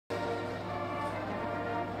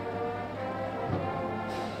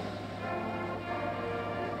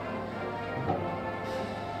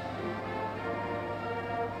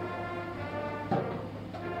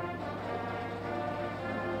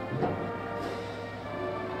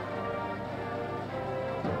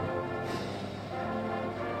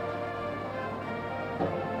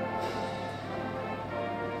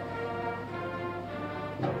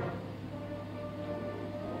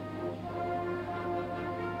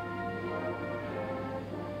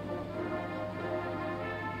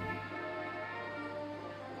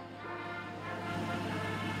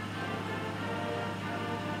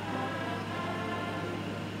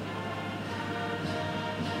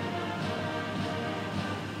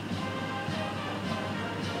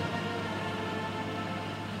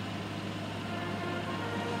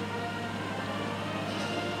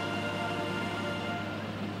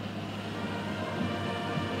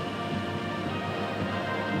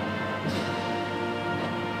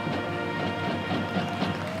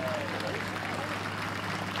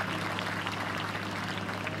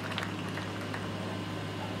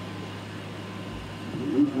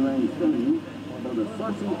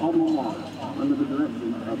University alma mater under the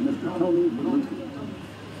direction of Mr. Tony Lucy.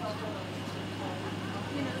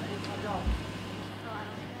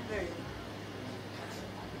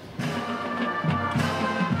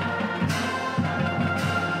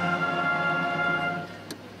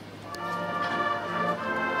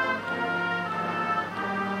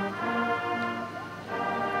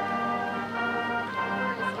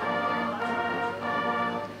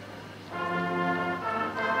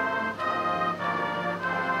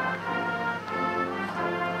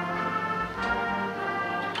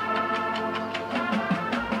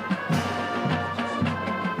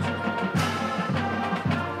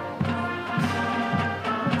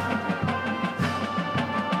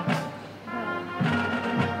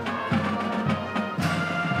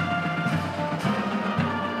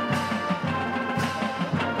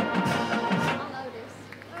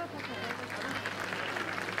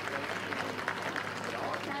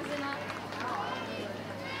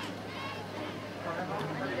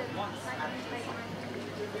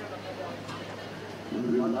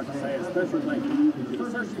 I'd like to say a special thank you to the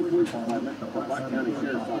Searcy Police Department, the Black County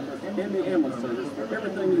Sheriff's Office, and the Ambulance Service for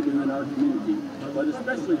everything you do in our community, but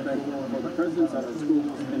especially thankful for the presence at our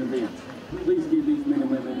schools and events. Please give these men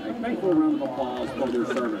and women a thankful round of applause for their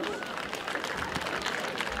service.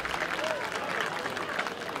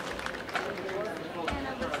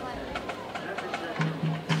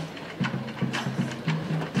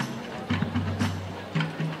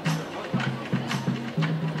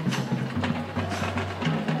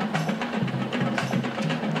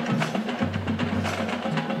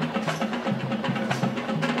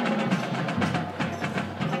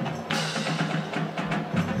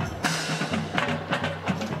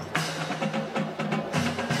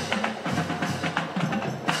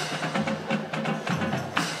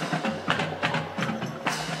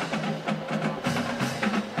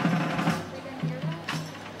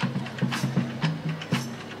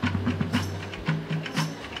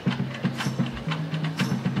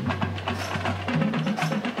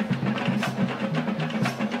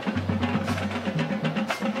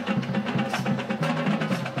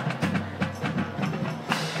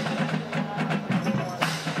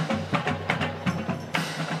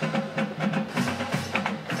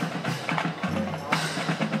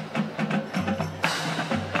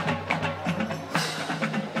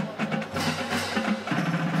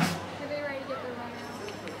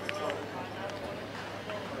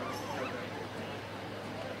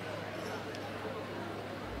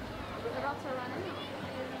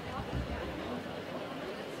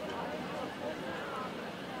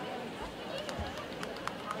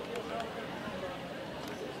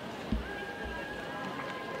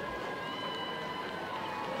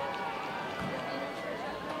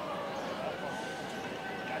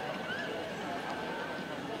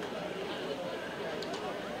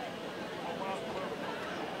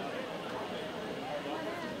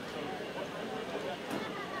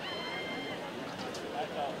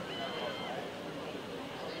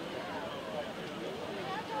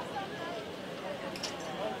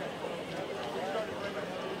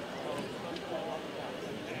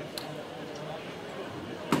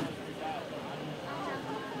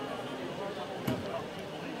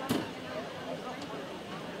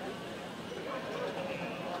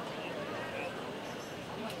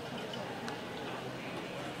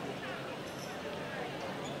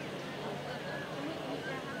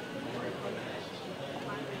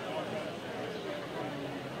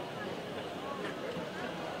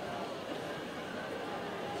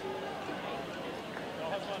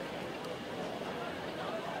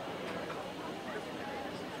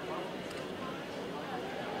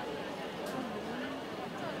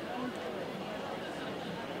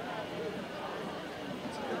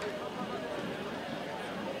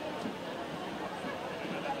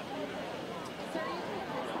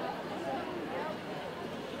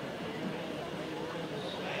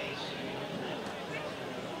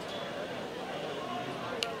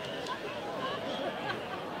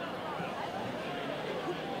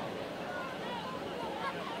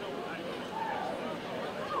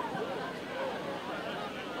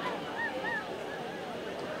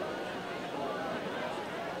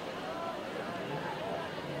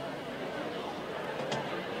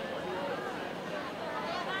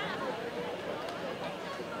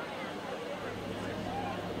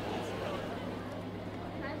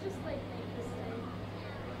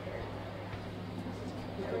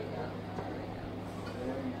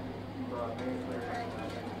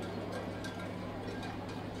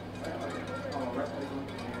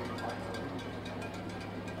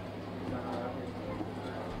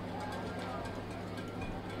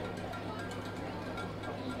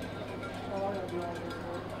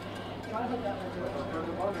 They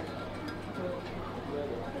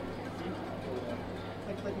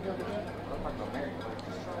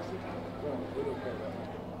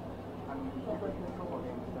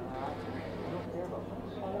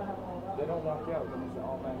don't knock you out, then it's an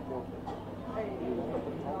automatic forfeit.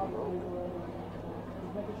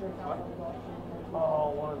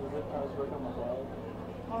 Oh, one of the zip ties broke on my bag.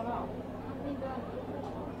 Oh no.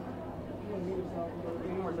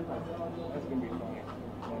 That's gonna be fun.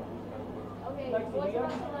 Okay, what's the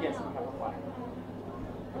Yes, we have a flag.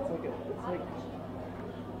 It's like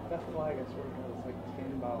that flag, I swear to God, it's like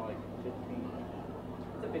 10 by like 15.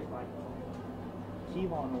 It's a big flag.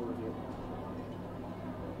 Kevon ordered it.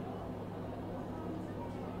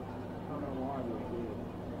 I don't know why we did.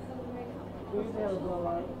 There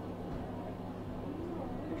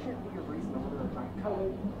shouldn't be a reason over there trying to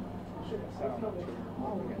cover.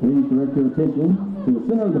 Please direct your attention to the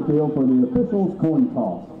center of the field for the officials' coin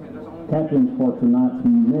toss. Captains for tonight's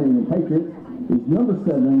Marion Patriots is number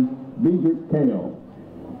 7, Beedrick Kale.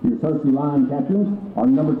 Your Cersei Lion captains are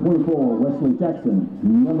number 24, Wesley Jackson,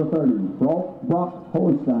 number 30, Brock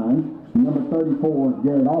Holstein, number 34,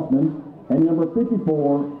 Garrett Osman, and number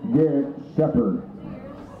 54, Garrett Shepard.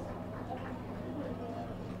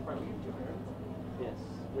 Yes,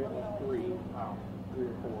 we have like 3. Wow, 3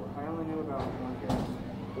 or 4. I only knew about one guy.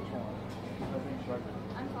 Which one? I think Shepard.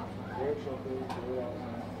 I'm talking. Garrett Shepard, Garrett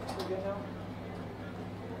Osman. You good now?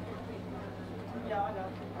 Yeah, I know.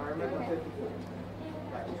 I remember 54.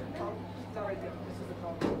 It's all right there. This is the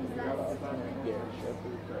phone. Garrett Osman and Garrett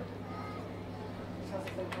Shepard.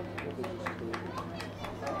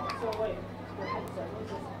 So wait, your headset, what's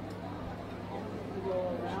this? You go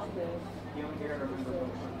around this. You only hear it over the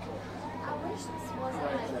phone. I wish this wasn't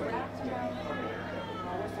like wrapped around.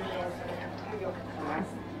 Here you go.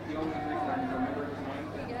 That's the only reason I can remember his name.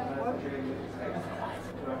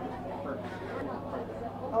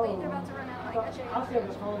 Oh, wait, they're about to run out. I got you. I'll see if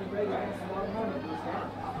it's calling you ready. It's a lot of money.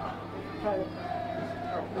 Okay.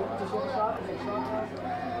 Just one shot? Is it a shot?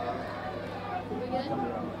 We good?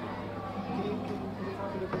 Can you talk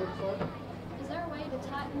to the third sword? Is there a way to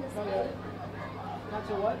tighten this Not loop? yet. Not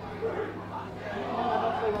to what? No, I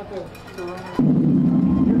don't want to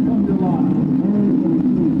run. Here comes your line.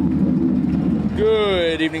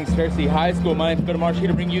 Good evening, Cersei High School. My name's Bill Marsh here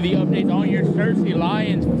to bring you the updates on your Cersei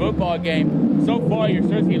Lions football game. So far, your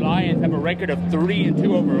Cersei Lions have a record of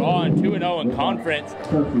 3-2 overall and 2-0 in conference.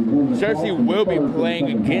 Cersei will be playing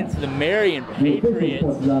against the Marion Patriots.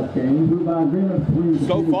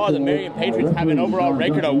 So far, the Marion Patriots have an overall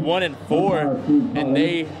record of 1-4, and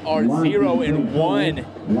they are 0-1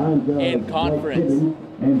 in conference.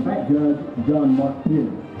 And back judge John Mark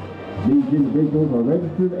Pierce. These individuals are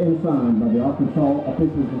registered and signed by the Arkansas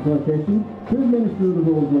Officials Association to administer the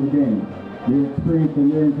rules of the game. Their experience and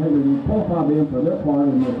their integrity qualify them for their part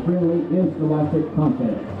in the friendly interscholastic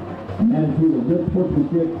contest. An attitude of good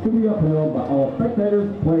sportsmanship should be upheld by all spectators,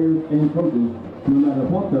 players, and coaches, no matter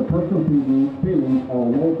what their personal feelings or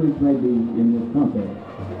loyalties may be in this contest.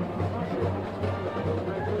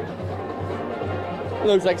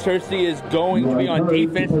 Looks like Cersei is going to be on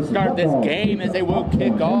defense to start this game, as they will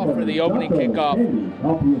kick off for the opening kickoff.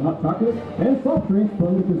 Coffee and hot chocolate and soft drinks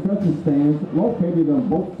from the concession stands located on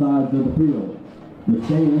both sides of the field. The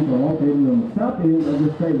stands are located on the south end of the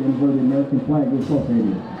stadium where the American flag is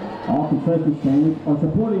located. All concession stands are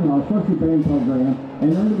supporting our Cersei Band program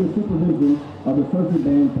and under the supervision of the Cersei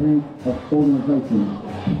Band Parents Organization.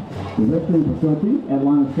 The restroom facility at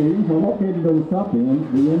Lions Stadium are located on the south end,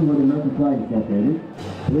 the end where the American flag is located.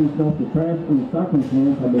 Please note the trash and recycling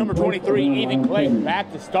cans have been Number 23, Ethan Clay,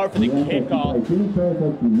 back to start for the kickoff. Any trash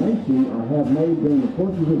that you may see or have made during the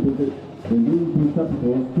course of the visit, then use these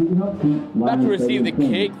receptacles to help keep About to Lions receive the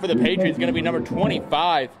Stadium kick clean. for the Patriots is going to be number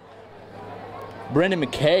 25, Brendan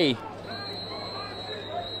McKay.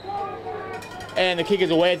 And the kick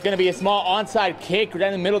is away. It's going to be a small onside kick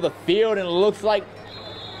down the middle of the field, and it looks like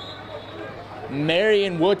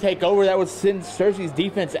Marion will take over. That would send Cersei's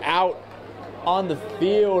defense out on the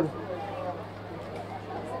field.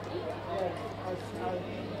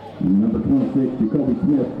 Number 26, Jacoby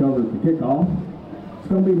Smith covers the kickoff. It's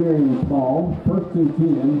going to be Marion's ball, 1st and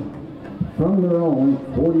 10 from their own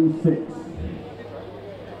 46.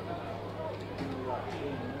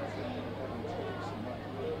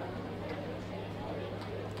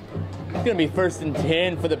 It's going to be 1st and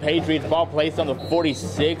 10 for the Patriots. Ball placed on the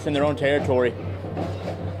 46 in their own territory.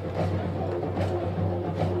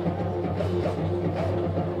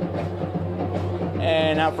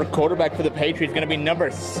 And out for quarterback for the Patriots, going to be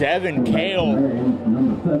number 7, Kale.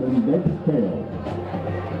 Number 7, Davis Kale.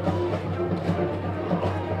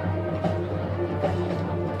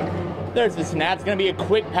 There's the snap. It's going to be a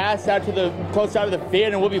quick pass out to the close side of the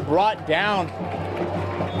field and will be brought down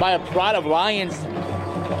by a pride of Lions.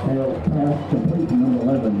 Tail pass complete to number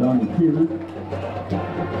 11, Donnie Hughes.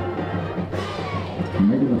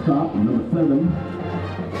 Making the stop, number 7,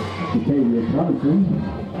 Jatavius Robinson.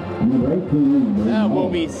 Number 18. That will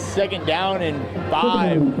be second down and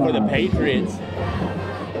 5 for the Patriots.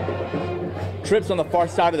 Trips on the far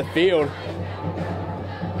side of the field.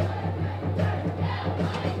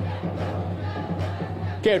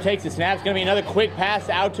 KO takes the snap. It's going to be another quick pass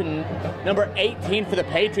out to number 18 for the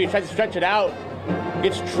Patriots. Tries to stretch it out.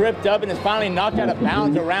 Gets tripped up and is finally knocked out of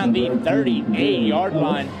bounds around the 38-yard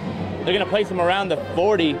line. They're going to place him around the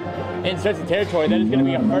 40 in stretch of territory. That is going to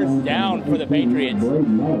be a first down for the Patriots. First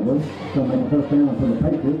down for the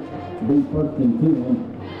Patriots. Be first and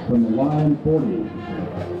 10 from the line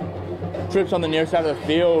 40. Trips on the near side of the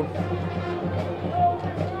field.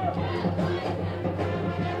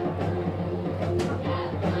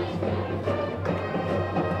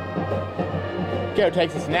 KO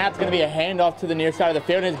takes a snap. It's going to be a handoff to the near side of the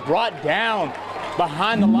field and is brought down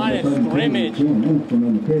behind the line of scrimmage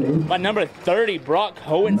by number 30, Brock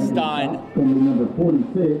Hohenstein. Number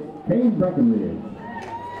 46, Kane Breckenridge.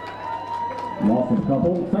 Loss of a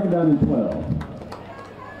couple. Second down and 12.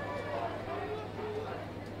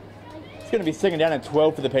 It's going to be second down and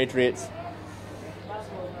 12 for the Patriots.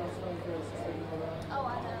 Oh,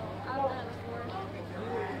 I know. I've done it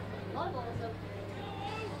before. Volleyball is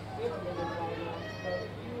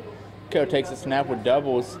KO takes a snap with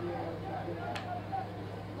doubles.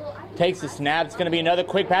 Takes the snap. It's going to be another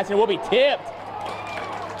quick pass and it will be tipped.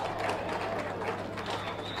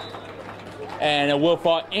 And it will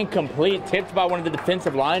fall incomplete. Tipped by one of the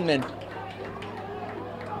defensive linemen.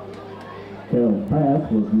 Tail's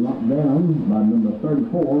pass was knocked down by number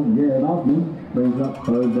 34, Garrett Osman. Brings up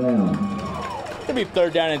third down. It's going to be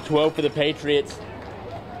third down and 12 for the Patriots.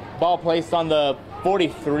 Ball placed on the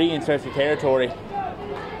 43 in stretch of territory.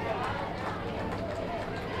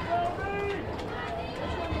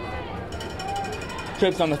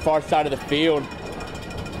 Trips on the far side of the field.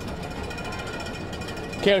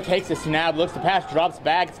 KO takes the snap, looks to pass, drops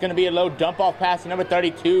back. It's going to be a low dump-off pass to number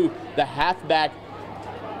 32, the halfback.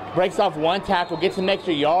 Breaks off one tackle, gets some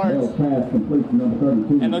extra yards.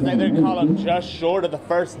 And looks like they're going to call him just short of the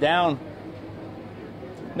first down.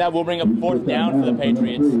 That will bring up fourth down for the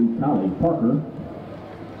Patriots.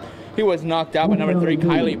 He was knocked out by number 3,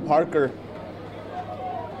 Kylie Parker.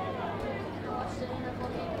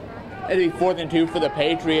 It'll be 4th and 2 for the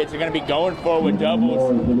Patriots. They're going to be going for it with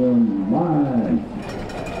doubles.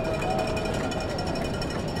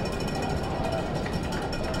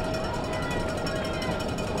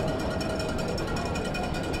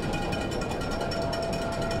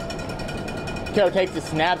 KO takes the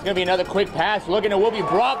snap. It's going to be another quick pass. Looking, it will be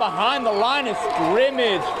brought behind the line of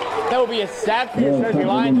scrimmage. That will be a sack for your Jersey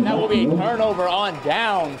Lions, and that will be a turnover on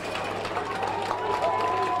downs.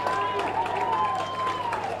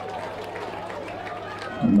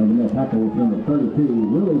 Making that tackle with number 32,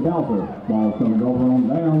 Willie Balfour. Ball's going to go over on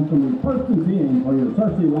down. From the first and 10 for your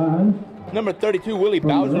Cersei Lions. Number 32, Willie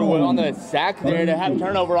Bowser, was on the sack there to have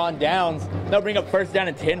turnover on downs. They'll bring up first down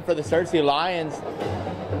and 10 for the Cersei Lions.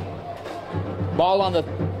 Ball on the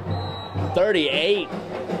 38.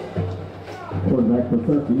 Quarterback for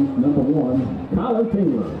Cersei, number 1, Kyler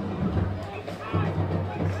Taylor.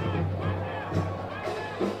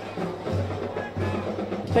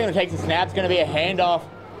 Taylor takes the snap. It's going to be a handoff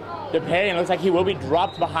to Perry, and looks like he will be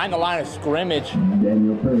dropped behind the line of scrimmage.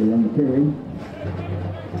 Daniel Perry on the carry.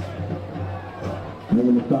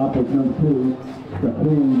 Making the stop is number 2,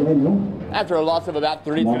 Queen Daniel. After a loss of about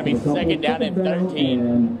 3, it's going to be second down and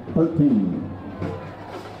 13.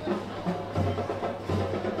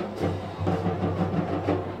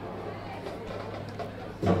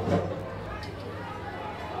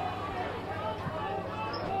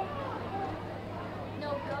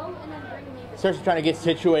 Cersei trying to get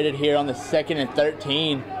situated here on the 2nd and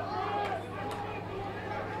 13.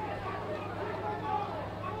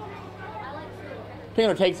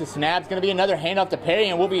 Taylor takes the snap. It's going to be another handoff to Perry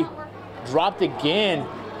and will be dropped again.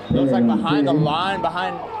 Looks like behind the line,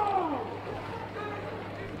 behind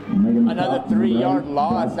another 3-yard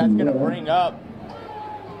loss. That's going to bring up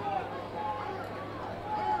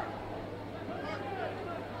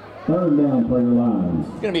third down for the Lions.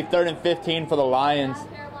 It's going to be 3rd and 15 for the Lions.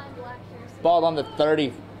 Ball on the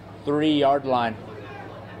 33-yard line.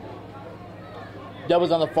 Doubles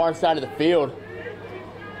on the far side of the field.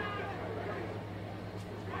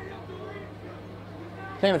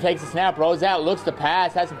 Taylor takes the snap, rolls out, looks to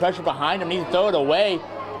pass, has some pressure behind him, needs to throw it away,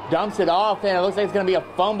 dumps it off, and it looks like it's going to be a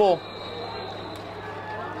fumble.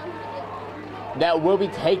 That will be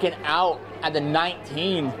taken out at the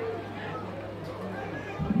 19.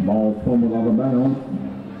 Ball fumbled out of bounds.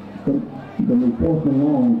 Going to be 4th and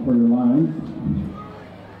long for your Lions.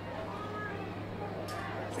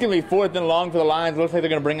 It's going to be 4th and long for the Lions. Looks like they're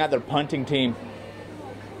going to bring out their punting team.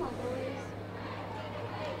 Come on, boys.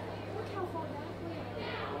 Look how far back we are.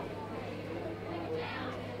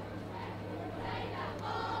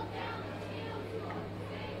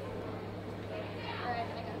 Alright,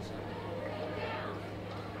 I got you.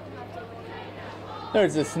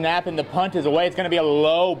 There's a snap and the punt is away. It's going to be a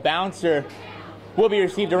low bouncer. Will be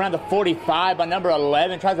received around the 45 by number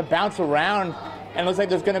 11. Tries to bounce around and looks like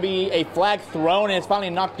there's going to be a flag thrown and it's finally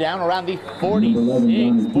knocked down around the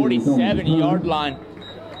 46, 47 yard line.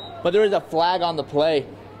 But there is a flag on the play.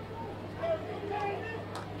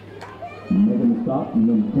 Making the stop,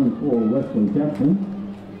 number 24, Wesley Jackson.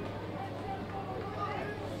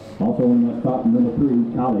 Also in that stop, number 3,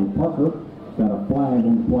 Kylie Parker. Got a flag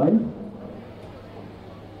on the play.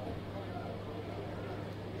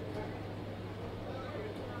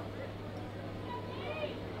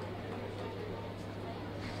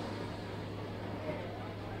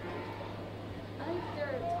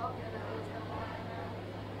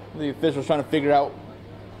 The officials trying to figure out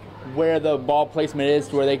where the ball placement is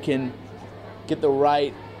to where they can get the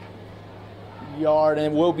right yard, and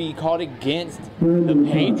it will be called against the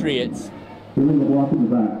Patriots. Doing the block in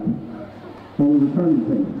the back. On the returning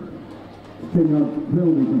team. Taking up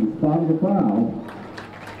penalty to the spot of the foul.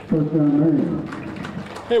 First down, Marion.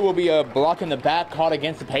 There will be a block in the back called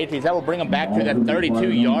against the Patriots. That will bring them back to that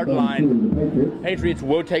 32-yard line. Patriots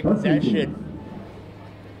will take possession.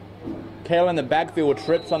 Kale in the backfield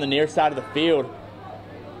trips on the near side of the field.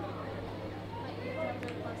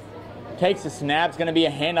 Takes the snap. It's going to be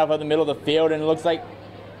a handoff of the middle of the field, and it looks like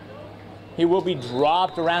he will be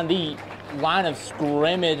dropped around the line of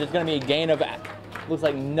scrimmage. It's going to be a gain of, looks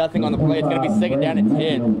like nothing on the play. It's going to be 2nd down and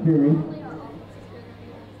 10.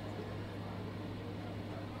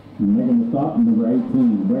 Making the stop, number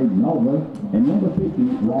 18, Braden Oliver, and number 50,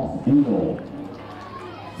 Ross Engel.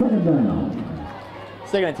 2nd down.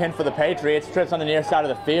 2nd and 10 for the Patriots. Trips on the near side of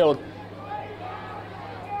the field.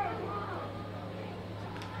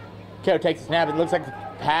 Kale takes a snap. It looks like the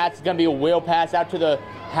pass is going to be a wheel pass out to the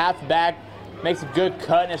halfback. Makes a good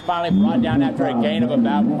cut and is finally brought down after a gain of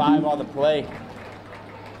about 5 on the play.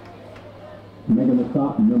 Making the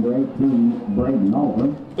stop, number 18, Braden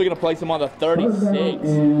Oliver. Looking to place him on the 36. 3rd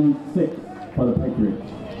and 6 for the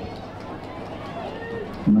Patriots.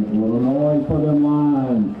 Make a little noise for them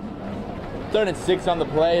Lions. 3rd and 6 on the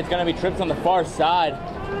play. It's going to be trips on the far side.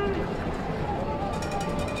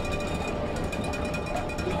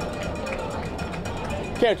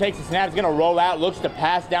 Kale takes the snap. He's going to roll out. Looks to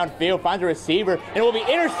pass downfield. Finds a receiver. And it will be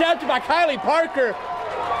intercepted by Kylie Parker.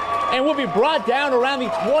 And will be brought down around the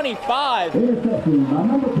 25. Interception by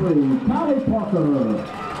number 3, Kylie Parker.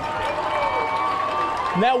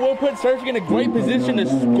 That will put Searching in a great position to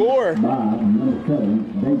score. By number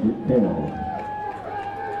 7, David Kale.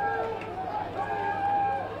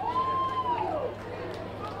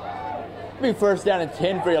 Be 1st down and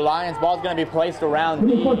 10 for your Lions. Ball's going to be placed around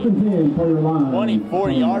the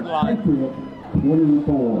 24-yard line.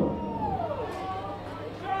 24.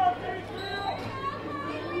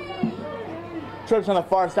 Trips on the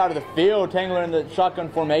far side of the field. Tangler in the shotgun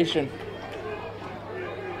formation.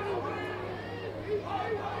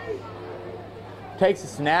 Takes a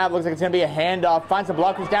snap. Looks like it's going to be a handoff. Finds some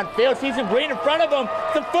blockers downfield. Sees some green in front of him.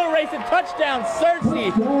 It's a foot race and touchdown.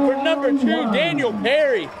 Searcy for number 2, Daniel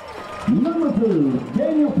Perry. Number 2,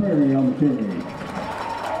 Daniel Perry on the carry.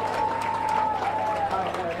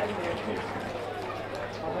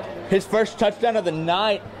 His first touchdown of the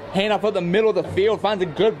night. Handoff up the middle of the field. Finds a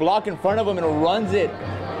good block in front of him and runs it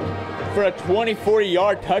for a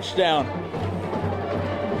 24-yard touchdown.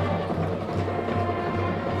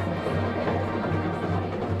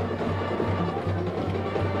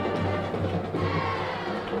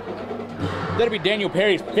 That'll be Daniel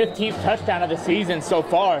Perry's 15th touchdown of the season so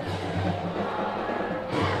far.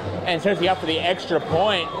 And Cersei up for the extra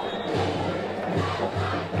point.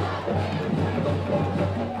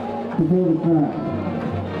 Before the snap,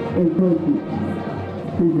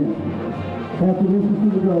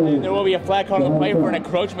 and there will be a flag call on the play for an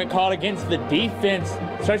encroachment called against the defense.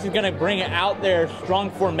 Cersei's going to bring it out there,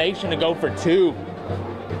 strong formation to go for 2.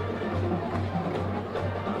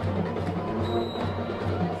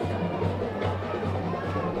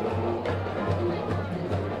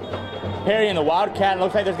 Perry in the Wildcat.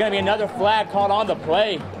 Looks like there's going to be another flag called on the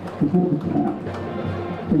play.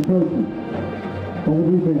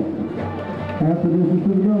 After this is to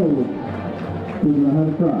the goal, he's going to have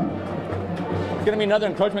a try. It's going to be another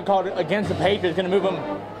encroachment called against the Patriots. Going to move them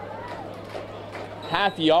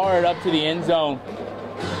half yard up to the end zone.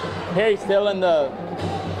 Perry still in the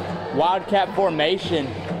Wildcat formation.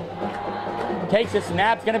 Takes a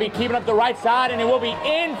snap. It's going to be keeping up the right side, and it will be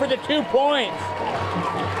in for the 2 points.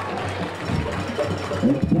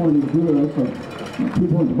 Next point is good.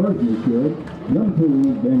 2-point conversion is good. Number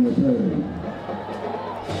 2, Daniel Perry.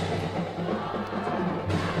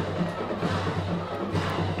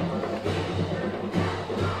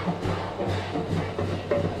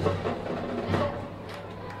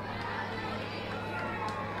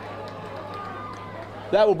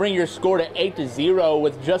 That will bring your score to 8-0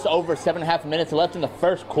 with just over 7.5 minutes left in the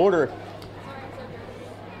first quarter.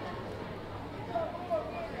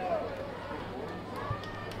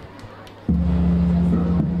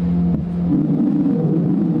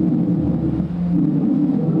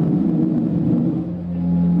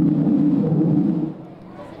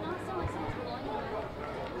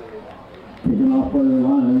 Kicking off for the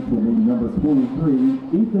Lions will be number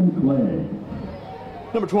 23, Ethan Clegg.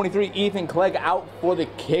 Number 23, Ethan Clegg out for the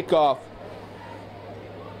kickoff.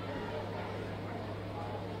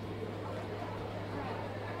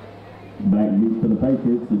 Back deep for the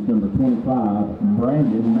Patriots is number 25,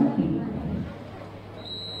 Brandon Mackey.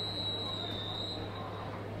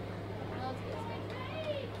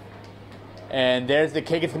 And there's the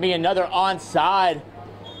kick. It's going to be another onside.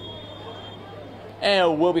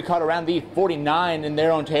 And will be caught around the 49 in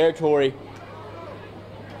their own territory.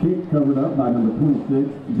 Kick covered up by number 26,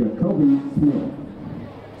 Jacoby Smith.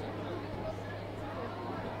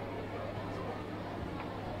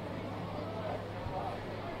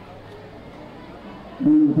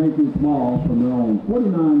 And the Patriots ball from their own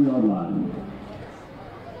 49-yard line.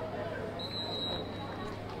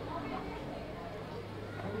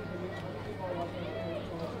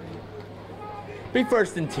 Be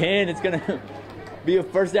 1st and 10. It's going to be a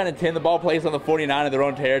 1st down and 10. The ball placed on the 49 of their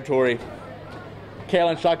own territory.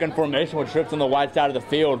 Kalen shotgun formation with trips on the wide side of the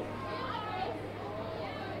field.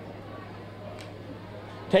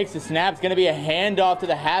 Takes the snap. It's going to be a handoff to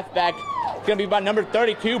the halfback. It's going to be by number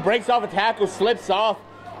 32. Breaks off a tackle, slips off,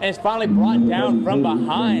 and is finally brought down from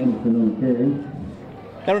behind.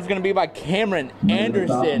 That one's going to be by Cameron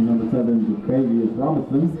Anderson. Number 7, Jaquavius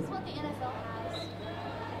Robinson. This is what the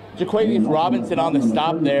NFL has. Jaquavius Robinson on the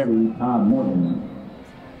stop there. Todd Morgan.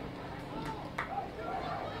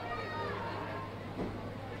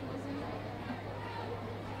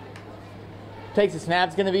 Takes a snap.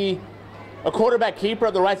 It's going to be a quarterback keeper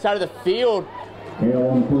on the right side of the field. Hale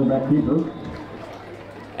on the quarterback keeper.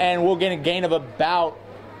 And we'll get a gain of about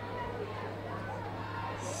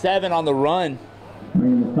 7 on the run.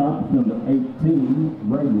 Bringing the stop is number 18,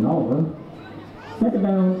 Braden Oliver. 2nd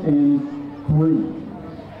down and 3.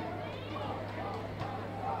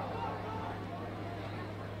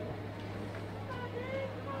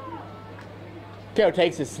 Carroll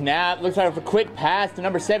takes a snap. Looks like a quick pass to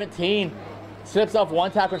number 17. Slips off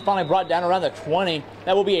one tackle, is finally brought down around the 20.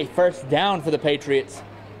 That will be a 1st down for the Patriots.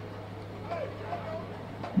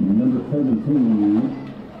 Number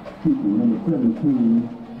 17,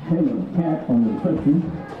 Caleb Cat on the reception.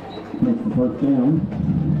 Makes the 1st down.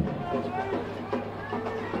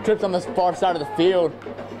 Trips on the far side of the field.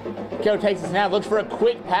 Carroll takes a snap, looks for a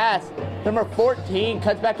quick pass. Number 14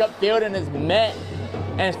 cuts back upfield and is met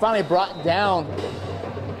and is finally brought down.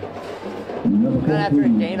 And after a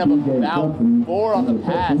gain of about 4 on the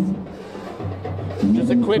pass. Just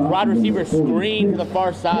a quick wide receiver screen to the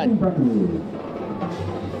far side.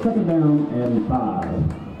 2nd down and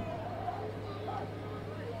 5.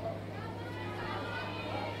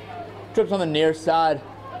 Trips on the near side.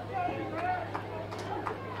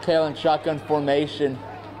 Kalen shotgun formation.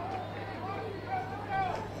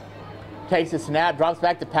 Takes a snap, drops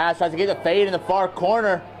back to pass, tries to get the fade in the far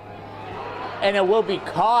corner. And it will be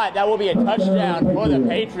caught. That will be a touchdown for the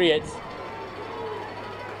Patriots.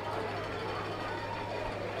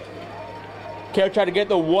 Carroll tried to get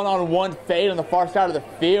the one-on-one fade on the far side of the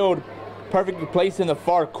field. Perfectly placed in the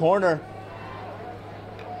far corner.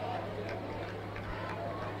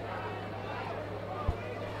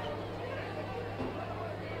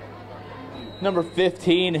 Number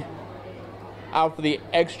 15 out for the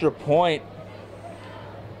extra point.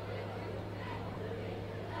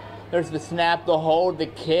 There's the snap, the hold, the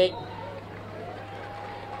kick.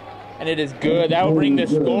 And it is good. That will bring the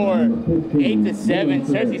score 8-7.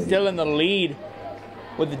 Cersei still in the lead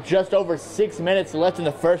with just over 6 minutes left in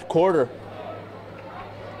the first quarter.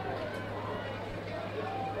 I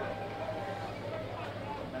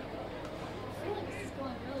feel like this is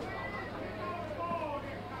going really well.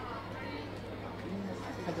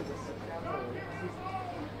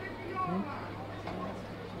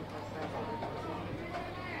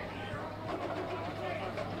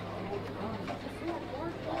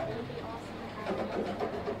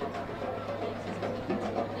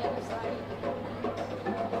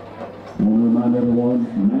 remind everyone,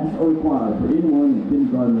 masks are required for anyone in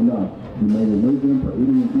kindergarten and up who may remove them for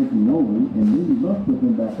eating and drinking only, and then you must put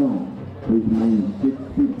them back on. Please remain 6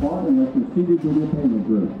 feet apart unless you're seated with your payment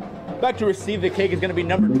group. Back to receive the kick is going to be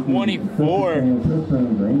number 24 for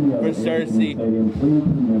Searcy.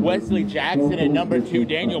 Wesley Jackson at number 2,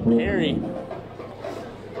 Daniel Perry.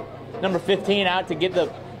 Number 15 out to get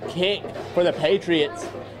the kick for the Patriots.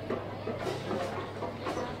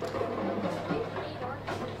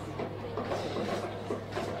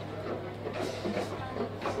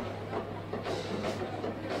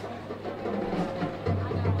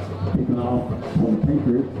 Kicking off for the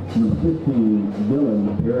Patriots, number 15,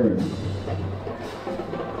 Dylan Perry.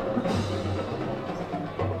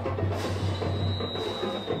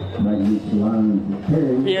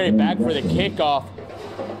 Perry back for the kickoff.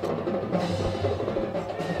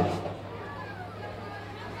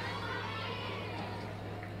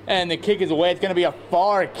 And the kick is away. It's going to be a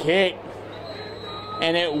far kick.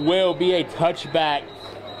 And it will be a touchback.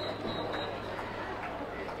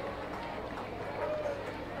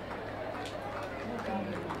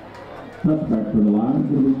 Touchback for the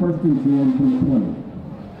Lions. It'll be first and 10 from the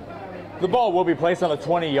 20. The ball will be placed on the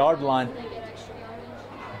 20-yard line.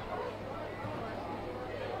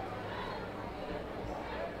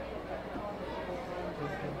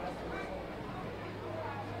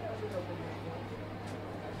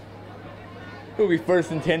 It will be first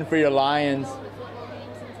and 10 for your Lions.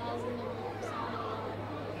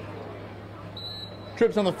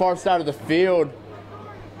 Trips on the far side of the field.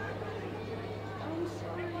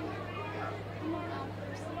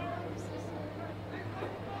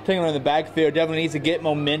 Taking in the backfield, definitely needs to get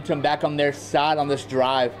momentum back on their side on this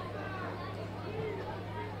drive.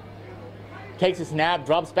 Takes a snap,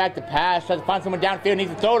 drops back to pass, tries to find someone downfield, needs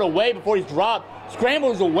to throw it away before he's dropped.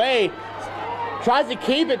 Scrambles away, tries to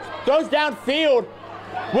keep it, throws downfield.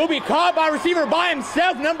 Will be caught by a receiver by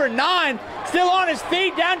himself, number 9. Still on his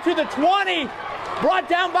feet, down to the 20. Brought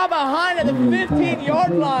down by behind at the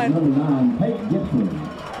 15-yard line.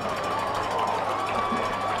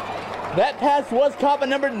 That pass was caught by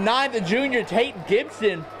number 9, the junior, Tate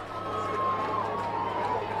Gibson.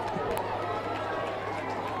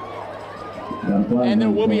 And there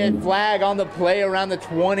will be a flag on the play around the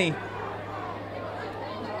 20.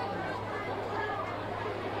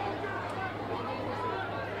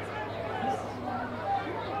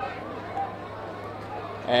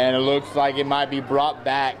 And it looks like it might be brought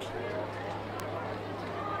back.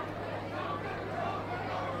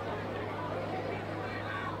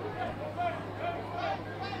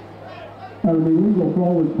 An illegal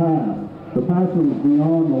forward pass. The passer was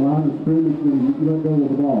beyond the line of scrimmage and he let go of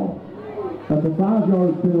the ball. That's a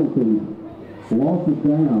 5-yard penalty. Loss is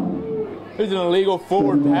down. There's an illegal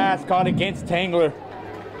forward pass caught against Tangler.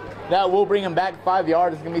 That will bring him back 5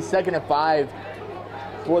 yards. It's going to be 2nd and 5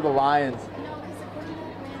 for the Lions.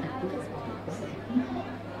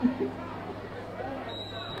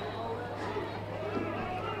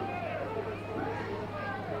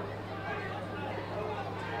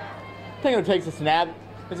 Tangler takes a snap.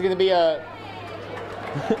 It's going to be a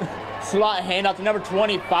slot handoff to number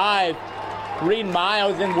 25, Reed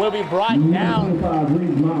Miles, and will be brought down.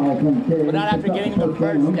 But not after getting the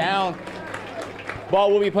first down.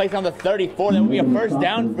 Ball will be placed on the 34. That will be a first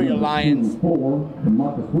down for your Lions.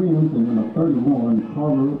 Marcus Williams and number 31,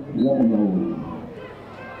 Carter Waldo.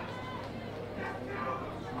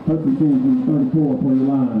 First and 10 from 34 for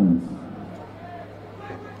your Lions.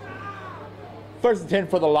 First and 10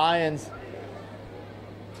 for the Lions.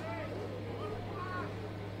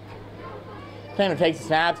 Taylor takes a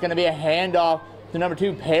snap. It's going to be a handoff to number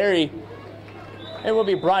 2, Perry. It will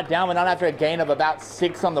be brought down, but not after a gain of about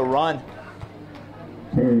 6 on the run.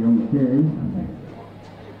 Perry on the carry.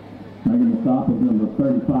 Making the stop is number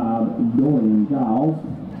 35, Dorian Giles.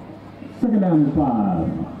 2nd down and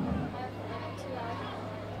 5.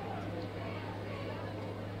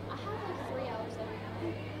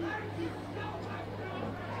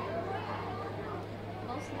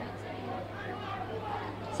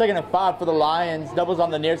 Second and 5 for the Lions. Doubles on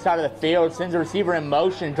the near side of the field. Sends a receiver in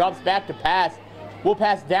motion. Drops back to pass. Will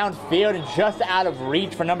pass downfield and just out of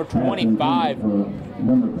reach for number 25.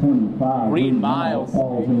 Number 25. Reed Miles.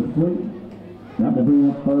 Falls in the fleet. That will bring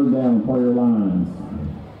up 3rd down for your Lions.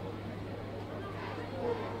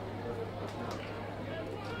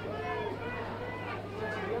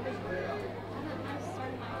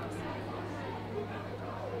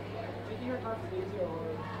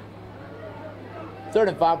 Third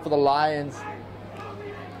and 5 for the Lions.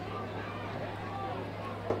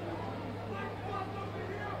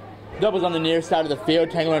 Doubles on the near side of the field.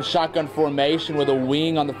 Tangler in shotgun formation with a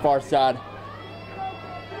wing on the far side.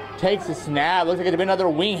 takes the snap. Looks like it'll be another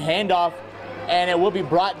wing handoff, and it will be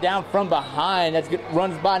brought down from behind. That's good.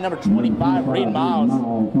 Runs by number 25, Reed Miles.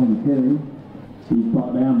 He's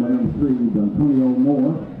brought down by number 3, Antonio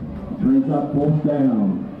Moore. Brings up 4th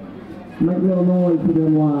down. Make a little noise for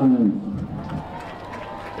them Lions.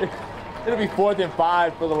 It'll be 4th and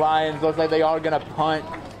 5 for the Lions. Looks like they are going to punt.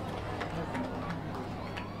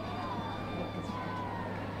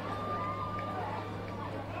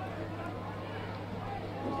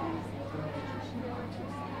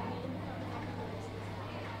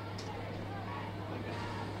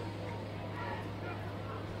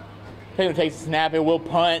 Taylor takes the snap. It will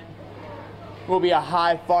punt. Will be a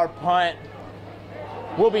high, far punt.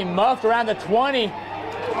 Will be muffed around the 20.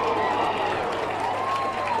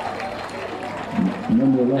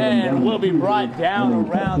 And will be brought down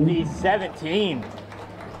around the 17.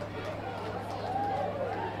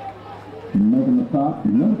 Making the stop,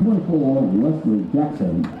 number 24, Wesley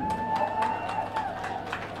Jackson.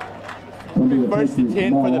 First and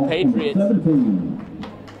 10 for the Patriots. 17.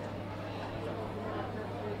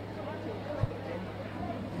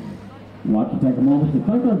 I'd like to take a moment to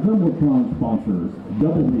thank our Jumbotron sponsors,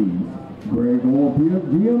 Double B's, Greg Oil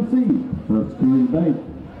GMC, First Community Bank,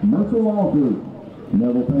 Mercer Law Group,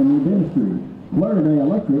 Neville Family Dentistry, Florida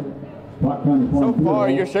Electric, Platte County Farm. So far,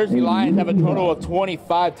 your Cersei Lions have a total of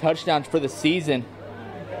 25 touchdowns for the season.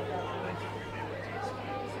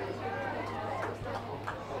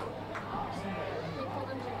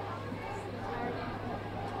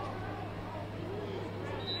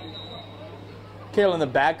 Kittle in the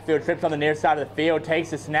backfield, trips on the near side of the field, takes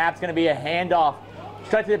the snap. It's going to be a handoff.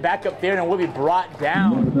 Straight to the backup field and will be brought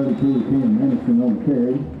down. Number 32, Ken Madison on the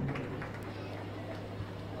carry.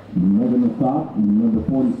 Making the stop, number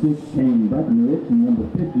 46, Kane Breckenridge, and number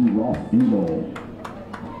 50, Ross Engel.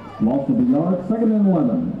 Loss of the yard, 2nd and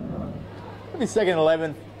 11. It'll be 2nd and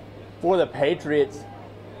 11 for the Patriots.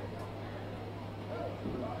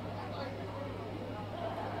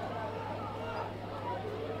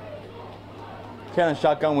 Kellen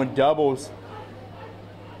shotgun with doubles.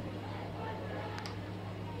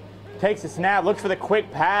 Takes the snap, looks for the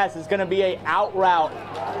quick pass. It's going to be a out route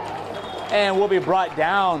and will be brought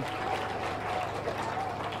down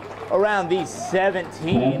around the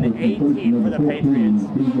 17, 18 for the Patriots.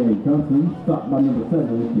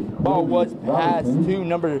 Ball was passed to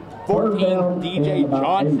number 14, DJ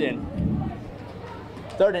Johnson.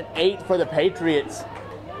 3rd and 8 for the Patriots.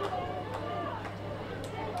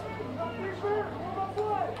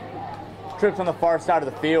 Trips on the far side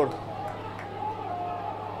of the field.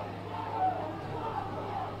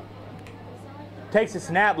 Takes the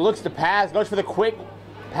snap, looks to pass, goes for the quick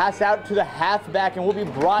pass out to the halfback and will be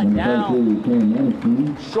brought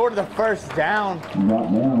down short of the 1st down.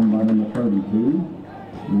 Brought down by number 32,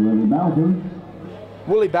 Willie Bowser.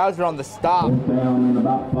 Willie Bowser on the stop. 1st down in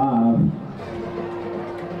about 5.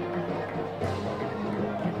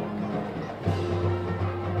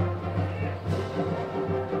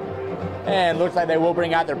 And looks like they will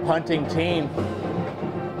bring out their punting team.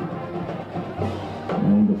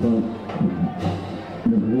 And the punt,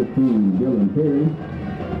 number 15, Dylan Perry.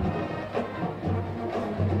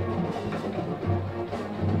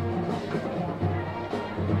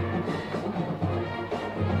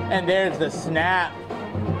 And there's the snap.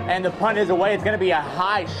 And the punt is away. It's going to be a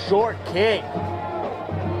high, short kick.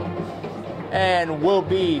 And will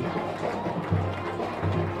be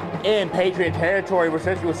in Patriot territory. We're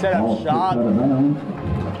supposed to set up shop.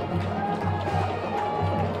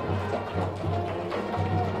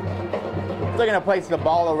 They're going to place the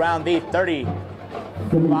ball around the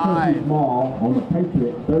 35. Ball on the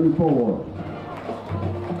Patriot 34.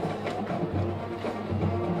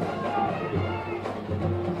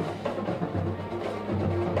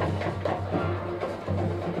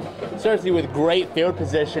 Cersei with great field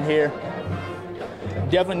position here.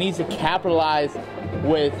 Definitely needs to capitalize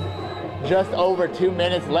with just over 2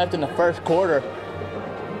 minutes left in the 1st quarter.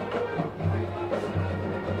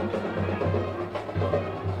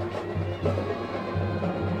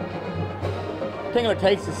 Tingler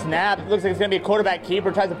takes the snap. It looks like it's going to be a quarterback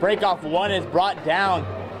keeper. Tries to break off one. Is brought down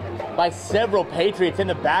by several Patriots in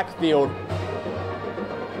the backfield.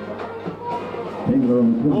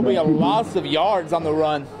 Will be a loss of yards on the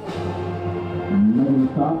run. Making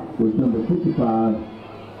the stop was number 55,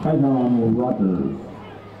 Tyron Rogers.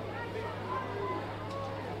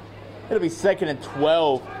 It'll be 2nd and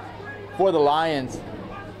 12 for the Lions.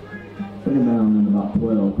 2nd down and about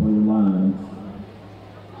 12 for the Lions.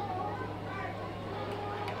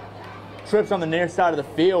 Trips on the near side of the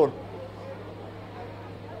field.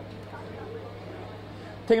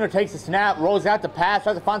 Tingler takes the snap, rolls out the pass,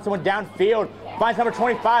 tries to find someone downfield. finds number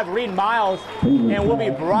 25, Reed Miles, and will be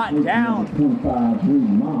brought down 25, Reed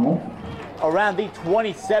Miles. around the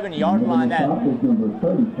 27-yard line. That is number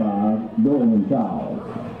 35, Golden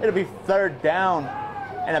Child. it'll be third down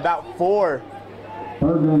and about 4.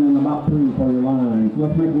 Third down and about 3 for your Lions.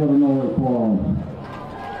 Let's make a little noise for them.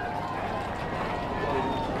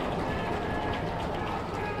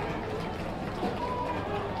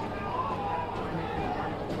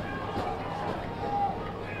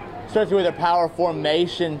 Starts with their power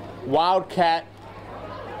formation. Wildcat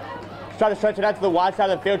tries to stretch it out to the wide side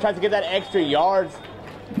of the field, tries to get that extra yards.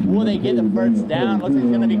 Will they get the first down? Looks like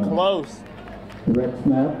it's going to be close. Direct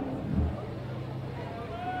snap.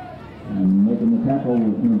 And making the tackle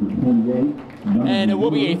with number 28. And it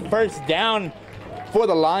will be a first down for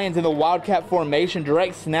the Lions in the Wildcat formation.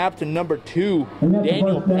 Direct snap to number 2, And that's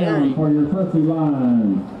Daniel first down Perry. for your Searcy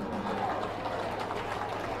Lions.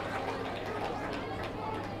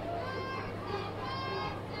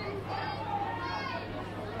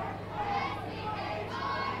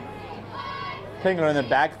 Tingler in the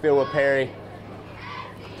backfield with Perry.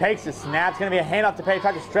 Takes the snap. It's going to be a handoff to Perry.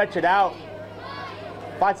 Tries to stretch it out.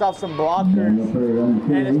 Fights off some blockers.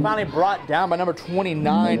 And it's finally brought down by number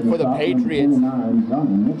 29 for the Patriots,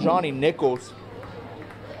 Johnny Nichols.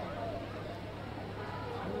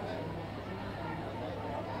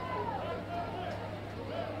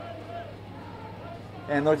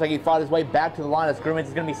 And looks like he fought his way back to the line of scrimmage.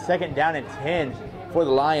 It's going to be second down and 10 for the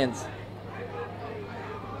Lions.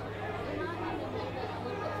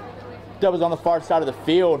 Doubles on the far side of the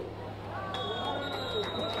field.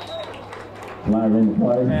 Flag on the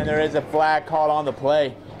play. And there is a flag called on the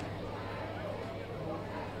play.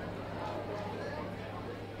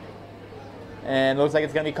 And looks like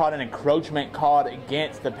it's going to be called an encroachment called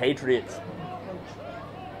against the Patriots.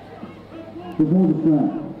 Before the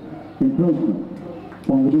snap, encroachment,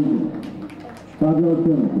 on the defense. 5-yard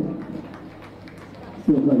penalty.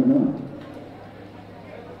 Still second down.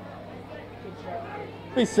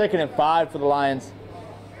 It'll be second and 5 for the Lions.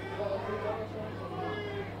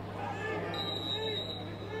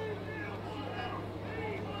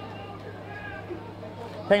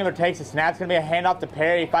 Tingler takes the snap. It's going to be a handoff to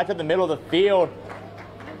Perry. Fights up the middle of the field.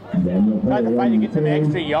 Tries to fight to get some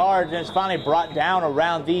extra yards, and it's finally brought down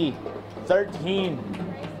around the 13.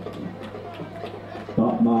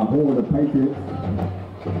 Stopped by a horde of Patriots.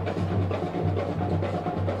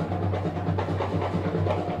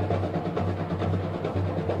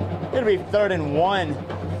 It'll be third and 1.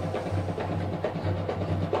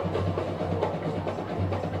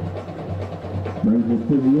 Brings us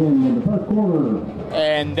to the end of the first quarter.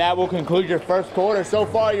 And that will conclude your first quarter. So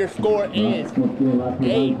far, your score is 8 for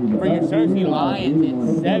your Searcy Lions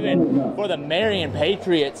and 7 for the Marion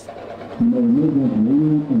Patriots.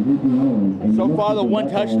 So far, the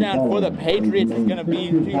one touchdown for the Patriots is going to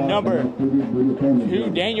be to number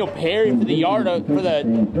 2, Daniel Perry, for the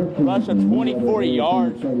rush of 24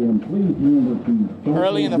 yards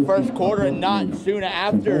early in the first quarter, and not soon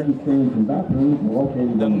after.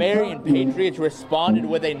 The Marion Patriots responded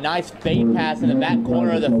with a nice fade pass in the back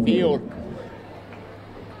corner of the field.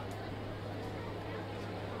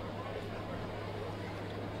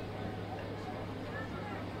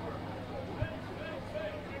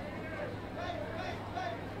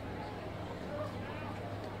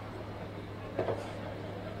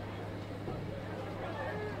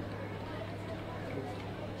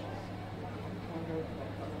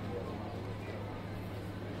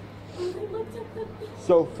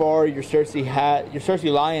 So far, your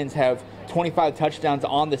Searcy Lions have 25 touchdowns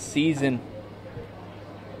on the season,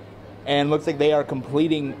 and looks like they are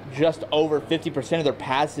completing just over 50% of their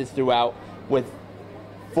passes throughout, with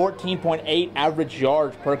 14.8 average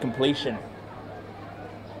yards per completion.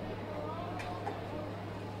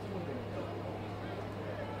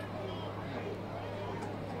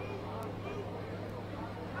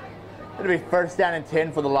 It'll be first down and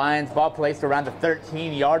 10 for the Lions. Ball placed around the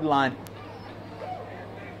 13-yard line.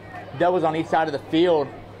 Doubles on each side of the field.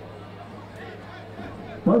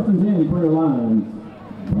 First and 10 for your Lions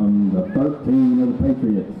from the 13 of the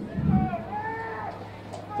Patriots.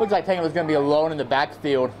 Looks like Tingler was going to be alone in the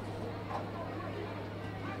backfield.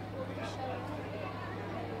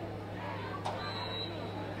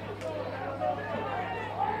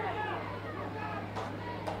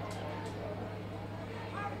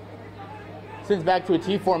 Sends back to a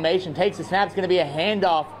T formation, takes the snap. It's going to be a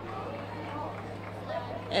handoff,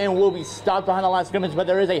 and will be stopped behind the line of scrimmage, but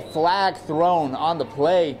there is a flag thrown on the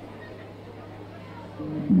play.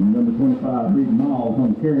 Number 25, Reed Miles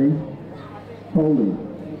on carry. Holding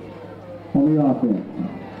on the offense.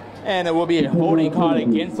 And it will be a holding call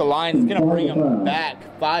against the Lions. It's going to bring them back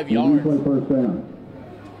 5 yards. First down.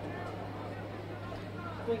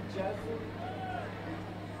 I think Jesse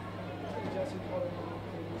called him out.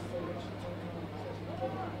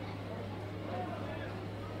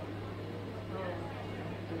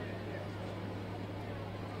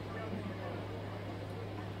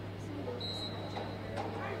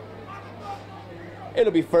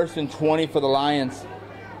 It'll be 1st and 20 for the Lions.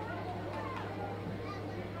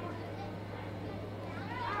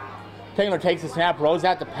 Taylor takes the snap, rolls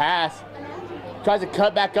out the pass, tries to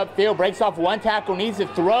cut back upfield, breaks off one tackle, needs to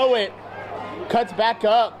throw it, cuts back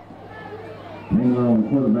up. Taylor on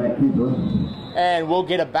quarterback keeper. And we'll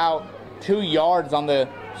get about 2 yards on the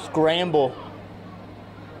scramble.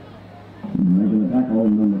 Making the tackle,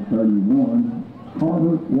 number 31,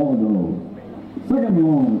 Carter Waldo. 2nd and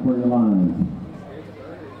long for your Lions.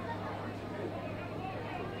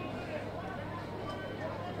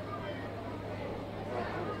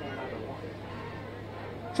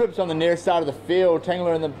 Trips on the near side of the field.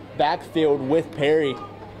 Tangler in the backfield with Perry.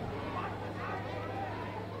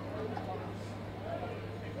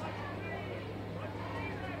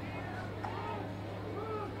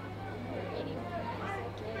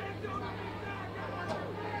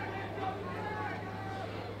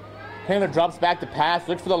 Tangler drops back to pass,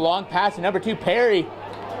 looks for the long pass, and number 2, Perry.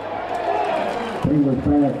 And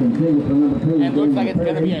looks like it's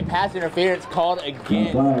going to be a pass interference called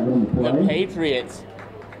against the Patriots.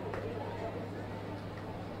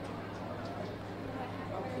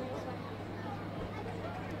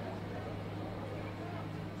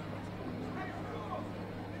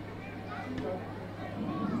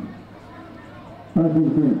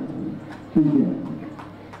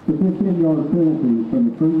 The 15-yard penalty from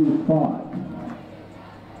the previous spot.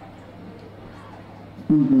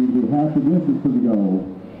 Speed half the distance to the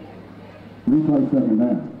goal. Replay 2nd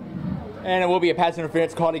down. And it will be a pass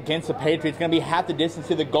interference called against the Patriots. It's going to be half the distance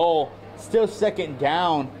to the goal. Still 2nd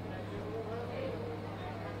down.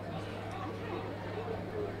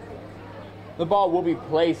 The ball will be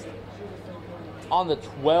placed on the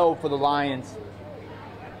 12 for the Lions.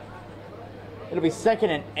 It'll be 2nd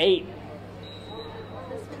and 8.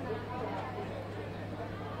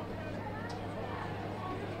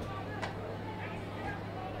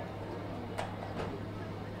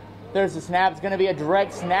 There's the snap. It's going to be a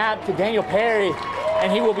direct snap to Daniel Perry, and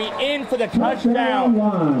he will be in for the touchdown.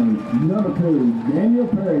 Line, number 2, Daniel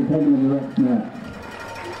Perry taking a direct snap.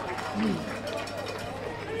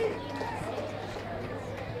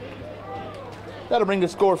 That'll bring the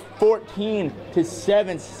score 14-7,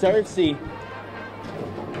 Searcy.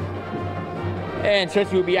 And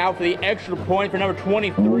Searcy will be out for the extra point for number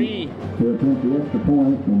 23. To attempt the extra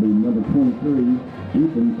point will be number 23,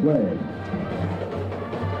 Ethan Clegg.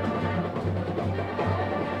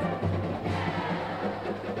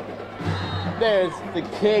 There's the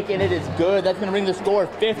kick, and it is good. That's going to bring the score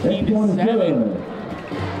 15-7.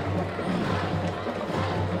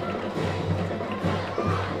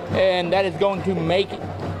 And that is going to make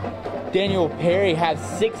Daniel Perry have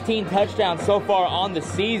 16 touchdowns so far on the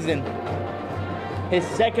season. His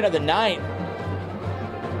 2nd of the night.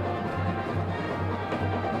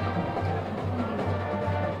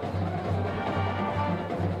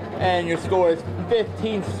 And your score is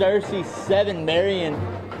 15 Searcy, 7 Marion,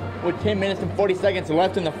 with 10 minutes and 40 seconds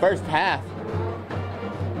left in the first half.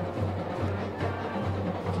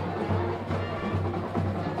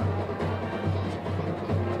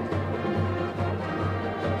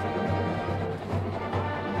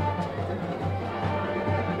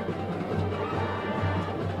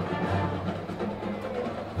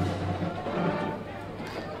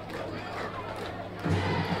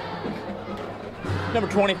 Number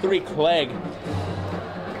 23, Clegg,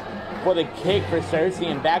 for the kick for Searcy,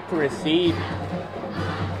 and back to receive.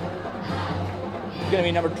 It's going to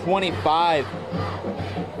be number 25,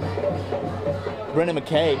 Brendan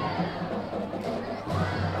McKay.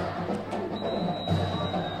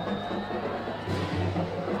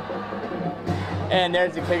 And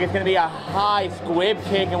there's the kick. It's going to be a high squib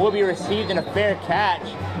kick and will be received in a fair catch.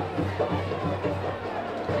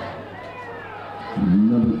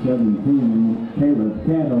 Number 17, Caleb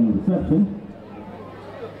Cat on the reception.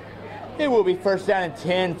 It will be 1st down and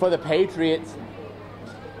 10 for the Patriots.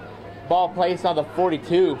 Ball placed on the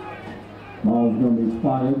 42. Ball's going to be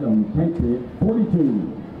spotted on the Patriot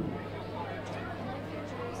 42.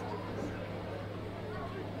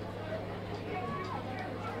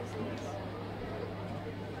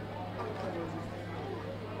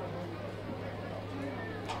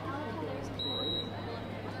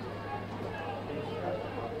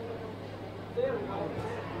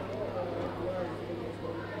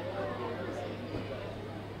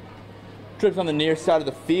 Trips on the near side of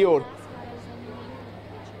the field.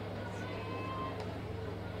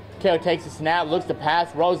 KO takes a snap, looks to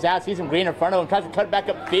pass, rolls out, sees some green in front of him, tries to cut it back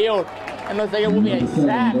up field, and looks like it will be a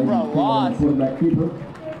sack for a loss. Making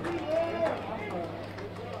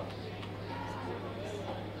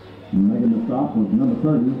the stop was number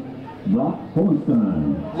 30, Brock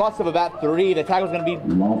Hohenstein. Loss of about 3. The tackle's going to be,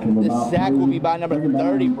 the sack will be by number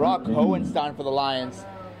 30, Brock Hohenstein for the Lions.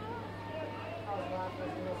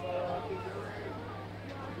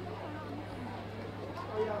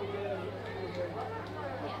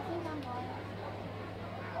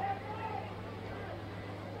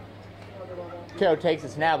 KO takes a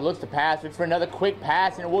snap, looks to pass, looks for another quick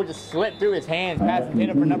pass, and it will just slip through his hands. Pass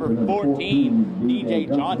intended for number 14, DJ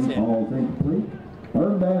Johnson.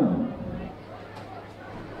 Third down.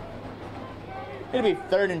 It'll be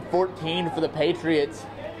 3rd and 14 for the Patriots.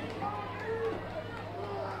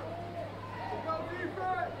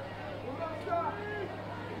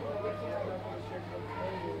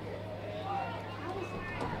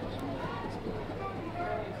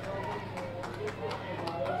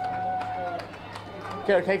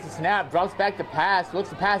 KO takes a snap, drops back to pass, looks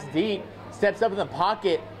to pass deep, steps up in the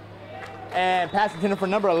pocket, and pass intended for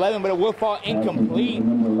number 11, but it will fall incomplete.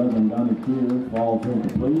 Number 11, Donnie Kears, falls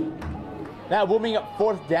incomplete. That will bring up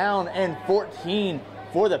 4th down and 14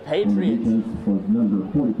 for the Patriots. Defense was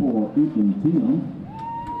number 44, Ethan Team.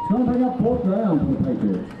 It's going to bring up 4th down for the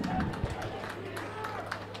Patriots.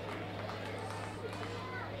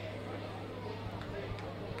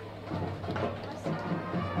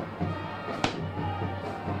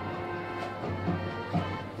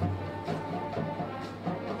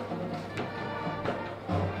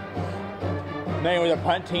 Marion with a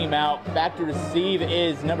punt team out. Back to receive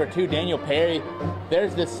is number 2, Daniel Perry.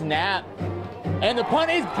 There's the snap. And the punt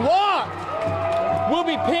is blocked. Will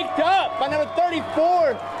be picked up by number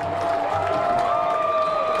 34.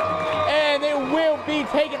 And it will be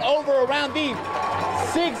taken over around the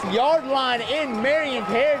 6-yard line in Marion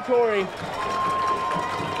territory.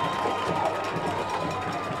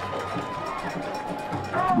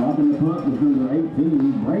 Dropping the punt was number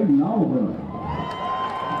 18, Braden Oliver.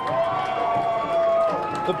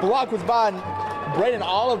 The block was by Braden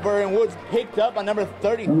Oliver and was picked up by number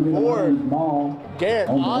 34, Garrett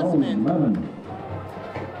Osmond.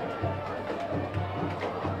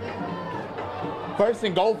 1st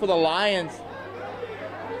and goal for the Lions.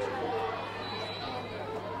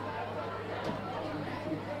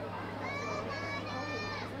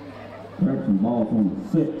 Correction, ball on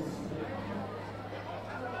 6.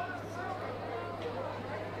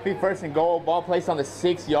 Be 1st and goal, ball placed on the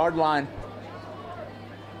 6-yard line.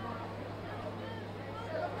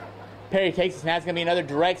 Perry takes a snap. It's going to be another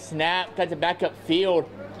direct snap. Cuts it back up field.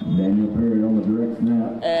 Daniel Perry on the direct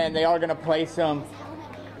snap. And they are going to place him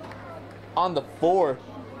on the 4.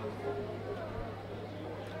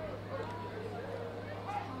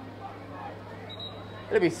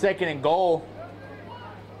 It'll be 2nd and goal.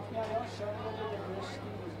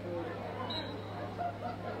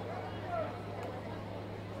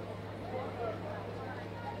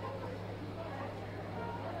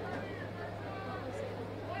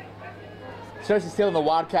 Starts to steal in the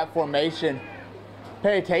Wildcat formation.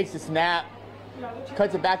 Perry takes the snap,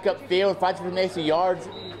 cuts it back up field, fights for the next few yards.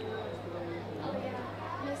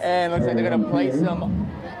 And looks like they're going to place him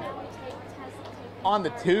on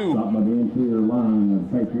the 2. Stopped by the interior line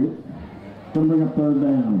of the Patriots. Going to bring up 3rd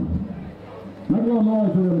down. Make a little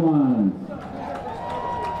noise for them lines.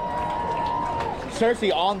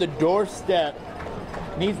 Cersei on the doorstep.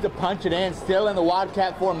 Needs to punch it in. Still in the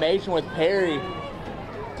Wildcat formation with Perry.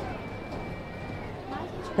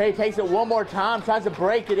 Perry takes it one more time, tries to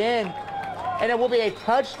break it in, and it will be a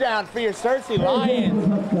touchdown for your Cersei Lions.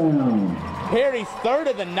 Perry's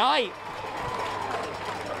 3rd of the night,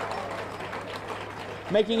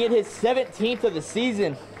 making it his 17th of the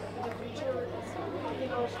season.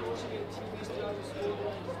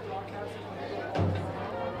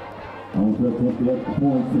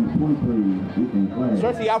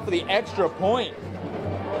 Cersei out for the extra point.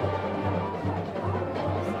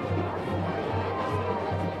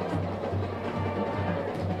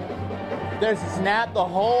 There's the snap, the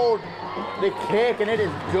hold, the kick, and it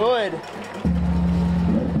is good.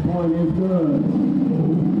 That point is good.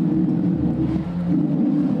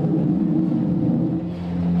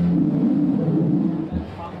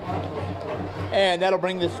 And that'll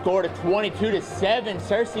bring the score to 22-7.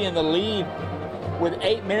 Cersei in the lead with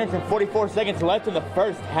 8 minutes and 44 seconds left in the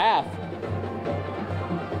 1st half.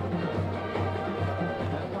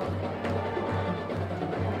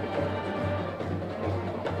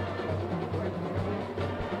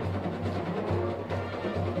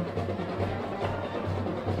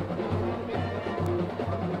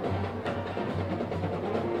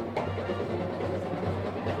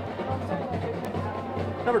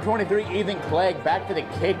 Number 23, Ethan Clegg, back for the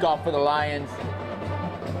kickoff for the Lions.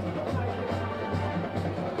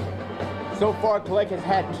 So far, Clegg has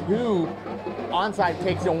had 2 onside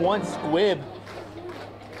kicks and 1 squib.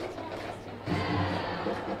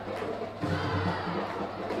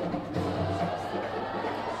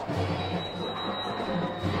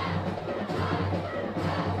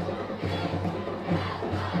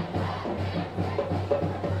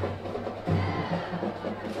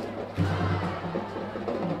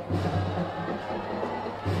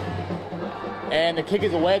 And the kick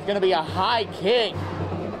is away. It's going to be a high kick.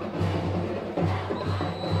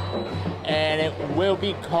 And it will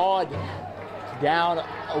be called down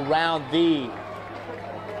around the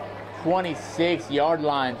 26-yard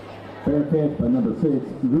line. Fair catch by number 6,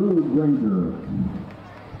 Drew Granger.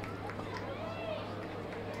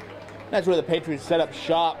 That's where the Patriots set up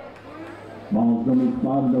shop. Ball's going to be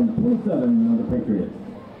spotted on 27 of the Patriots.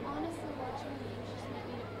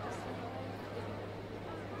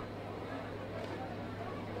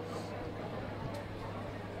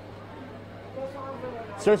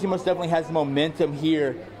 Cersei most definitely has momentum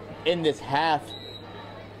here in this half.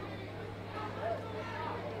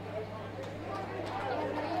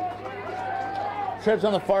 Trips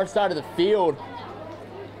on the far side of the field.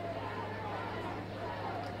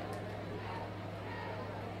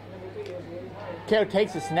 KO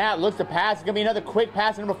takes the snap, looks to pass. It's going to be another quick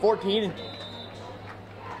pass to number 14.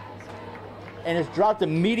 And it's dropped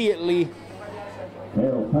immediately.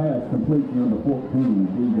 KO pass complete to number 14,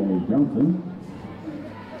 DJ Johnson.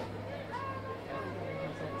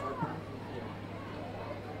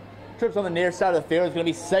 Trips on the near side of the field. It's going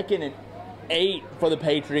to be 2nd and 8 for the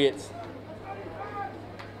Patriots.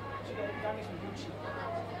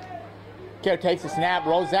 KO takes the snap,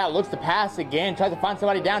 rolls out, looks to pass again, tries to find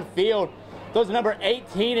somebody downfield. Throws to number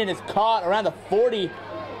 18 and is caught around the 40.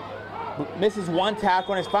 Misses 1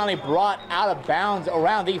 tackle and is finally brought out of bounds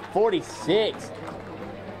around the 46.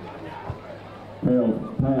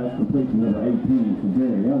 KO pass complete to number 18 to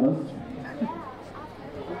Jerry Ellis.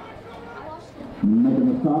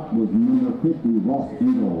 Making the stop was number 50, Ross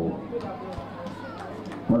Eagle.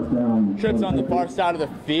 First down. Trips on the far side of the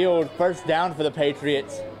field. First down for the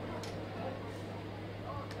Patriots.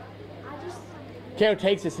 KO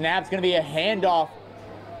takes the snap. It's going to be a handoff.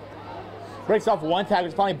 Breaks off 1 tackle.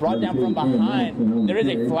 It's finally brought down from behind. There is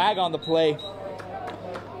a flag on the play.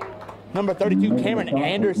 Number 32, Cameron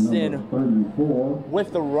Anderson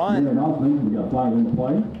with the run. We got a flag on the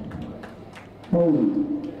play. Holding.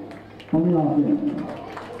 On the offense,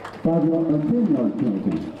 5-yard or 10-yard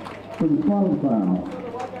penalty for the final foul.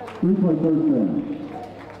 Replay first down.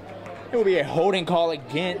 It will be a holding call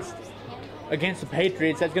against the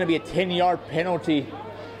Patriots. That's going to be a 10-yard penalty.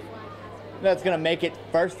 That's going to make it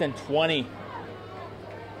 1st and 20.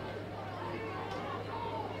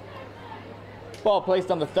 Ball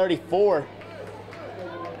placed on the 34.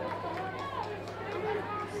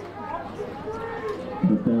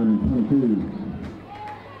 First down and 22.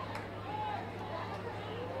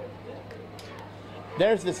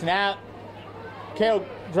 There's the snap. KO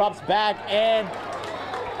drops back and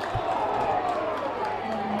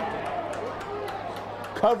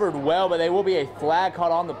covered well, but there will be a flag caught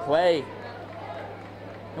on the play.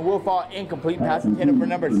 And will fall incomplete. Pass intended for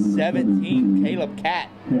number 17, Caleb Catt.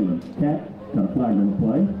 Caleb Catt got a flag on the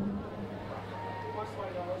play.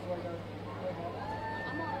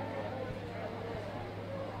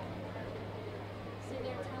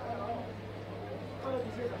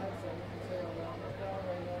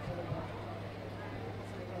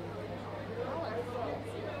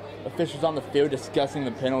 Officials on the field discussing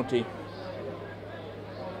the penalty.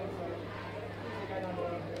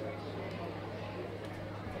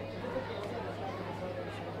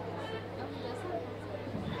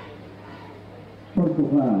 Personal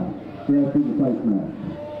foul. Grab through the face mask.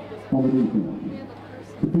 On the defense.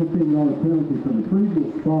 The 15-yard penalty from the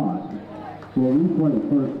previous spot will replay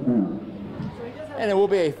first down. And there will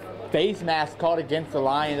be a face mask called against the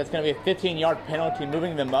Lions. That's going to be a 15-yard penalty,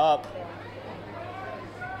 moving them up.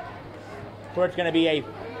 Where it's going to be a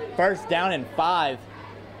 1st down and 5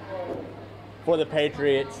 for the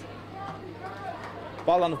Patriots.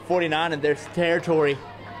 Ball on the 49 in their territory.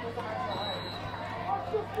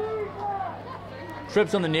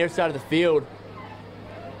 Trips on the near side of the field.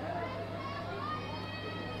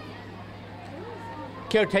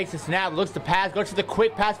 KO takes the snap, looks to pass, goes to the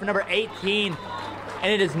quick pass for number 18,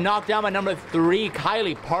 and it is knocked down by number 3,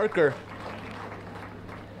 Kylie Parker.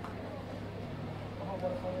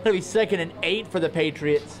 It'll be 2nd and 8 for the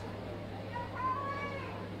Patriots.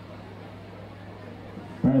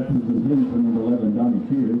 Pass is intended for number 11, Donnie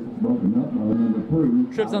Pierce, broken up by number 3,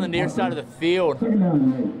 3. Trips on the near side of the field. Second down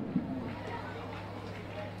and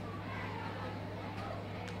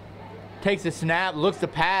 8. Takes the snap, looks to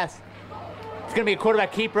pass. It's going to be a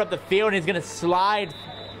quarterback keeper up the field, and he's going to slide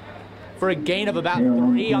for a gain of about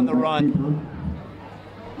 3 on the run.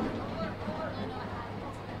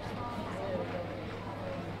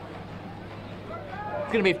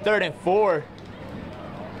 It's going to be 3rd and 4.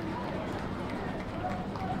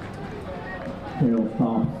 Tail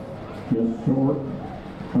stops just short.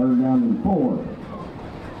 3rd down and 4.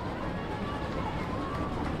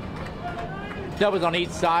 Doubles on each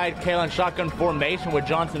side. Kalen shotgun formation with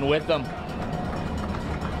Johnson with them.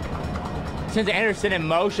 Sends Anderson in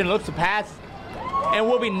motion, looks to pass, and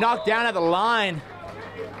will be knocked down at the line.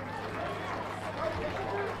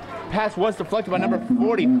 Pass was deflected by number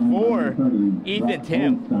 44, Ethan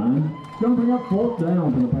Tim. Gonna bring up 4th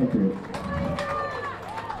down for the Patriots.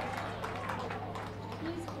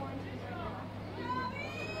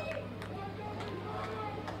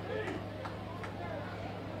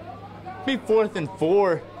 Be 4th and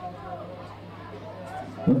 4.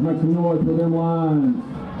 Let's make some noise for them lines.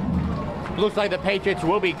 Looks like the Patriots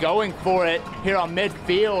will be going for it here on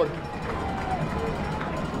midfield.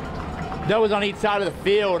 Doubles on each side of the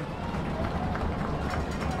field.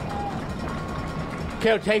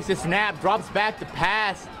 Kale takes the snap, drops back to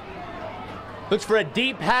pass. Looks for a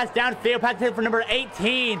deep pass downfield, pass hit for number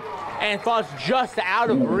 18, and falls just out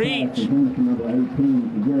of reach. Number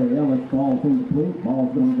 18, Gary Ellis, falls incomplete.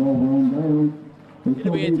 Ball's going to go over on downs. It's going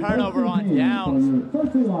to be a turnover on downs.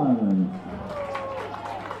 Cersei Lions.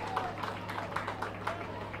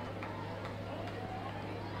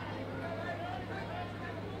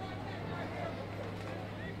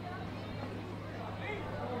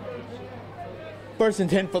 First and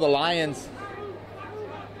 10 for the Lions.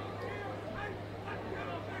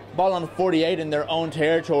 Ball on the 48 in their own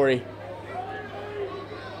territory.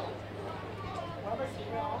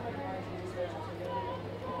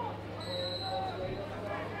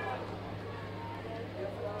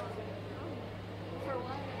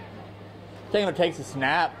 Taylor takes a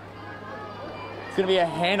snap. It's going to be a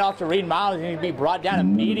handoff to Reed Miles. He's going to be brought down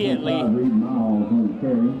immediately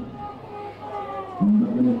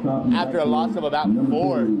after a loss of about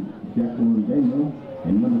 4. Jacqueline Daniel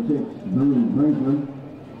and number 6, Drew Brinker.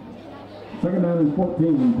 Second down and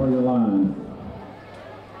 14 for your Lions.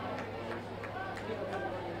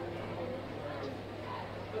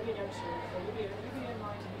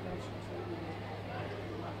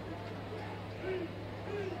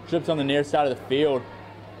 Trips on the near side of the field.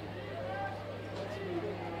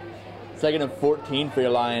 Second and 14 for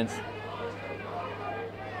your Lions.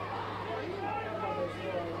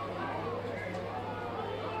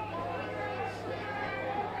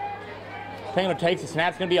 Taylor takes the snap.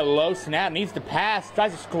 It's going to be a low snap. Needs to pass.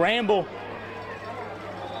 Tries to scramble.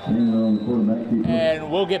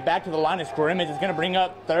 And we'll get back to the line of scrimmage. It's going to bring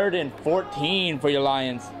up 3rd and 14 for your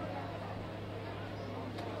Lions.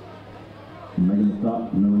 Making the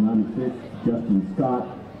stop, number 96, Justin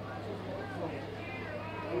Scott.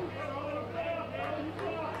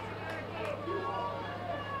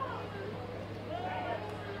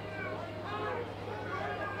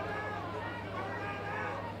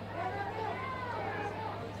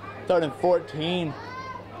 Third and 14.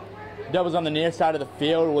 Doubles on the near side of the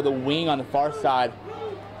field with a wing on the far side.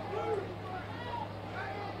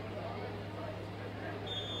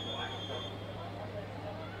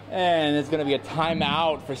 And it's going to be a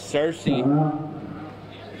timeout for Cersei.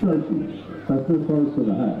 Cersei. That's the first for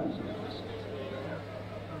the half.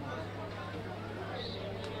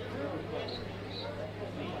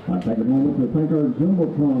 I take a moment to thank our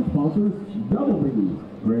Jumbotron sponsors, Double B,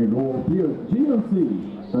 Greg Oil Field, GMC,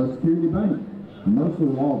 First Security Bank, Mercer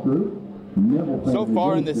Law Group, Neville. So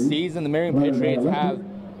far in the season, the Marion Patriots have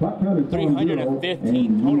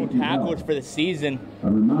 315 total tackles for the season,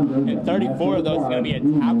 and 34 of those are going to be a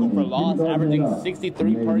tackle for loss, averaging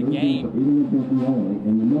 63 per game.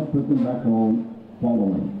 And you must put them back on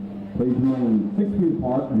following. Please remain 6 feet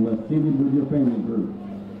apart unless seated with your family group.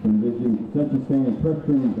 They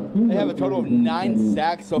have a total of 9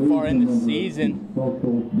 sacks so far in the season.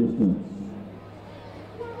 Social distance.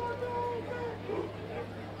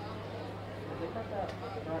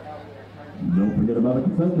 Don't forget about the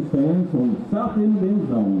concession stands on the south end of the end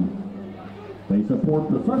zone. They support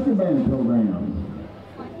the Cersei Band program.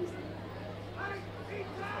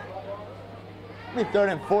 3rd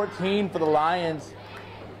and 14 for the Lions.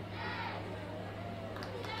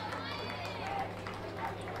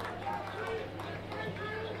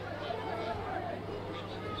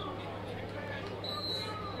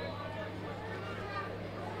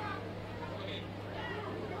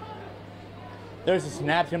 There's a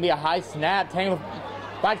snap. It's going to be a high snap. Tangle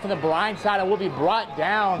fight from the blind side and will be brought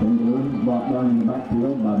down. Tangle brought down in the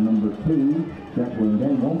backfield by number 2, Jacqueline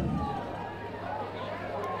Dangle.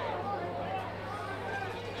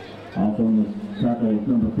 Also on the tackle is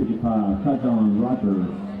number 55, Kajon Rogers.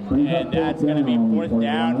 And that's going to be 4th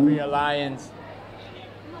down for your Lions.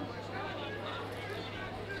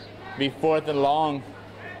 Be 4th and long.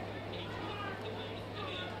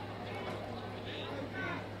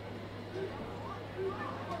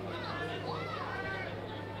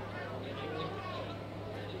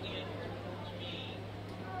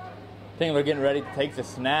 I think we're getting ready to take the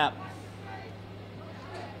snap.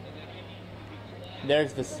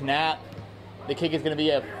 There's the snap. The kick is going to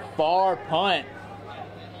be a far punt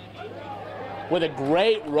with a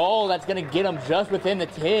great roll that's going to get them just within the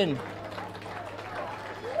 10.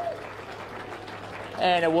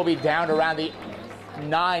 And it will be down to around the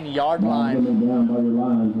 9-yard line. Down by your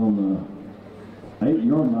Lions on the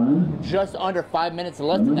 8-yard line. Just under 5 minutes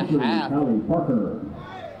left in the half. Callie Parker.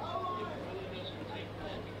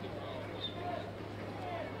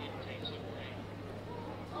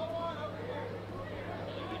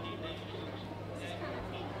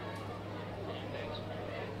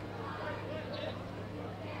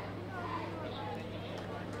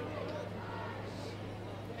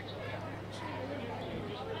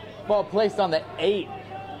 Ball placed on the 8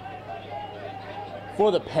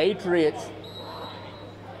 for the Patriots.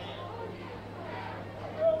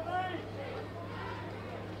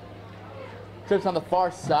 Trips on the far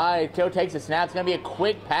side. Joe takes a snap. It's going to be a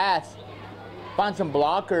quick pass. Finds some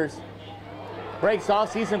blockers. Breaks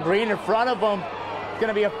off. Sees some green in front of him. It's going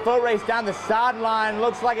to be a foot race down the sideline.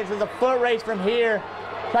 Looks like it's just a foot race from here.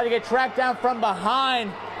 Try to get tracked down from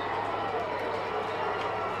behind.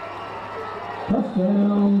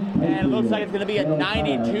 Touchdown. And it looks like it's going to be a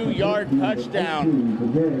 92-yard touchdown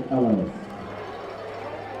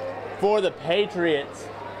for the Patriots.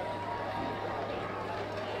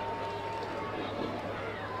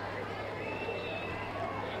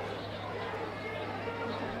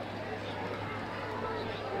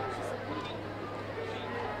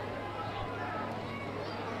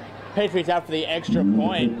 Patriots out for the extra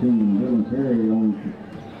point. The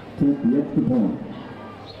extra point.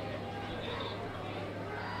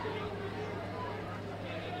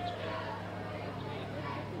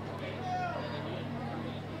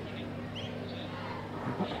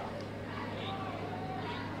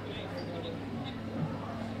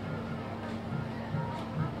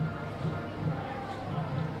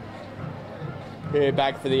 Here,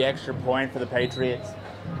 back for the extra point for the Patriots.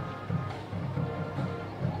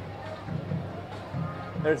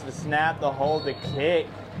 There's the snap, the hold, the kick.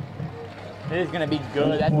 It is going to be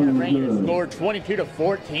good. That's going to bring your score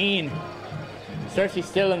 22-14. Cersei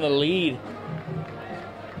still in the lead.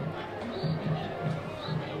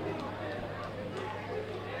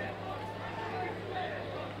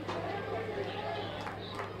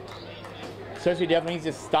 Cersei definitely needs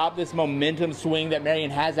to stop this momentum swing that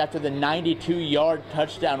Marion has after the 92-yard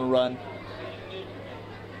touchdown run.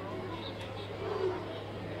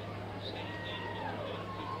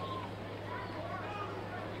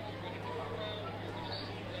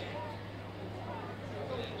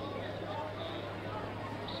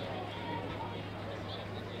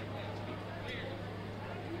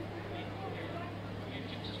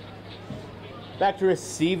 Back to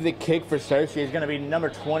receive the kick for Cersei is going to be number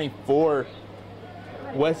 24,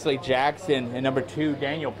 Wesley Jackson, and number 2,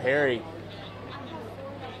 Daniel Perry.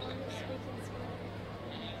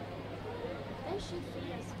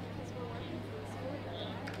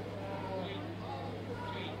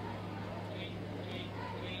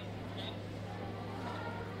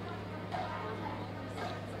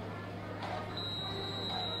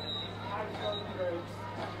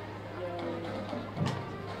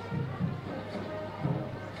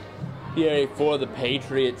 Here for the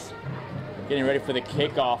Patriots, getting ready for the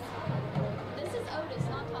kickoff. This is Otis,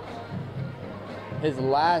 not Papa. His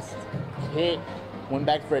last kick went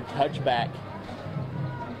back for a touchback.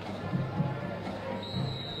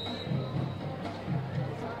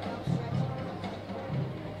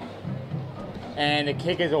 And the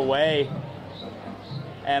kick is away.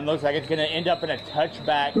 And looks like it's going to end up in a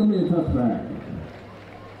touchback.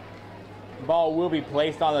 Ball will be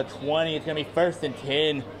placed on the 20. It's going to be 1st and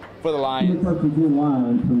 10 for the Lions. First and 10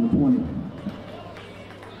 Lions from the 20.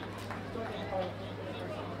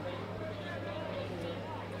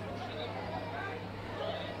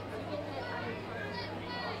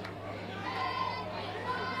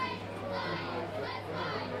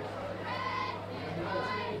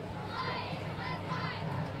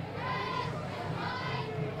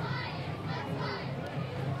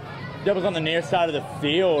 Doubles on the near side of the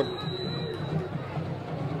field.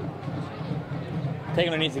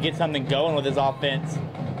 Taylor needs to get something going with his offense.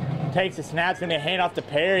 Takes the snap, it's gonna be a handoff to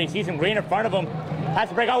Perry. Sees him green in front of him. Has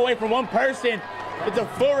to break all the way from one person. It's a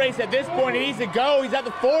foot race at this point. He needs to go. He's at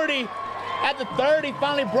the 40, at the 30,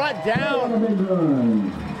 finally brought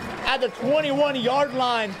down at the 21-yard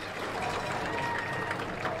line.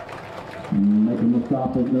 Making the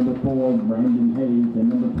stop is number 4, Brandon Hayes, and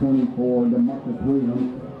number 24, DeMarcus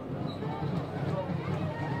Williams.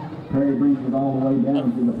 Perry brings it all the way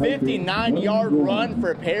down to the 59-yard run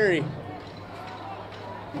for Perry.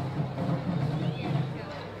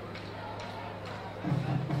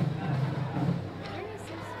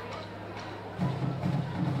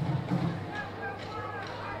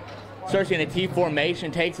 Searching a T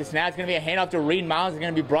formation, takes a snap. It's going to be a handoff to Reed Miles. It's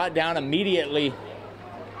going to be brought down immediately.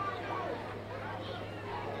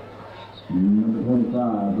 Number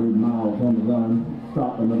 25, Reed Miles on the run.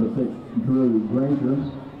 Stop at number 6, Drew Granger.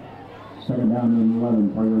 Second down and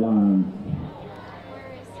 11 for your Lions.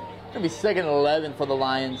 It's going to be second and 11 for the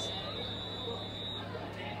Lions.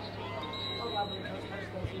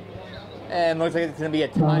 And looks like it's going to be a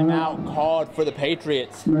timeout called for the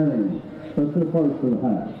Patriots. Marion, that's the first for the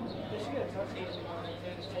half.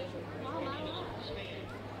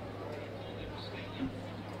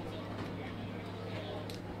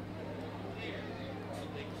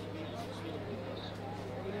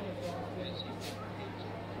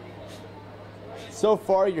 So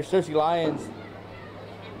far, your Cersei Lions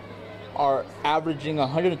are averaging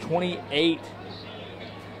 128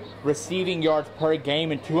 receiving yards per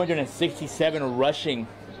game and 267 rushing.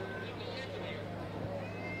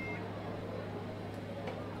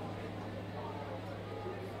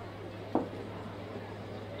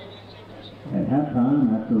 At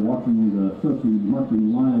halftime, after watching the Cersei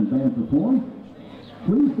marching Lions band perform,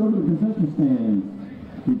 please go to the concession stand.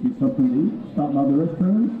 Get you something to eat. Stop by the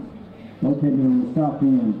restrooms located on the south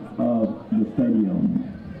end of the stadium.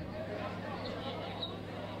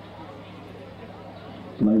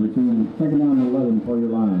 Play return, second down and 11 for your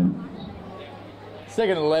Lions.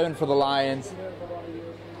 Second and 11 for the Lions.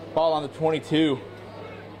 Ball on the 22.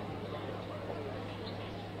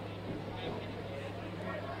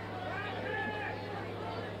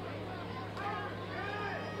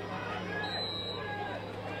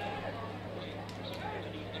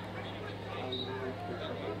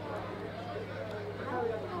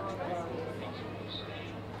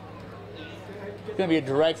 It's going to be a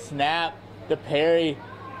direct snap to Perry.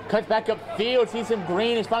 Cuts back up field, sees him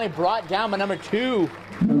green. He's finally brought down by number 2.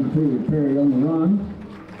 Number 2, Perry on the run.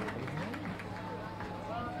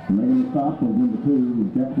 Making the stop with number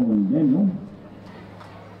 2, Jacqueline Daniel.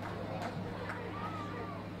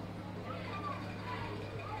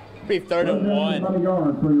 Be third and 1. About a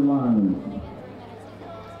yard for your Lions.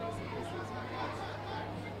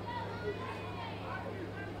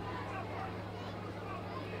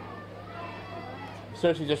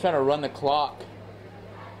 So she's just trying to run the clock.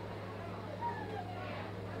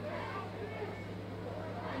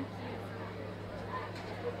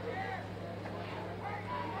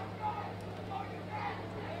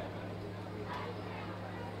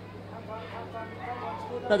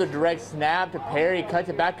 Another direct snap to Perry, cuts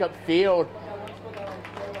it back up field,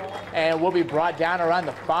 and will be brought down around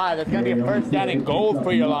the 5. That's going to be a first down and goal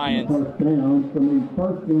for your Lions. First down from the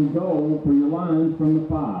first and goal for your Lions from the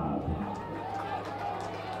 5.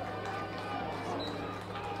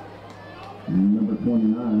 Number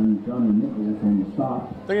 29, Johnny Nichols on the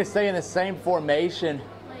stop. They're going to stay in the same formation.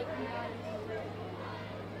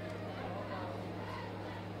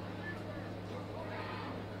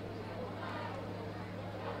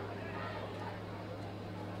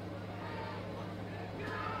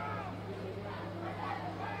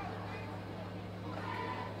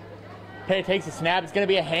 Perry takes a snap. It's going to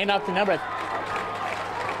be a handoff to number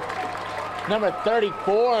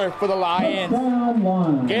 34 for the Lions.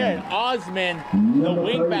 Garrett Osman, the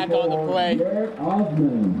wingback on the play. Garrett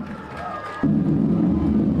Osman.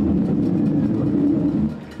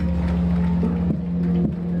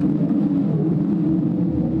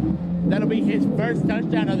 That'll be his first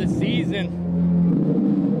touchdown of the season.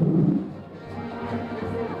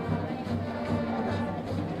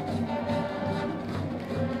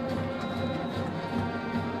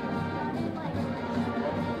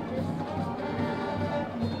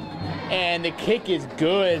 And the kick is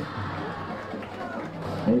good.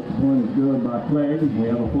 Extra point is good by Clegg. We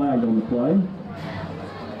have a flag on the play.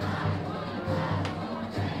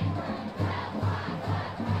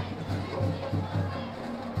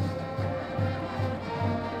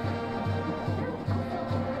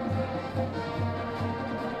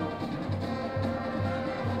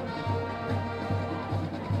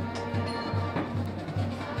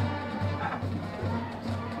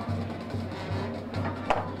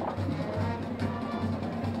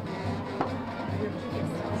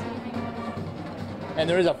 And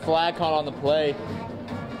there is a flag caught on the play.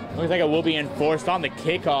 Looks like it will be enforced on the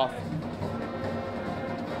kickoff.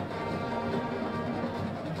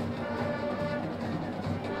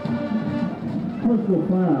 Personal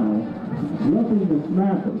foul, roughing the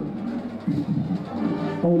snapper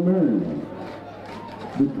on Marion.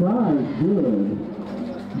 The try is good.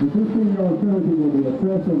 The 15-yard penalty will be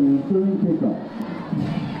assessed on the ensuing kickoff.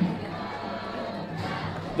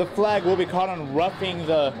 The flag will be caught on roughing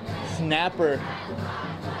the snapper.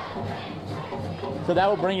 So that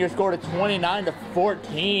will bring your score to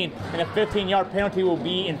 29-14, and a 15-yard penalty will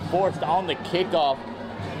be enforced on the kickoff.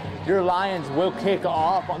 Your Lions will kick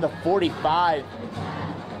off on the 45.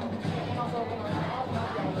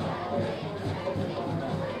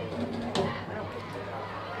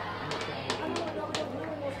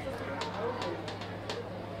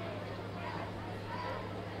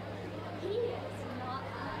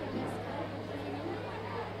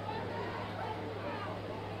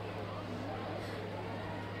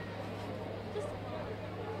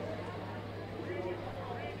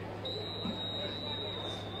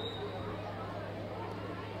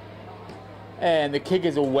 And the kick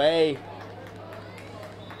is away.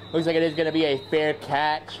 Looks like it is going to be a fair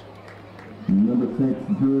catch. Number 6,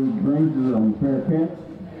 Drew Granger on fair catch.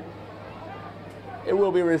 It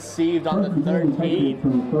will be received on the 13.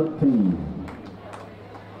 From 13.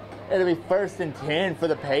 It'll be 1st and 10 for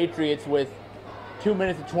the Patriots with 2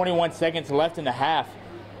 minutes and 21 seconds left in the half.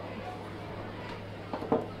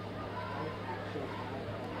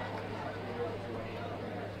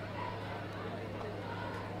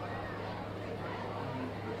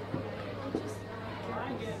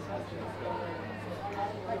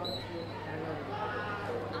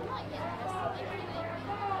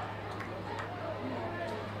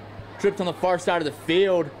 Tripped on the far side of the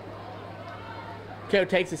field. KO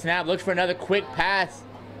takes the snap, looks for another quick pass.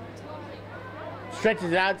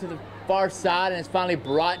 Stretches it out to the far side and is finally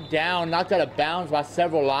brought down, knocked out of bounds by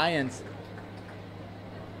several Lions.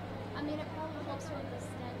 I mean, it probably helps with the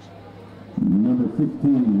stench. Number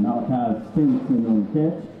 16, Malachi Stinson on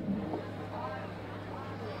catch.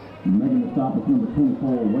 Making the stop is number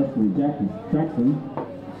 24, Wesley Jackson.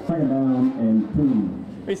 2nd down and 2.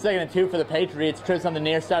 Be 2nd and 2 for the Patriots. Trips on the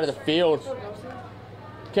near side of the field.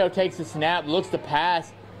 KO takes the snap, looks to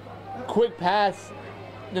pass. Quick pass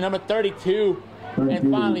to number 32.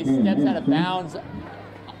 And finally steps out of bounds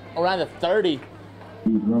around the 30.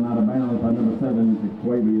 He's run out of bounds by number 7,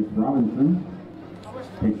 Jaquavius Robinson.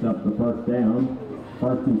 Picks up the 1st down.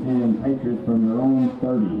 1st and 10 Patriots from their own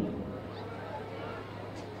 30.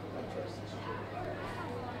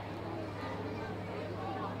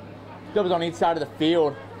 Goes on each side of the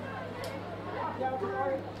field.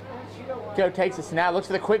 KO takes the snap, looks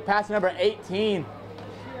for the quick pass to number 18.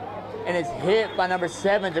 And is hit by number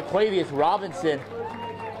 7, Jaquavius Robinson.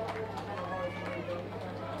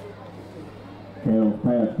 KO's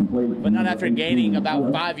pass complete. But not after gaining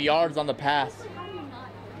about 5 yards on the pass.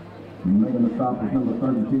 Making the stop is number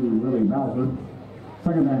 32, Willie Bowser.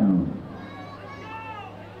 2nd down.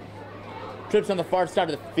 Trips on the far side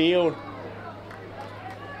of the field.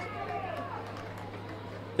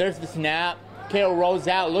 There's the snap. KO rolls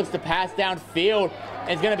out, looks to pass downfield,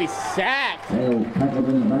 and is going to be sacked. KO tackled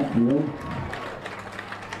in the backfield.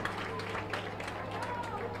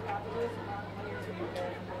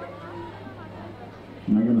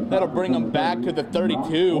 That'll bring him back to the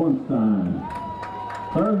 32.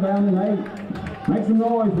 3rd down and 8. Make some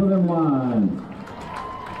noise for them lines.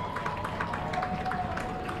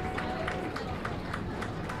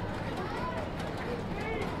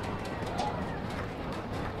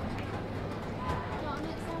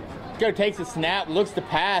 KO takes a snap, looks to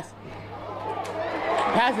pass.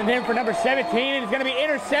 Passing him for number 17, and he's going to be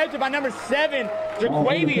intercepted by number 7,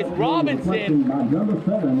 Jaquavius Robinson. By number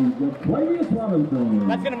 7, Jaquavius Robinson.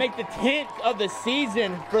 That's going to make the 10th of the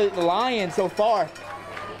season for the Lions so far.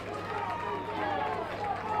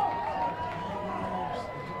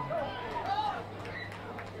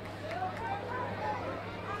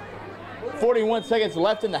 .41 seconds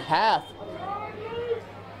left in the half.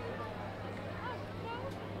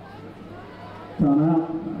 Timeout.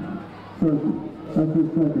 That's his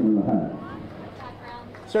 2nd in the half.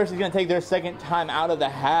 Cersei's going to take their 2nd time out of the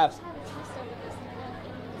half.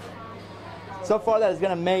 So far, that is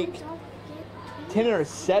going to make 10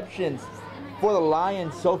 interceptions for the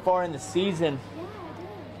Lions so far in the season.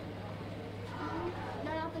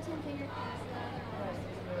 No, not the 10 finger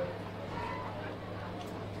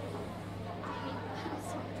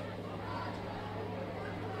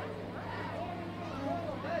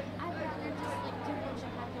I'd rather just like do a bunch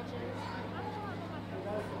of packages.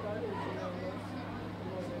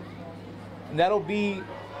 And that'll be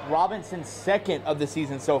Robinson's second of the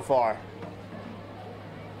season so far.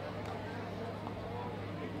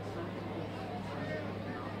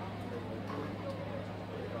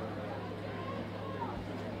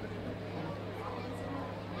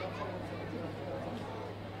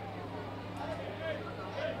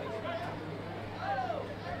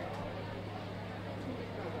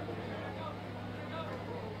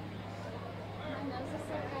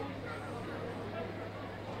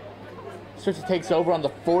 Searcy takes over on the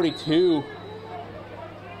 42.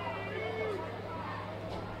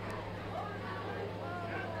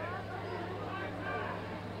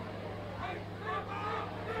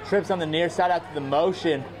 Trips on the near side after the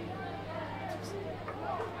motion.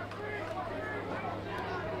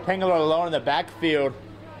 Tangler alone in the backfield.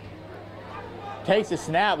 Takes a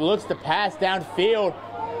snap, looks to pass downfield.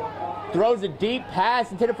 Throws a deep pass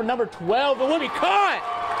intended for number 12. It will be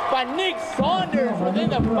caught by Nick Saunders within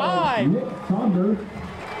the 5. Nick Saunders.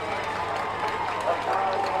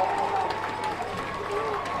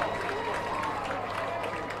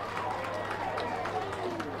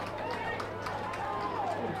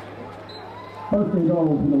 First and goal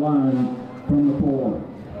from the line from the 4.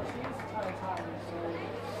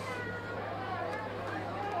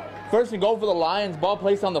 First and goal for the Lions. Ball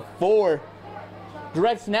placed on the 4.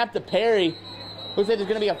 Direct snap to Perry. Looks like there's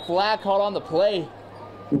going to be a flag called on the play.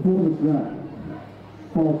 Before the snap,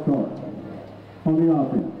 false start on the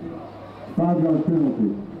offense. 5-yard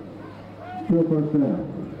penalty. Still first down.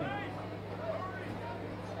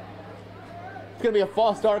 It's going to be a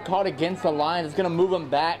false start called against the Lions. It's going to move them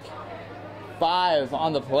back 5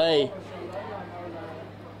 on the play.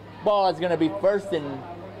 Ball is going to be 1st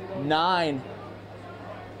and 9.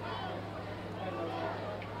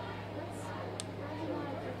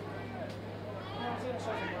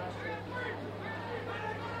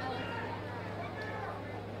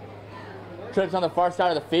 Trips on the far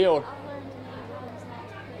side of the field.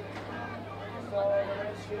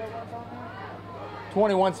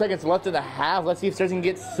 21 seconds left in the half. Let's see if Searcy can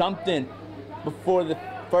get something before the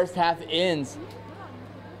first half ends.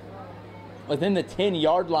 Within the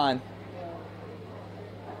 10-yard line.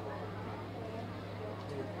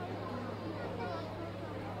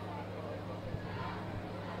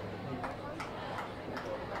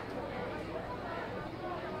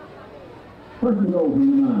 First and goal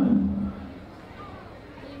from the 9.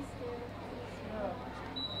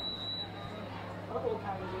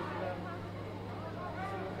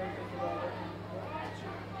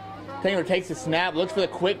 Taylor takes the snap, looks for the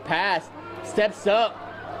quick pass, steps up,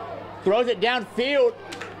 throws it downfield,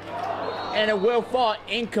 and it will fall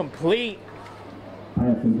incomplete.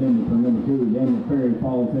 Pass intended for number 2, Daniel Perry,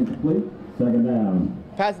 falls incomplete. Second down.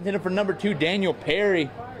 Pass intended for number 2, Daniel Perry.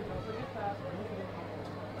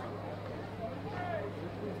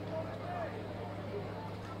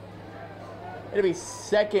 It'll be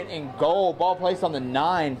 2nd and goal. Ball placed on the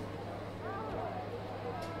 9.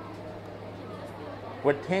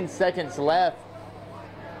 With 10 seconds left.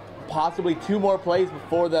 Possibly 2 more plays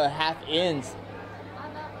before the half ends.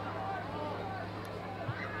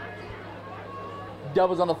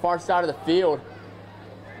 Doubles on the far side of the field.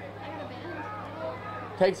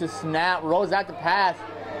 Takes a snap, rolls out the pass.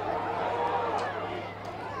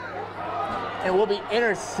 And will be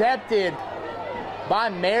intercepted by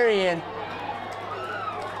Marion.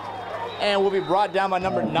 And will be brought down by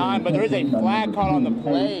number 9, but there is a flag caught on the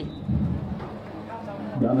play.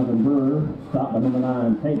 Jonathan Brewer, stopped by number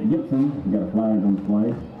 9, Tate Gibson. We got a flag on the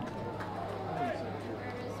play.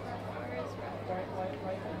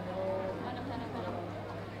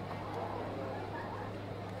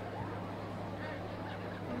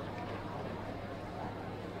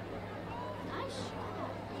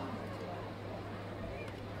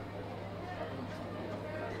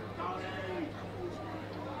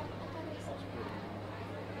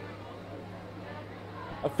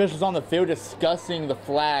 Officials on the field discussing the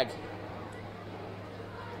flag.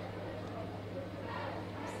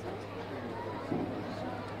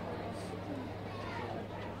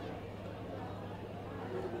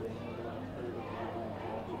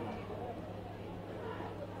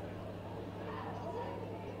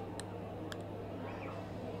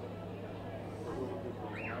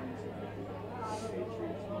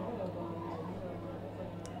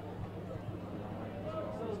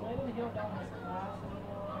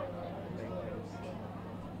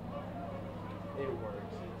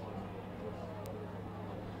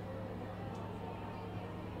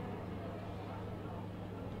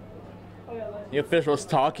 The official's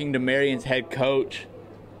talking to Marion's head coach.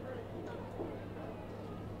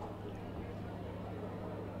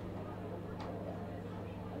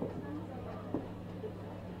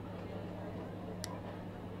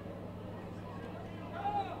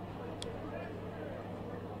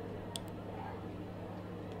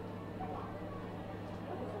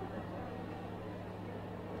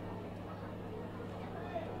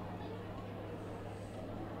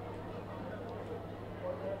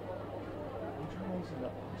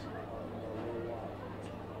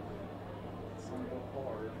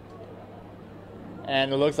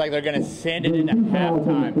 And it looks like they're going to send it into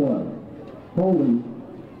halftime. Holding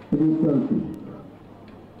against Cersei.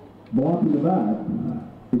 Blocking the back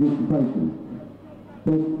against the Pacers.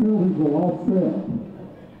 So penalties will offset.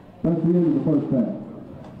 That's the end of the first half.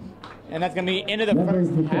 And that's going to be into the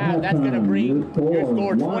first half. That's going to bring your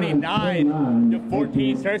score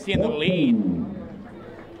 29-14. Cersei in the lead.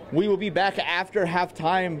 We will be back after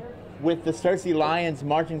halftime with the Cersei Lions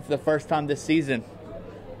marching for the first time this season.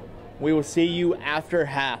 We will see you after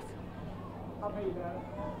half. I'll pay you back.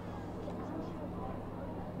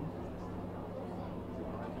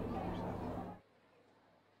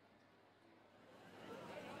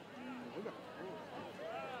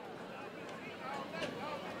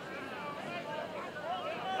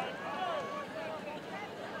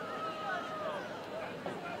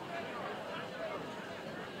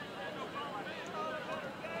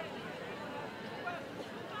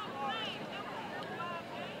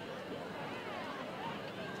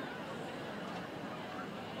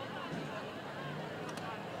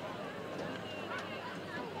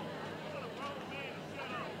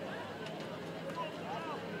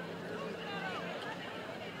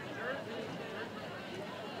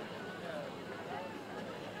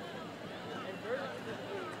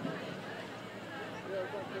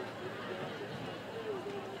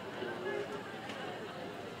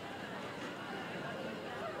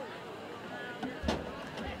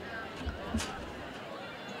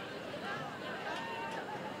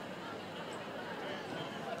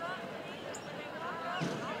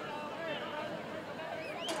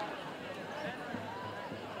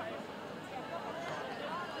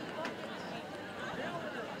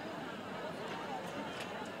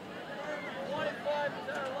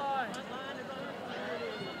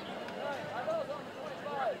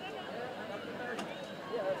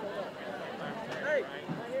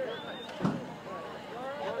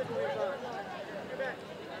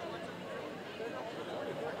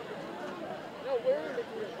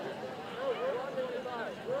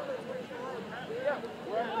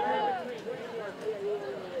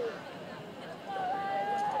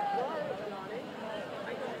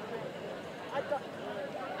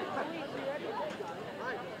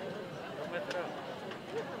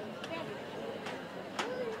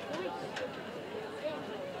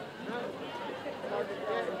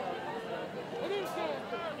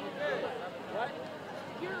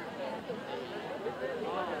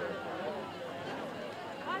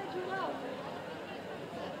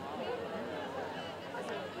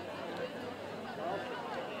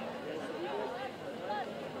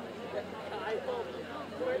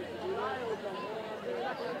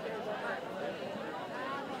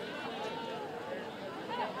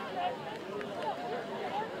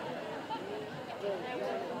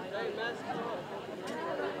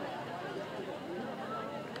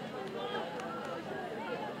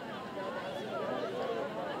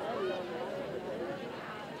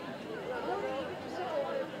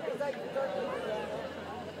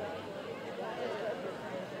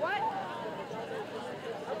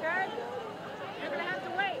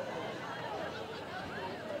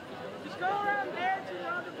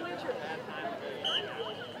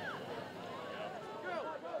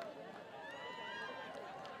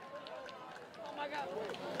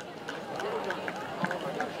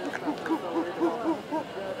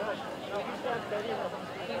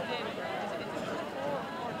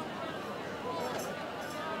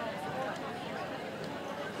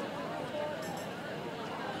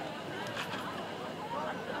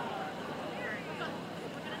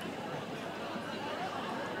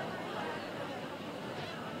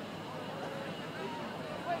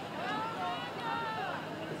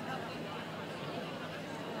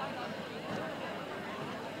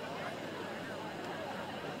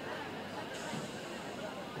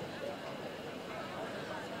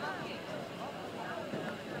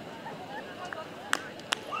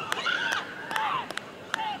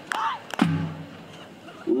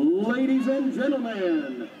 Ladies and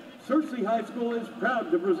gentlemen, Cersei High School is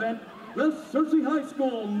proud to present the Cersei High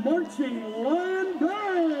School Marching Lion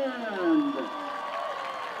Band.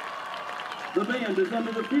 The band is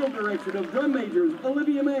under the field direction of drum majors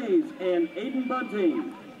Olivia Mays and Aiden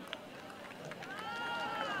Bunting.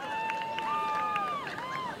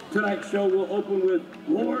 Tonight's show will open with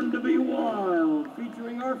Born to Be Wild,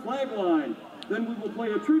 featuring our flag line. Then we will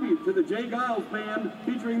play a tribute to the Jay Giles Band,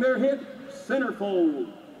 featuring their hit,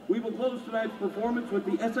 Centerfold. We will close tonight's performance with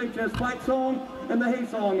the SHS fight song and the Hey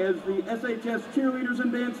song as the SHS cheerleaders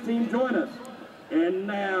and dance team join us. And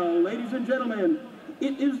now, ladies and gentlemen,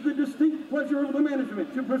 it is the distinct pleasure of the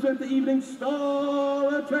management to present the evening's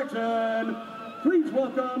star attraction. Please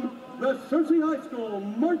welcome the Searcy High School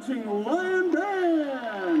Marching Lion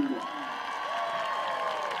Band.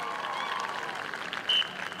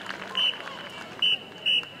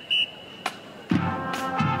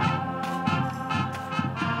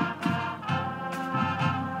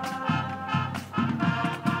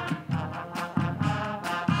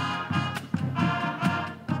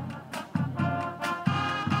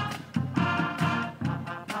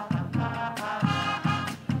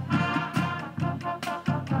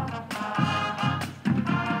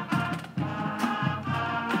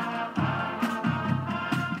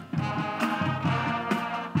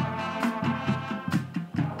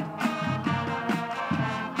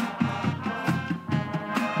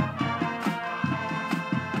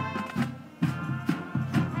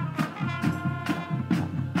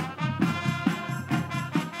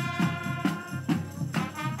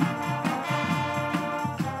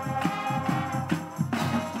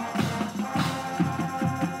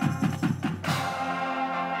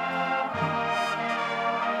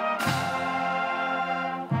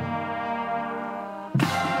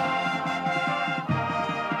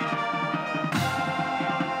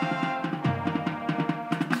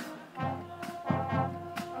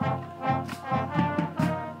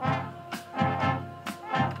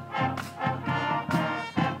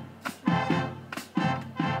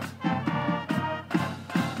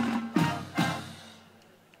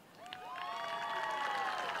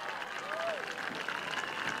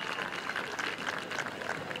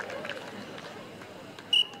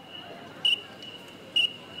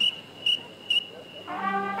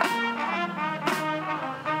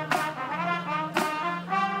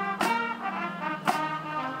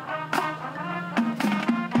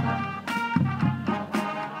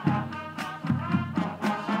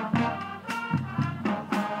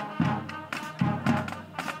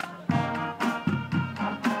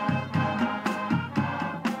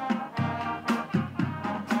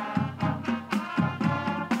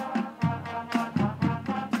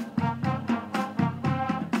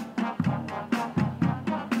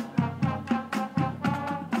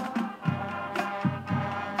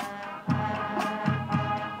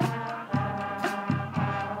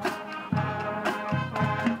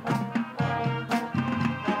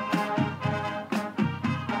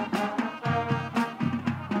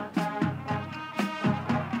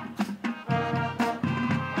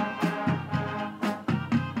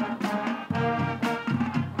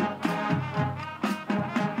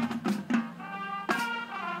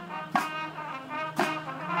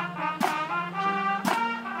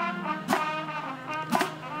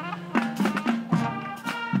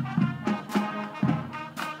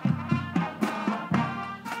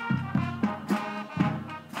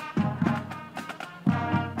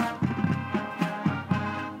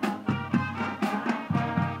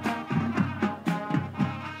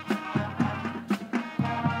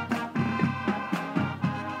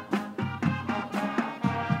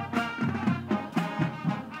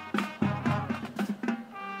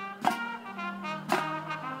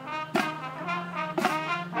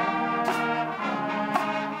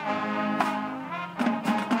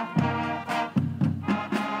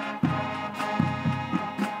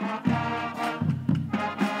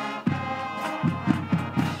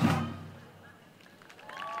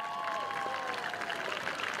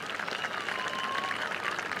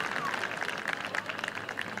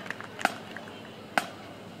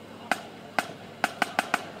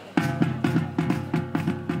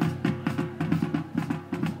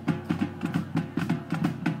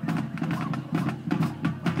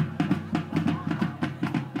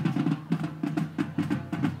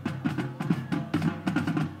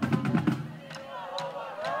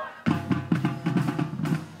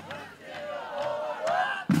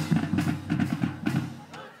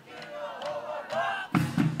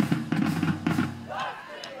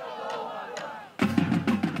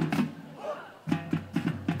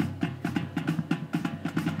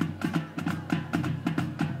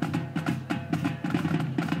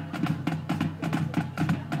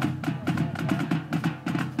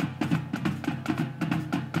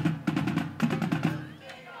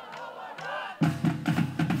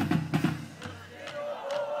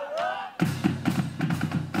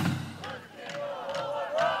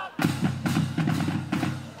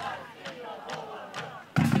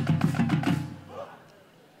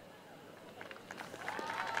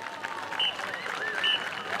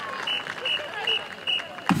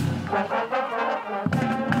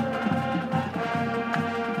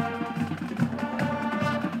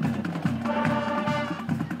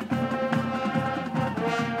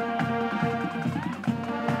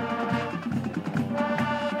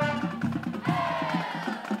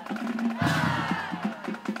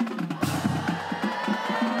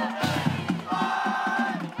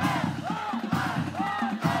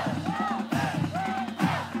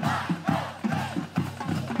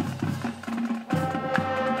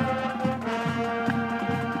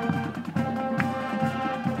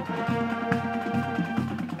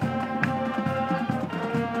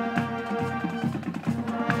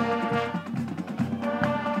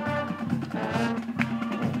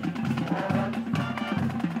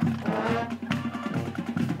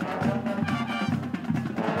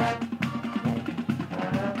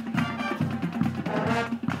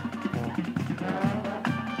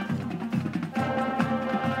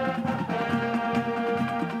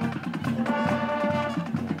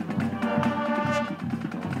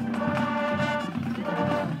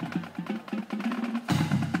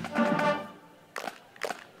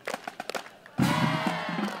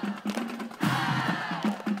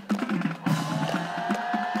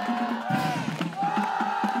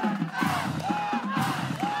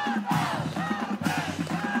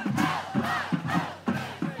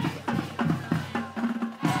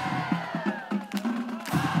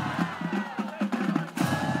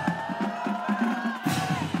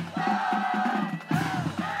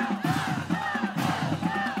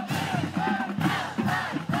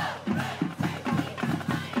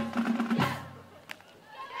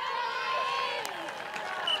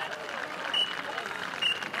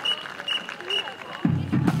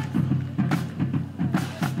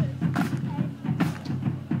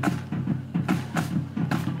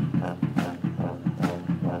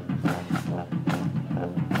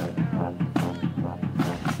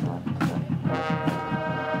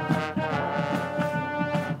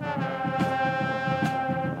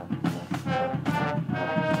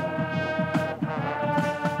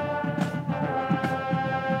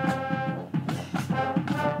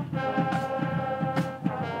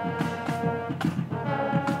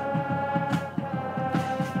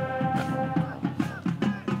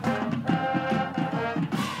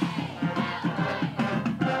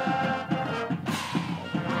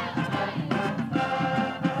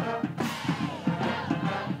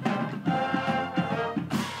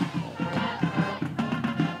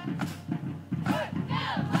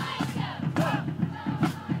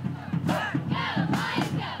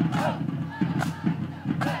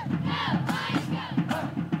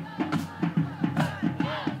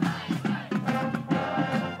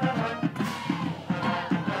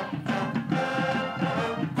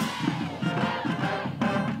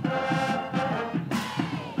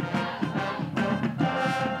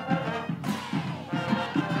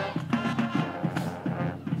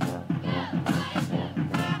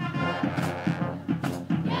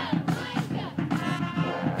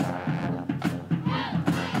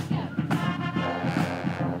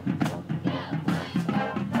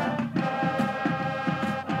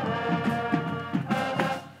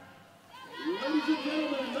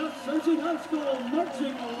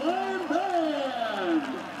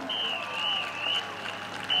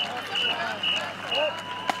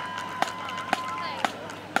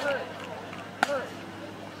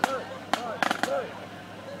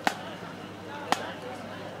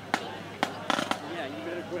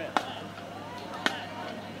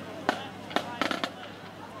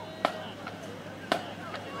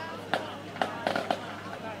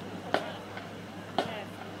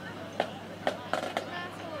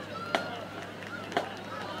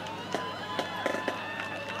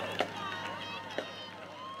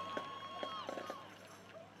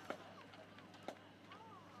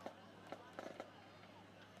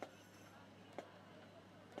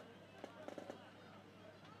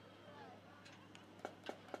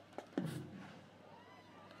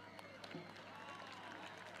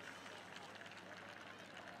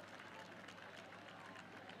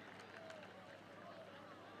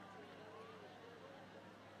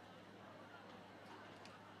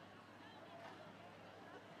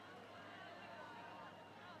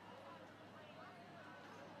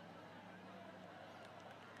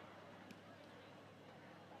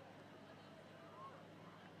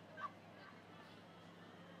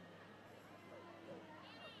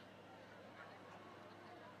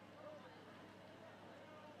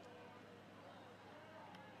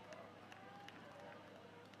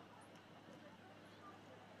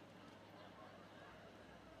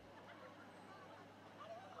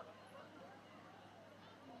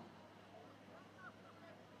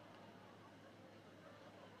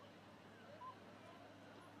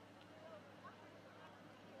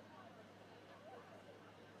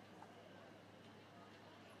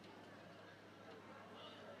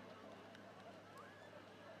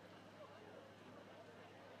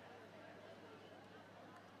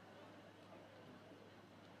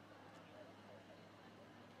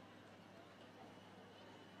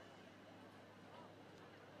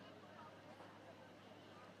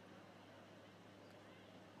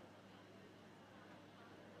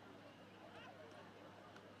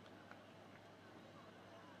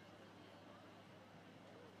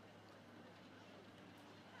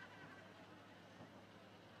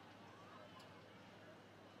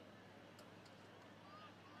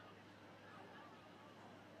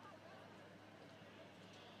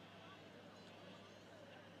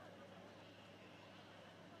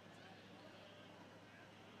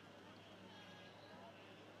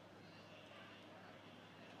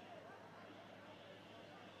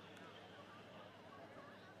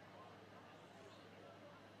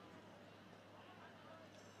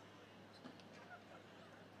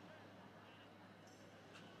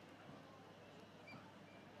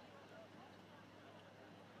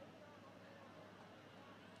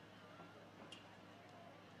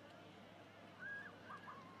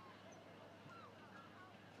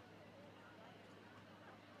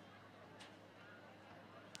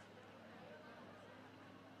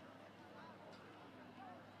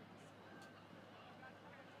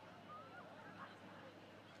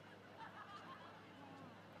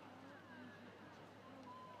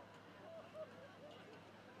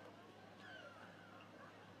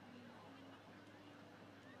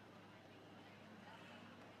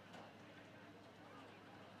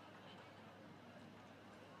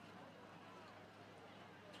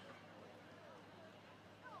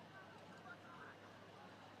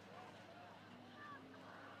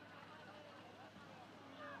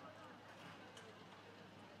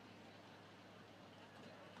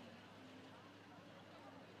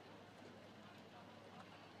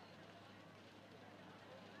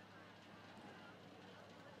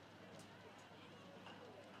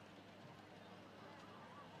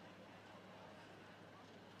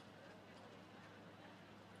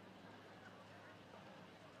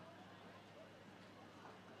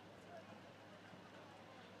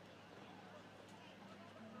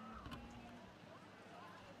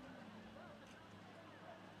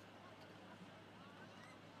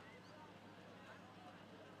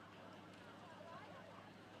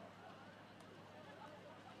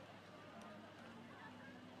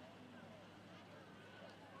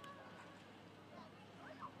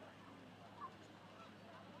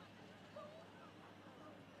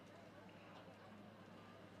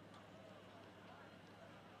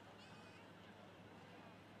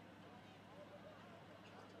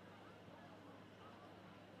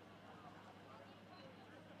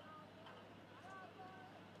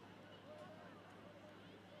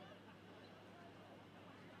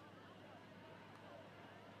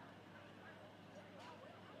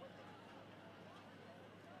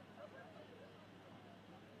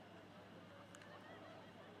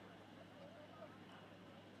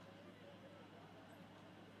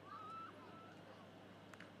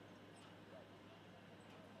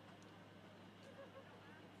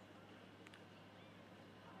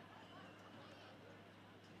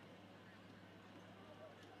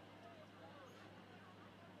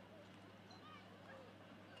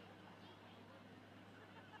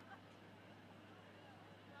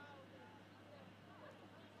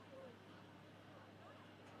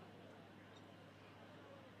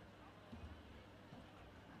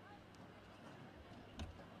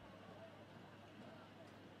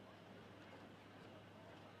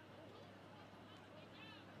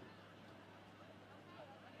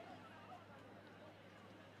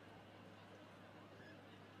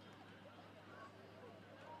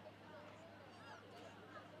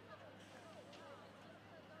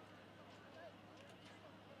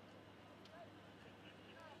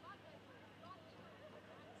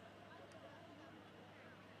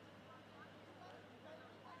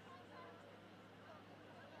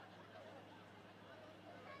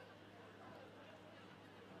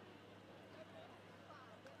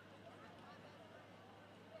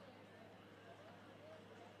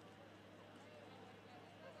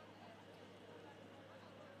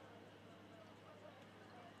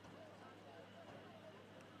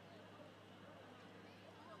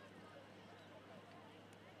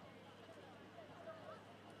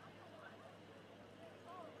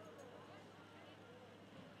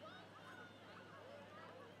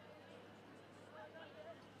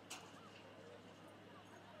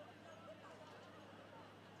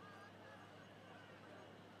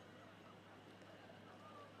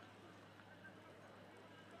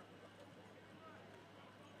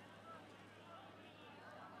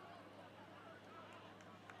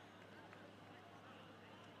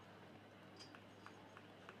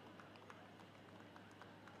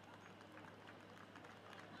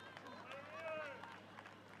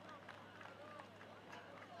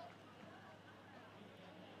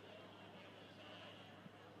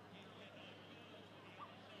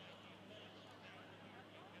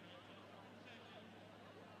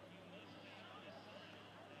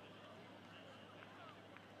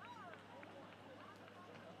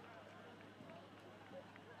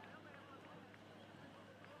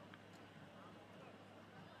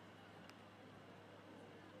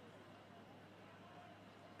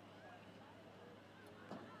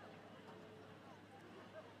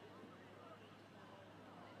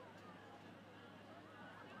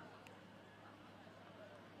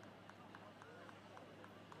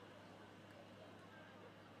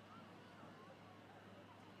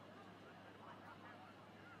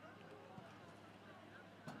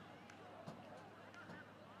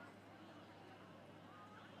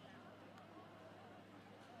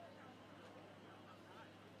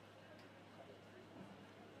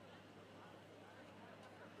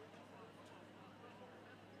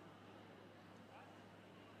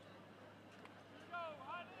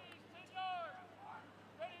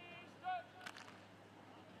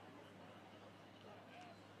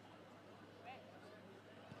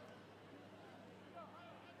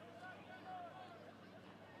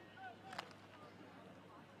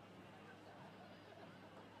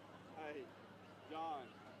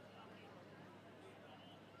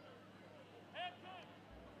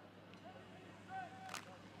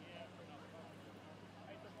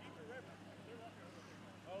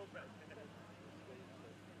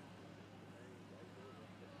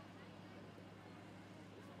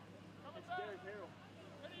 Harrell.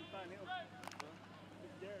 You find him.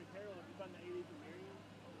 It's Derek Harrell. If you find the 80 from Marion,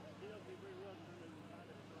 he does do pretty well.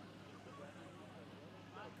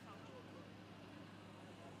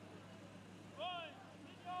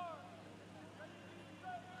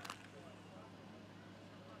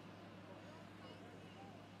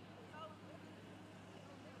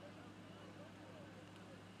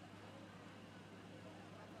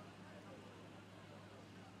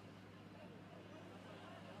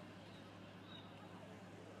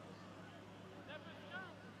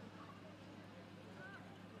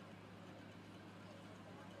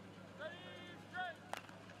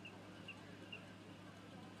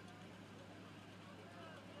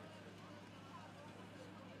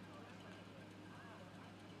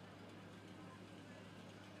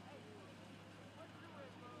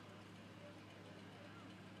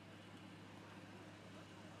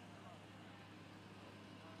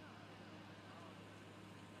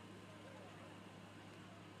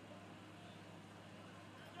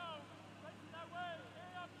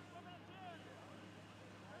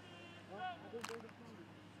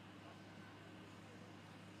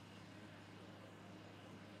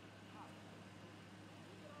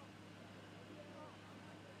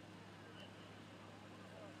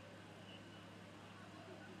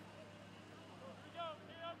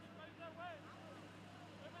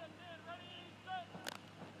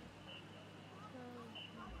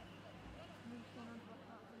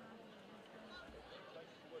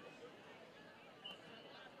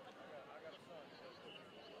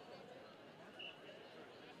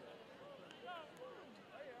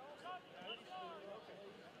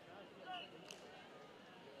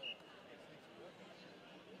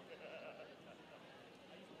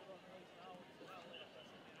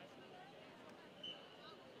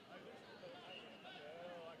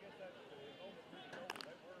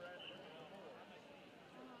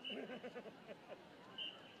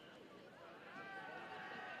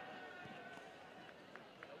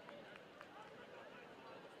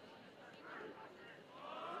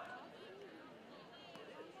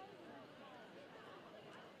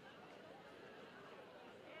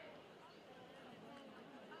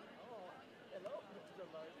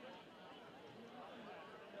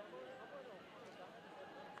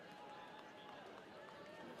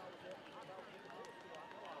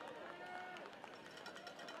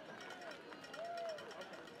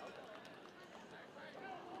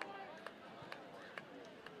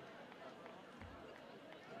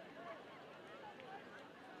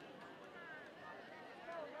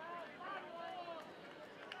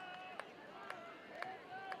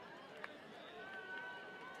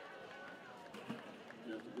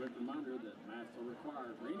 Just a quick reminder that masks are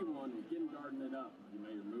required for anyone who's kindergarten it up. You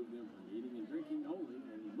may remove them from eating and drinking only,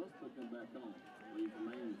 and you must put them back on. Please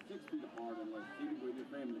remain 6 feet apart unless seated with your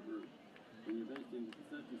family group. When you're visiting the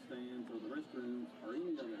concession stands or the restrooms or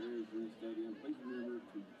any other areas in the stadium, please remember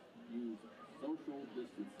to use social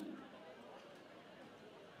distancing.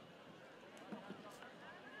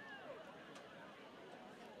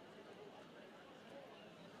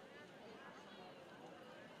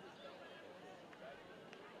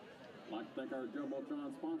 I'd like to thank our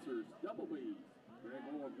Jumbotron sponsors, Double B's, Greg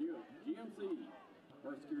Orr Buick, GMC,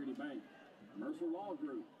 First Security Bank, Mercer Law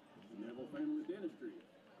Group, Neville Family Dentistry,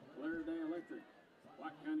 Day Electric,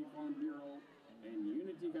 Black County Farm Bureau, and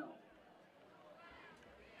Unity Health.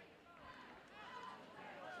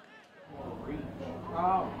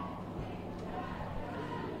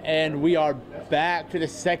 And we are back to the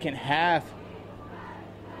second half.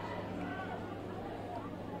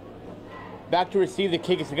 Back to receive the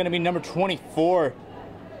kick is going to be number 24,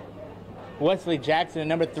 Wesley Jackson, and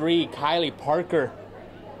number 3, Kylie Parker.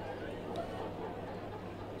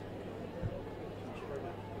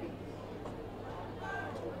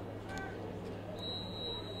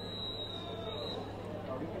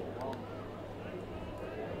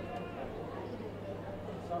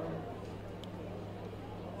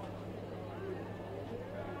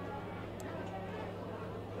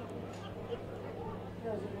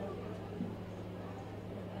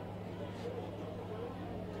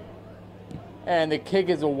 And the kick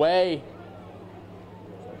is away.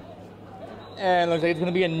 And looks like it's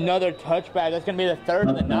going to be another touchback. That's going to be the third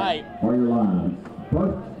of the night. For your lines.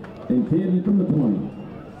 First and 10 from the 20.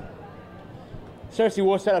 Cersei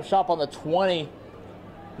will set up shop on the 20.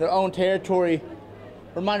 Their own territory.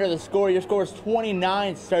 Reminder of the score. Your score is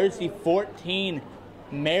 29, Cersei 14,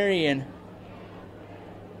 Marion.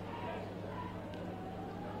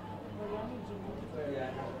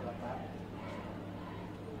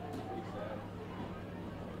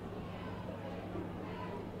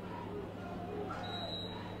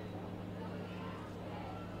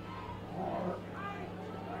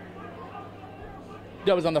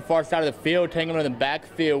 That was on the far side of the field, taking him in the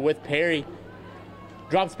backfield with Perry.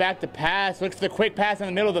 Drops back to pass, looks for the quick pass in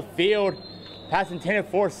the middle of the field. Pass intended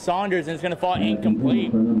for Saunders, and it's going to fall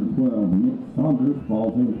incomplete. For number 12, Nick Saunders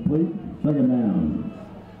falls incomplete. Second down.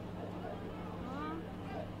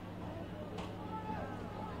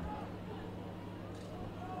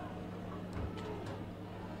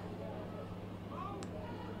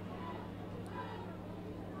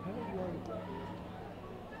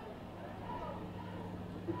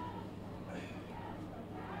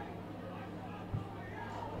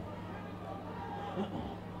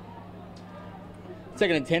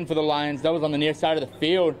 Second and 10 for the Lions. That was on the near side of the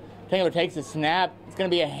field. Taylor takes the snap. It's going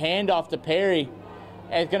to be a handoff to Perry,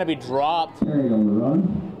 and it's going to be dropped. Perry on the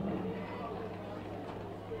run.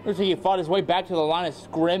 Looks like he fought his way back to the line of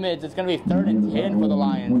scrimmage. It's going to be third and 10 for the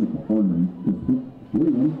Lions.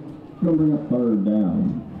 Williams going to bring up third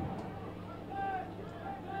down.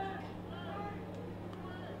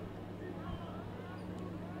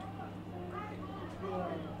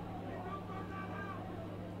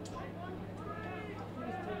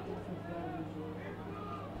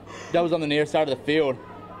 That was on the near side of the field.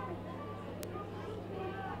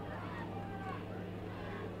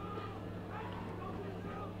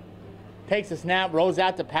 Takes the snap, rolls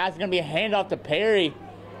out the pass. It's going to be a handoff to Perry.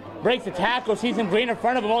 Breaks the tackle, sees him green in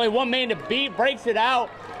front of him. Only one man to beat, breaks it out.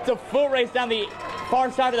 It's a foot race down the far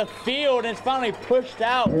side of the field, and it's finally pushed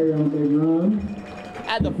out Perry on the big run.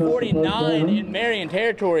 at the 49 in Marion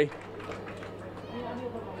territory.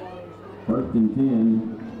 First and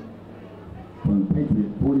 10 from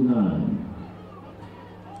Patriot 49.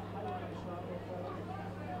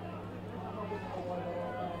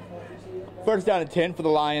 First down and 10 for the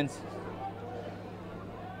Lions.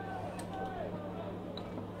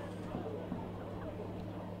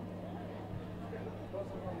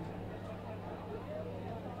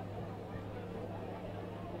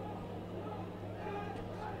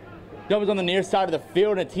 That was on the near side of the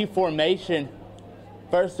field in a T formation.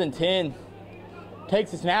 First and 10.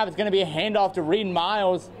 Takes the snap. It's going to be a handoff to Reed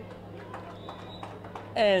Miles.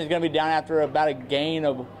 And it's going to be down after about a gain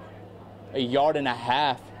of a yard and a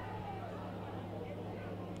half.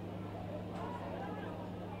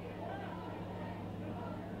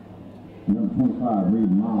 Number 25,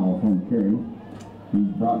 Reed Miles on the carry.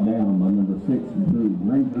 He's brought down by number 6, Drew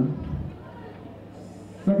Ranger.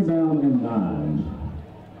 Second down and 9.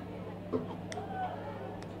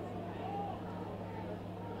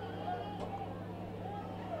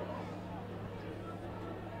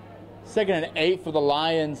 Second and 8 for the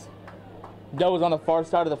Lions. That was on the far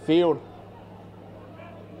side of the field.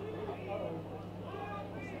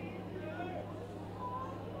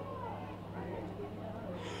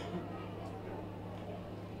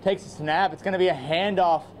 Takes a snap. It's going to be a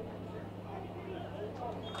handoff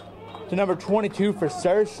to number 22 for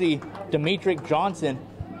Cersei, Demetric Johnson.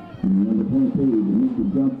 Number 22,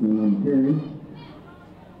 Demetric Johnson on the carry.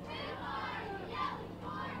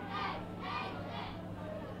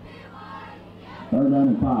 Third down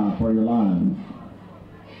and 5 for your Lions.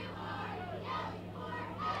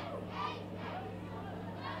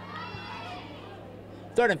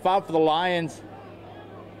 Third and 5 for the Lions.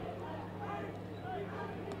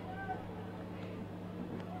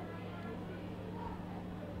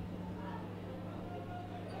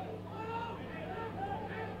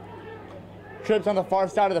 Trips on the far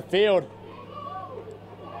side of the field.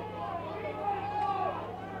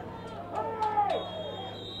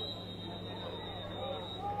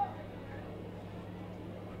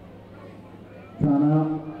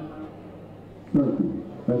 Timeout. Cersei.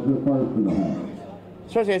 That's the first of the half.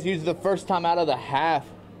 Cersei has used the first time out of the half.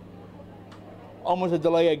 Almost a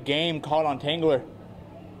delay of game called on Tangler.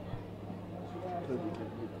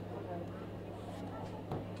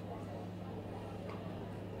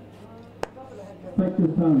 Take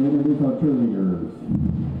this time to introduce our cheerleaders.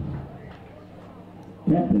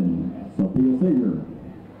 Captain, Sophia Seeger.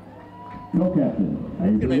 Co-captain, It's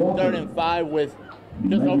going to be Walker. third and 5 with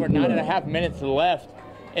just over 9.5 minutes left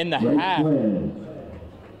in the Grace half. Sledge.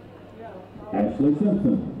 Ashley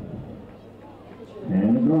Simpson.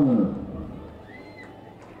 Hannah Garner.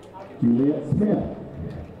 Juliet Smith.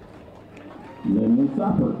 Lynn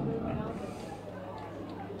Sopper.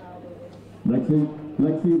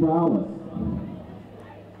 Lexi Rowles.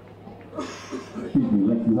 Excuse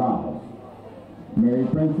me, Lexi Rowles. Mary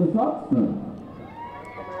Frances Oxton.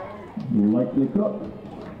 Likely Cook.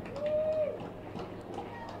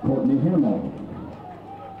 Courtney Hamill.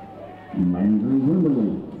 Landry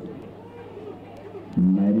Wimberly.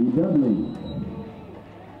 Maddie Dudley.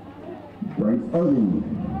 Grace Irving.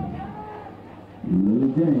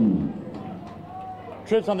 Lily James.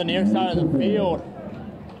 Trips on the near side of the field.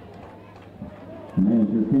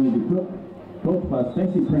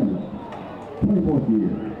 Stacy Prentice, 24th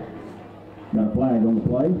year. Got a flag on the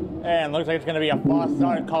play. And looks like it's going to be a false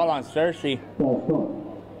start call on Cersei. False start.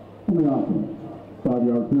 On the offense.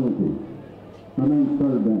 5-yard penalty. Remains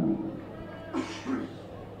third down.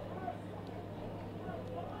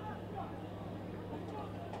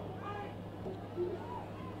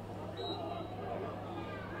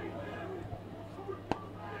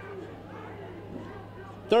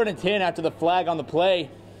 Third and 10 after the flag on the play.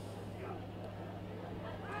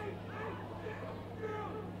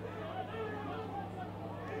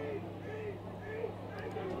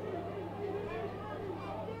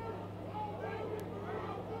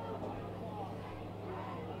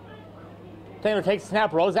 Taylor takes a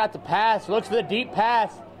snap, rolls out the pass, looks for the deep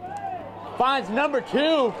pass, finds number 2,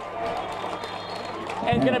 and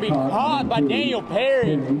it's going to be caught by Daniel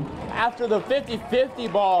Perry after the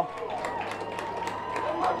 50-50 ball.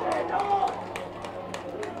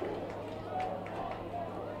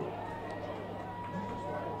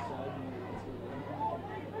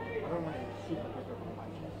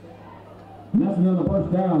 And that's another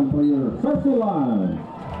first down for your Cersei Lions.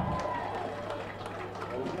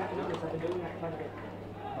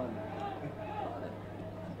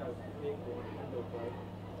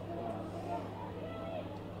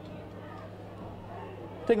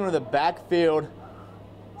 Taking to the backfield,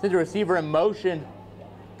 sends a receiver in motion,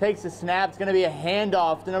 takes the snap. It's going to be a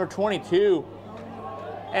handoff to number 22,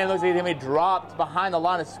 and it looks like he's going to be dropped behind the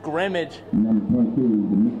line of scrimmage. Number 22,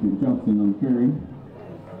 Demetrius Johnson on the carry.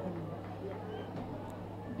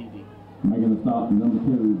 Making the stop, number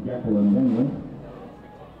 2, Jacqueline Bentley.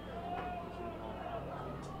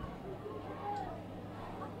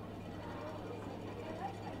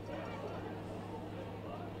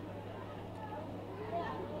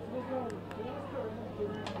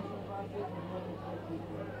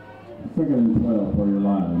 Second and 12 for your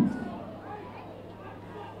Lions.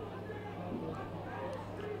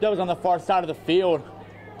 That was on the far side of the field.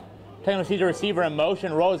 Taylor sees a receiver in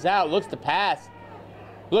motion, rolls out, looks to pass.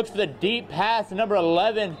 Looks for the deep pass to number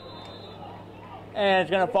 11. And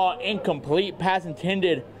it's going to fall incomplete. Pass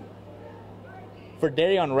intended for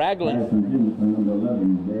Darion Ragland. Pass intended for number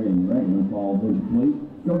 11, Darion Ragland, falls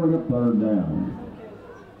incomplete. Going up third down.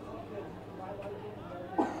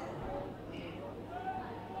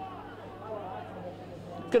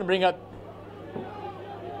 It's going to bring up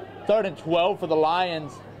third and 12 for the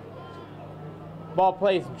Lions. Ball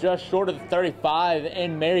placed just short of the 35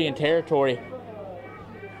 in Marion territory.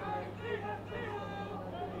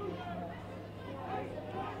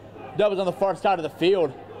 Doubles on the far side of the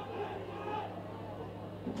field.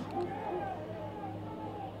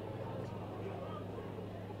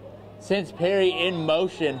 Sends Perry in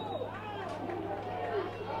motion.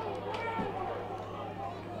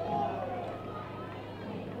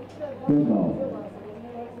 Good ball.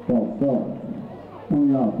 False start.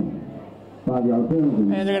 On the offense. 5-yard penalty.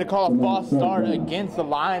 And they're going to call a false start against the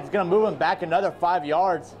Lions. It's going to move them back another 5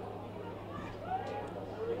 yards.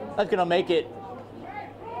 That's going to make it.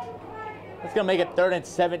 That's going to make it third and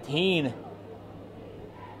 17.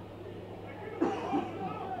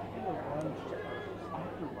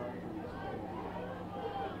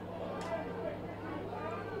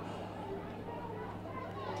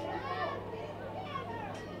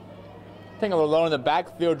 Taylor low in the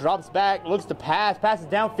backfield, drops back, looks to pass, passes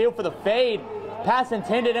downfield for the fade. Pass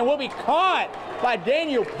intended and will be caught by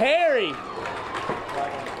Daniel Perry.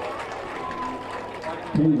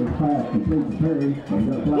 With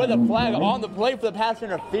a flag on the play for the pass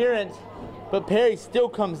interference, but Perry still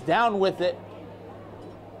comes down with it.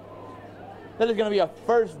 That is going to be a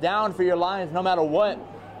first down for your Lions no matter what.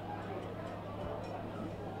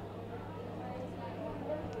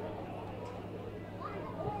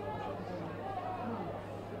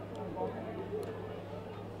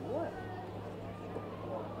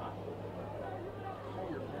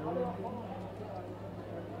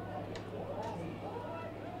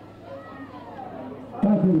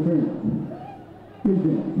 Pass interference.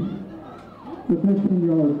 Defense. The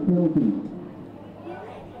 15-yard penalty.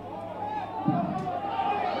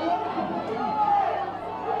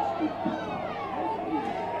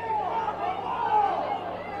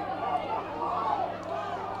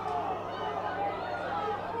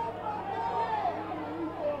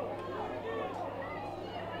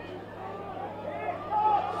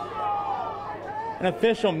 An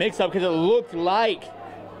official mix-up because it looked like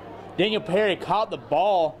Daniel Perry caught the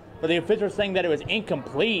ball, but the official is saying that it was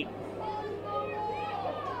incomplete.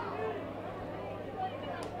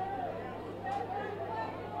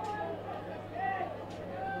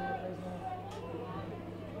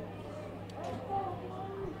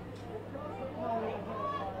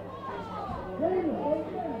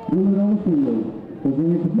 Moving on the field was an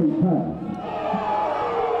incomplete pass.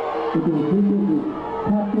 It was defensive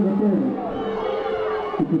tap to the 30.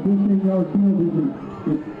 It's a 15-yard penalty.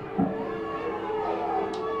 It's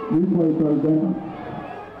replay third down.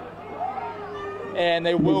 And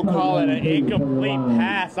they will call it an incomplete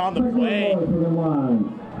pass on the play.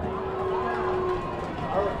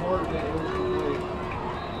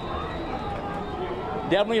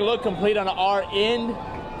 Definitely looked complete on our end,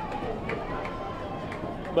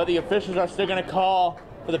 but the officials are still going to call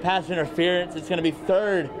for the pass interference. It's going to be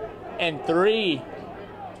 3rd and 3.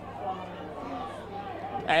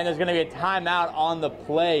 And there's going to be a timeout on the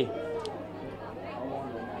play.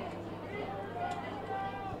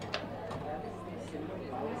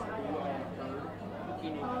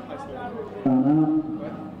 Timeout.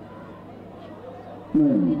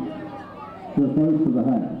 Marion. The first of the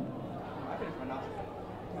half.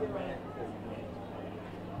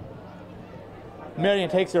 Marion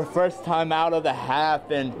takes their first time out of the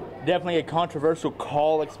half, and definitely a controversial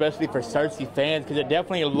call, especially for Searcy fans, because it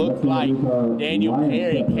definitely looked like Daniel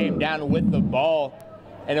Perry came down with the ball,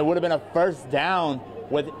 and it would have been a first down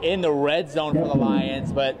within the red zone for the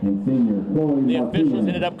Lions, but the officials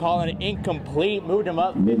ended up calling it incomplete, moved him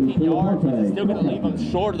up 15 yards, but it's still going to leave him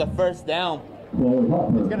short of the first down. It's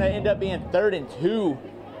going to end up being 3rd and 2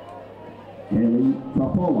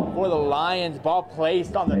 for the Lions. Ball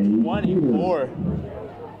placed on the 24.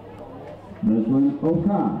 Desmond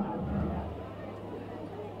Okai.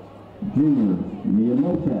 Junior Mia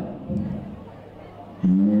Motet.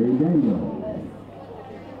 Mary Daniel.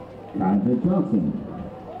 Kaiser Johnson.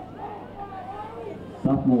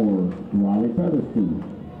 Sophomore Riley Featherston.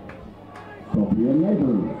 Sophia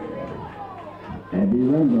Neighbors. Abby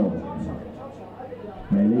Randall.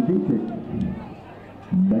 Bailey Dietrich.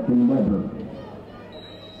 Becken Weber.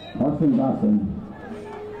 Carson Dawson.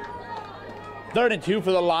 3rd and 2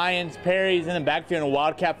 for the Lions. Perry's in the backfield in a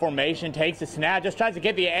wildcat formation. Takes the snap. Just tries to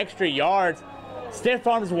get the extra yards. Stiff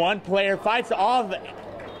arms one player. Fights off.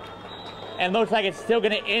 And looks like it's still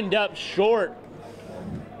going to end up short.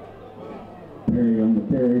 Perry on the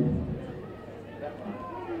carry.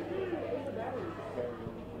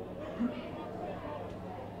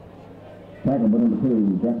 Tackle by number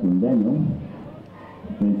 2, Jackson Daniel.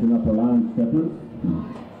 Finishing up the line steppers.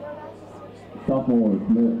 Sophomore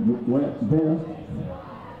West Vest.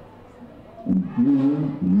 And junior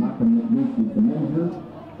Malcolm McNeese is the manager.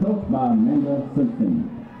 Coached by Amanda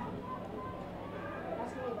Simpson.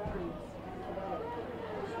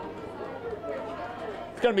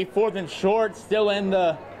 It's going to be 4th and short, still in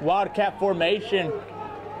the wildcat formation.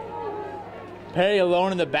 Perry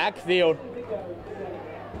alone in the backfield.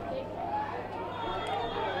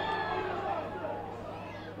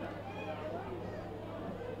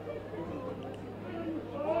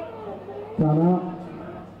 Timeout.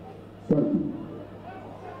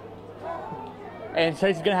 And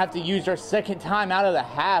Tracy's going to have to use their second time out of the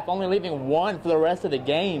half, only leaving 1 for the rest of the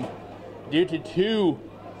game due to 2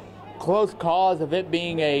 close calls of it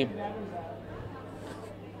being a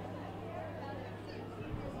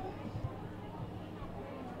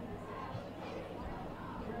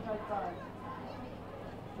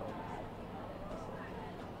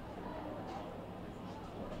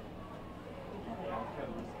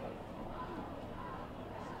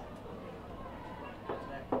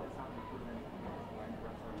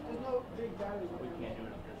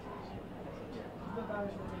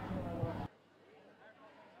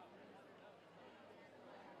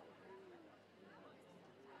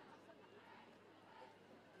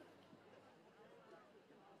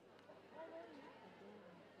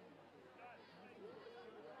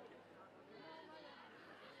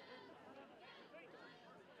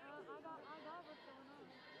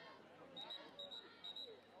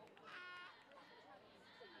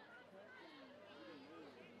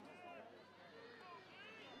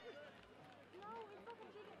No, it's fucking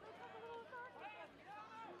chicken.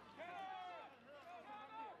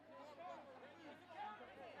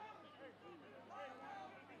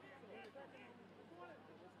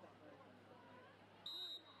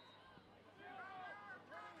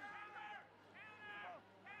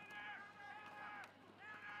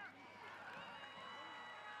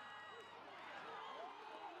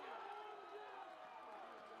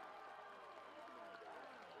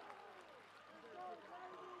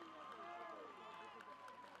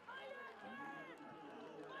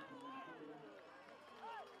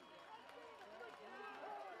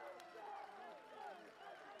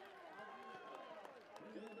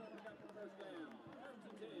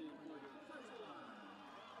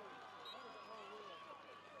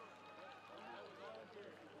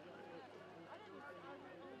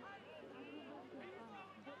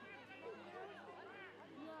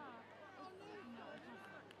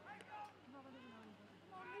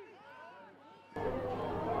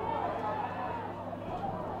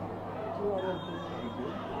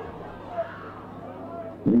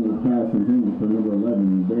 The English pass continues for number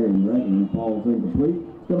 11, Marion Rankin, falls incomplete.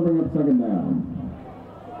 It's going to bring up second down.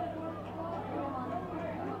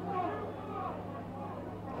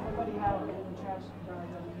 Everybody have it in the trash can.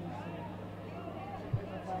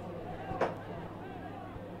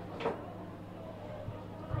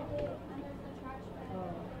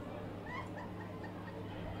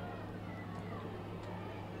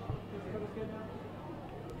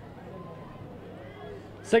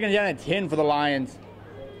 Second down and 10 for the Lions.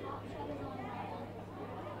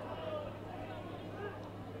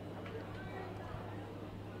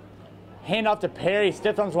 Hand off to Perry.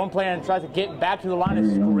 Stiff arms one player and tries to get back to the line of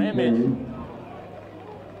scrimmage.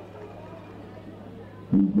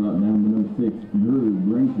 He's brought down to number 6, Drew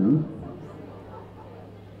Brinker.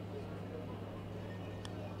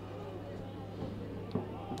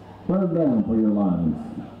 Third down for your Lions.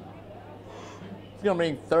 It's going to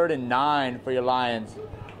bring 3rd and 9 for your Lions.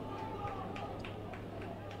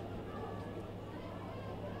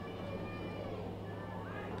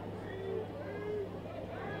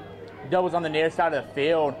 Doubles on the near side of the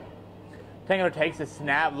field. Tanger takes the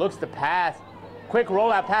snap, looks to pass. Quick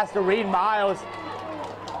rollout pass to Reed Miles.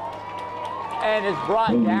 And is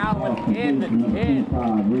brought down within the 10.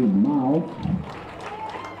 Reed Miles.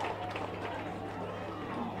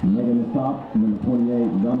 Making the stop, number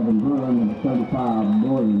 28, Donovan Byrne, number 35,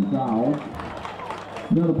 Marion Childs.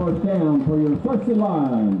 Another first down for your Searcy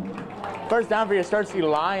Lions. First down for your Searcy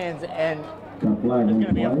Lions, and there's going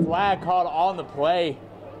to be a flag called on the play.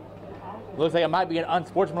 Looks like it might be an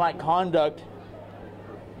unsportsmanlike conduct.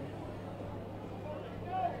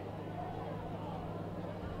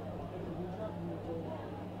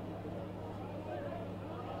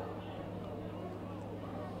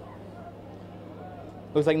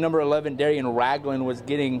 Looks like number 11, Darian Ragland, was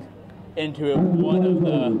getting into it with one of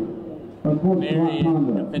the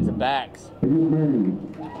Marion defensive backs. Half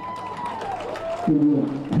the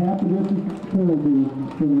distance penalty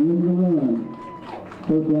for the end of the run.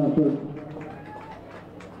 First down,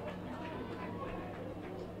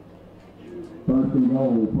 first and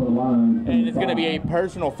goal for the Lions. And it's going to be a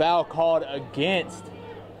personal foul called against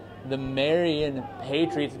the Marion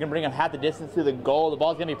Patriots. It's going to bring them half the distance to the goal. The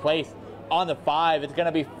ball's going to be placed on the 5. It's going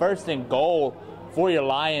to be first and goal for your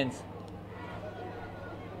Lions.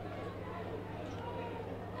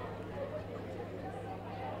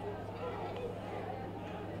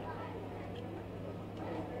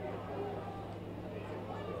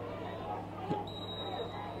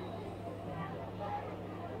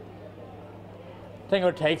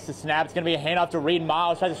 Tanger takes the snap. It's going to be a handoff to Reed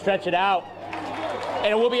Miles. Tries to stretch it out. And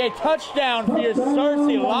it will be a touchdown for your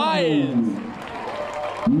Searcy Lions.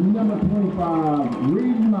 Number 25,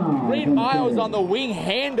 Reed Miles. Reed Miles on the wing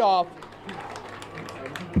handoff.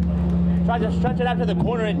 Tries to stretch it out to the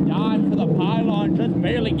corner and dive for the pylon, just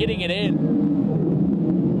barely getting it in.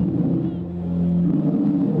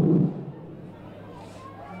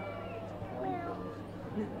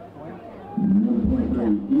 Number 23,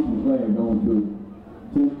 Ethan Clay going to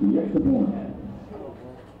take the extra point.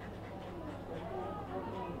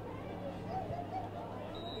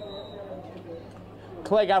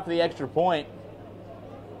 Clay got for the extra point.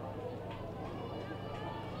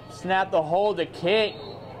 Snap the hold, the kick.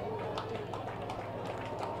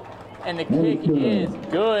 And the kick is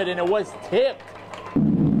good, and it was tipped.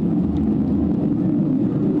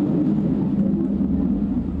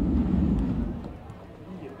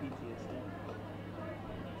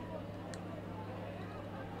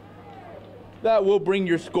 That will bring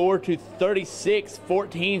your score to 36-14.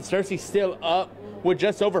 Searcy still up with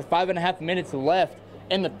just over 5.5 minutes left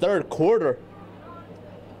in the third quarter.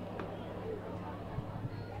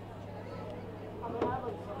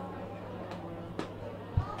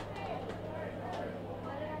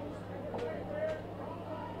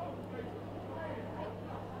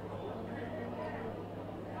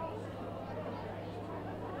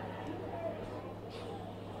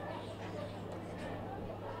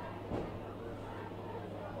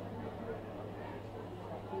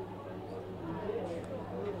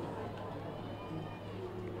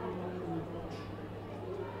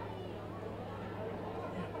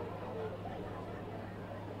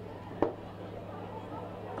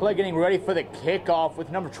 Clay getting ready for the kickoff with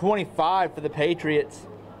number 25 for the Patriots.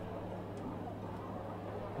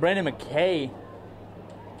 Brandon McKay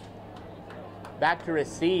back to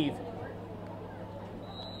receive.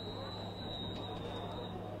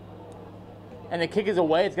 And the kick is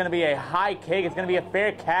away. It's going to be a high kick. It's going to be a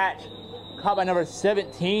fair catch. Caught by number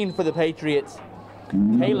 17 for the Patriots,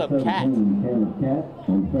 Caleb Catt. Caleb Catt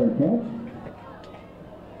on fair catch.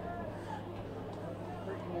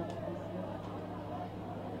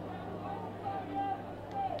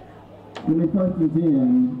 Going to be first and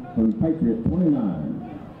 10 for the Patriots,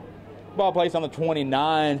 29. Ball placed on the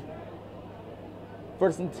 29.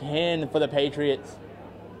 First and 10 for the Patriots.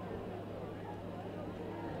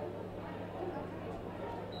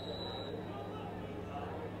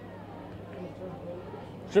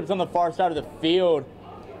 Trips on the far side of the field.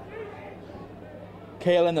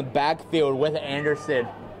 Kale in the backfield with Anderson.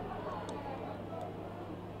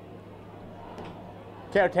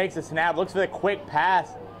 Kale takes the snap, looks for the quick pass,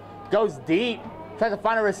 goes deep, tries to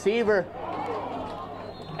find a receiver,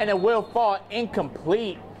 and it will fall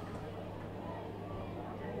incomplete.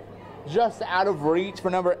 Just out of reach for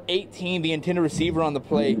number 18, the intended receiver on the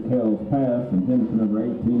play. Kale's pass intended for number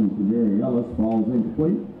 18, Jerry Ellis, falls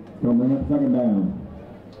incomplete. It's going to bring up second down.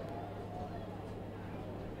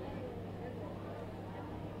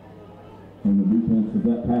 And the defense of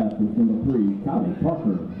that pass is number 3, Kylie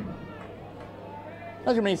Parker.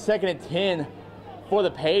 That's going to be second and 10 for the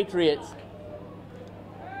Patriots.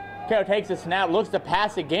 Carroll takes the snap, looks to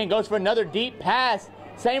pass again, goes for another deep pass.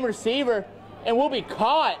 Same receiver, and will be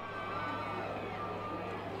caught.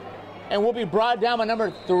 And will be brought down by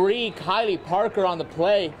number 3, Kylie Parker on the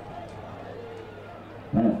play.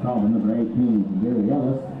 Pass called by number 18, Jerry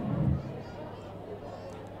Ellis.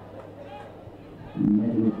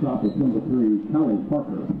 Making the stop with number 3, Kylie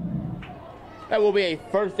Parker. That will be a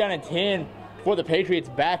first down and 10 for the Patriots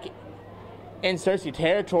back in Searcy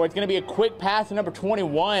territory. It's going to be a quick pass to number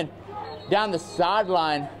 21 down the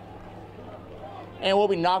sideline. And will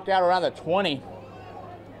be knocked out around the 20.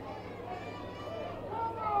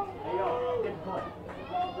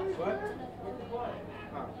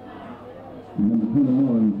 Number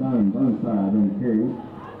 21, Simon Burnside on the carry.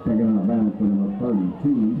 Taking out of bounds for number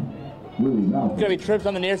 32. It's going to be trips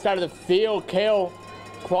on the near side of the field. Kale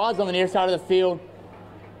quads on the near side of the field.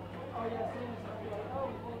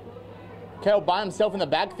 Kale by himself in the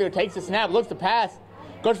backfield, takes the snap, looks to pass,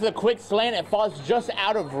 goes for the quick slant, and falls just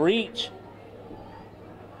out of reach.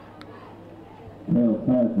 Kale's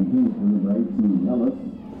pass intended for number 18, Ellis.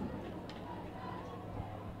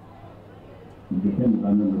 Defended by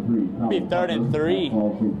number 3, Kylie Be third Parker. and 3.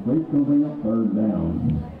 Ball complete, going to bring up third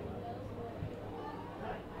down.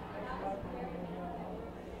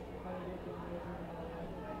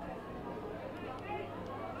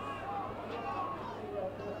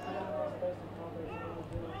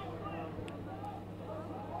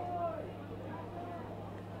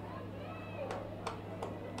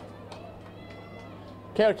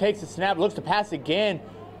 Kale takes the snap, looks to pass again.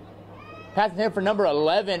 Passing him for number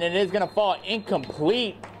 11, and it is going to fall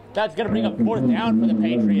incomplete. That's going to bring up fourth down for the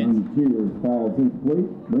Patriots. Falls incomplete,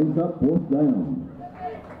 brings up fourth down.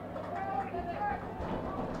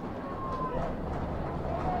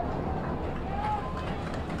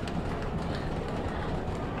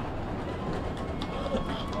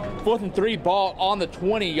 Fourth and 3 ball on the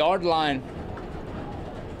 20-yard line.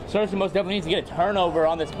 Searcy most definitely needs to get a turnover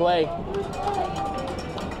on this play.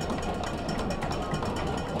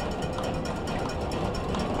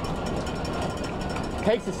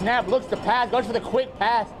 Takes the snap, looks to pass, goes for the quick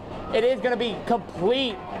pass. It is going to be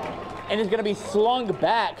complete, and it's going to be slung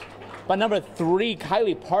back by number 3,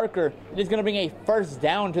 Kylie Parker. It is going to bring a first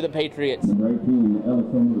down to the Patriots. Number 18, Ellis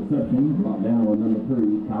on the reception, brought down with number 3,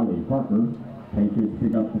 Kylie Parker. Patriots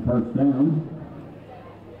pick up the first down.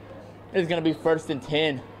 It is going to be first and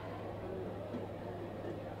 10.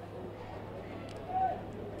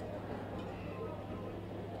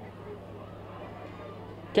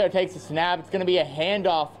 Carroll takes the snap. It's going to be a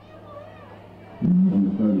handoff.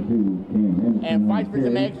 And fights for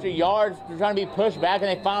some extra yards. They're trying to be pushed back, and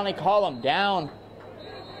they finally call him down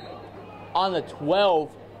on the 12.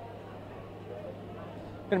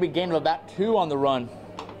 Going to be gained of about 2 on the run.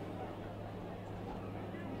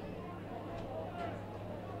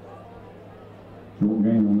 Short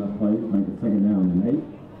gain on that play, make it second down and 8.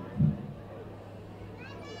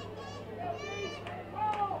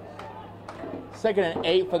 Second and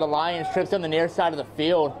 8 for the Lions. Trips on the near side of the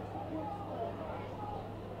field.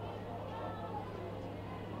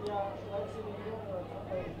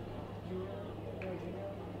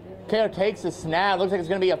 Carroll takes the snap. Looks like it's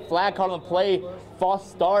going to be a flag called on the play. False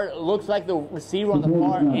start. Looks like the receiver on the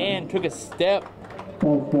far end took a step.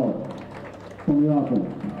 False start from the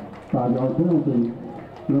offense. 5-yard penalty.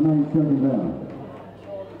 Remains second down.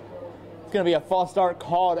 It's going to be a false start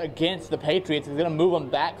called against the Patriots. It's going to move them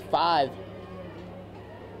back 5.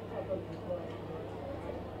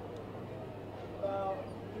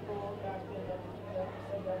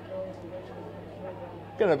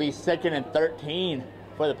 Going to be second and 13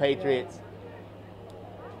 for the Patriots.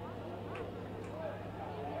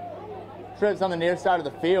 Trips on the near side of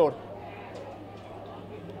the field.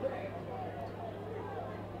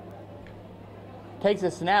 takes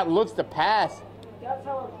a snap, looks to pass. That's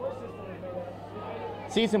how our course system is made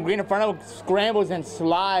up. Sees some green in front of him, scrambles and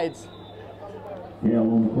slides. Hale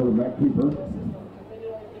on the quarterback keeper.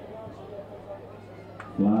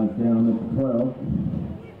 Slides down at the 12.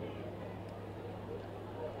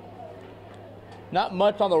 Not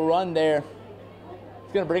much on the run there.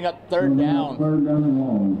 It's going to bring up third down. Third down and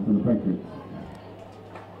long for the Patriots.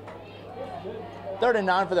 3rd and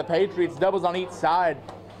 9 for the Patriots. Doubles on each side.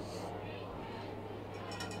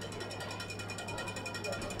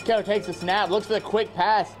 Keller takes the snap, looks for the quick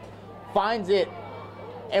pass, finds it,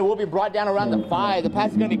 and will be brought down around the 5. The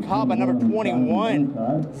pass is going to be caught by number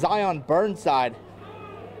 21, Zion Burnside.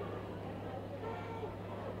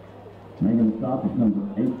 Making the stop is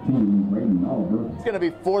number 18, Braden Oliver. It's going to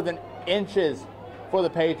be 4th inches for the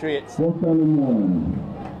Patriots. 4th down and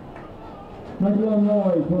 1. Make a little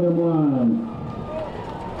noise for them lines.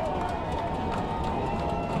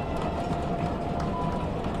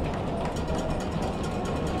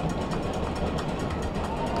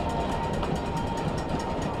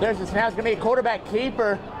 There's the snap. It's going to be a quarterback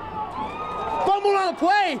keeper. Fumble on the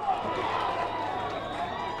play.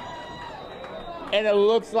 And it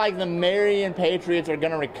looks like the Marion Patriots are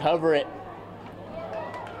going to recover it.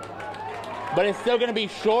 But it's still going to be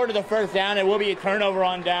short of the first down. It will be a turnover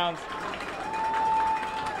on downs.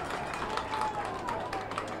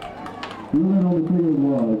 Ruling on the field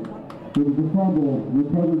was, it was a fumble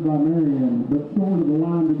recovered by Marion, but short of the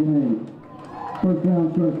line to gain. First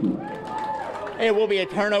down, Searcy. It will be a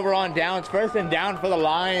turnover on downs. 1st and down for the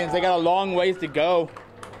Lions. They got a long ways to go.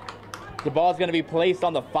 The ball's going to be placed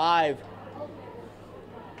on the 5.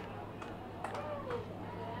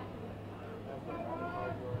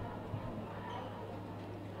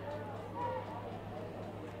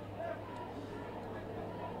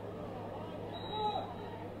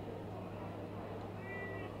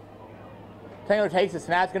 Taylor takes the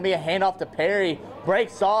snap. It's going to be a handoff to Perry.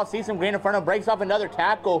 Breaks off. Sees some green in front of him. Breaks off another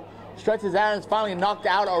tackle. Stretches out and is finally knocked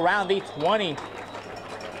out around the 20.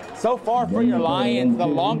 So far for your Lions, the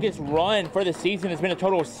longest run for the season has been a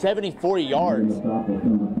total of 74 yards. Stop at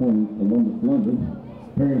number 20, Columbus,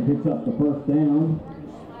 London. Perry picks up the first down.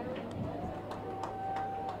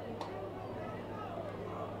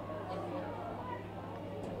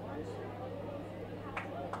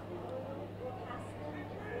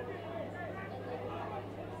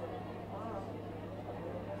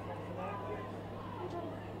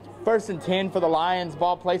 First and 10 for the Lions.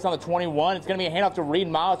 Ball placed on the 21. It's going to be a handoff to Reed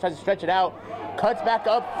Miles. Tries to stretch it out. Cuts back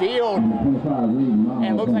upfield.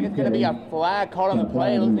 And looks like it's going to be a flag called on the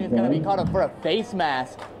play. Looks like it's going to be called for a face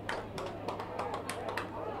mask.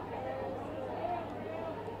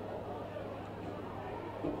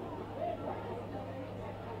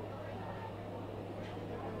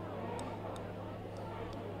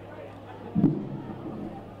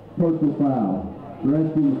 Personal foul.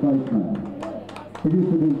 Rescue the face mask. Produce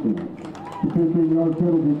the defense. The 15-yard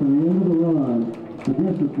penalty for the end of the run. The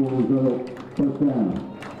distance will result first down.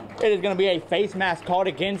 It is going to be a face mask called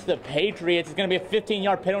against the Patriots. It's going to be a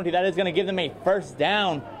 15-yard penalty. That is going to give them a first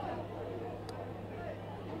down.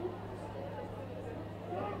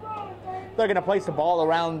 They're going to place the ball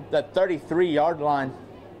around the 33-yard line.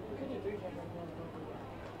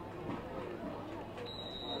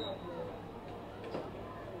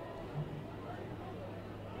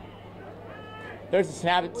 There's a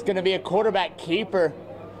snap. It's going to be a quarterback keeper.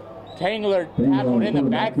 Tangler tackled in the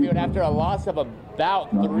backfield after a loss of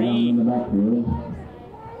about 3. In the backfield.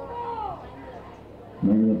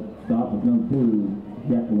 Making the stop with number 2,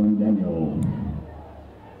 Jacqueline Daniel.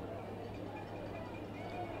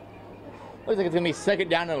 Looks like it's going to be 2nd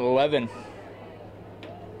down and 11.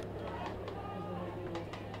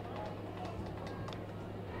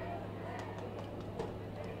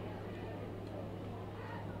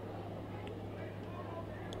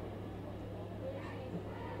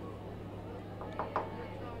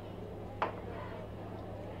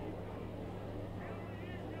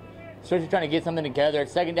 Searcy trying to get something together.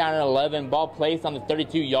 2nd down and 11. Ball placed on the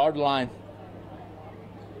 32-yard line.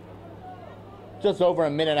 Just over a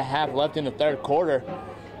minute and a half left in the 3rd quarter.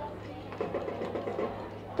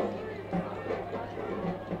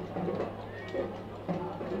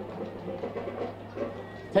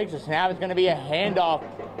 Takes a snap. It's going to be a handoff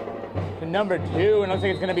to number 2. And looks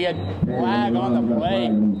like it's going to be a flag on the play.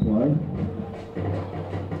 And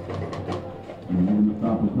then the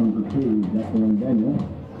stop is number 2, Jacqueline Daniel.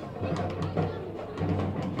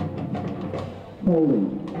 Holding.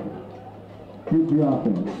 Keep the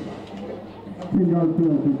offense. 10-yard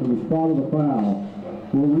penalty for the spot of the foul.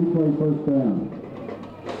 We'll replay first down.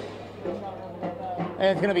 And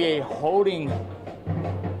it's going to be a holding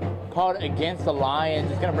called against the Lions.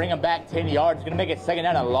 It's going to bring them back 10 yards. It's going to make it second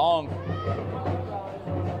down and long.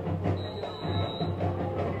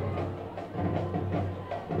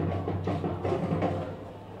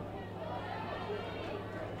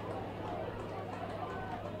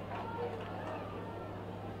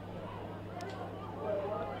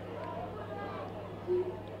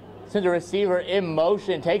 Sends a receiver in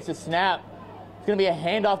motion, takes a snap. It's going to be a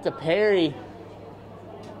handoff to Perry.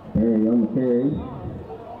 Perry on the carry.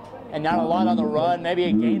 And not a lot on the run, maybe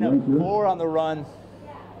a gain of 4 on the run.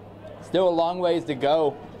 Still a long ways to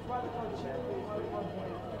go.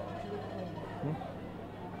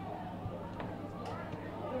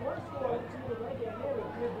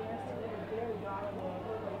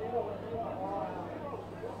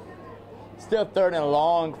 Still 3rd and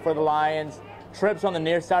long for the Lions. Trips on the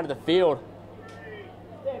near side of the field.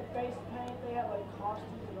 They had face paint, they had like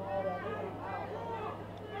costumes and all that. They were out.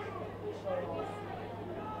 They showed off.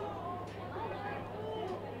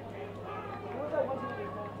 What was that one thing they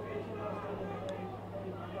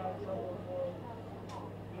got trouble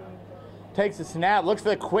for? Takes the snap, looks for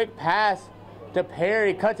the quick pass to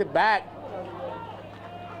Perry, cuts it back.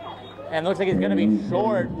 And looks like it's going to be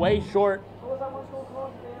short, way short. What was that one school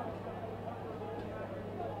called?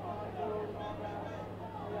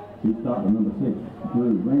 He stopped at number 6,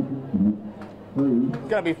 Drew Ranker. It's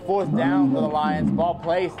going to be 4th down for the Lions. Ball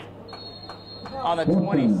placed on the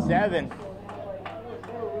 27.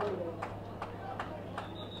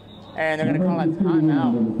 And they're going to call a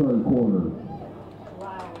timeout. In the 3rd quarter.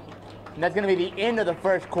 And that's going to be the end of the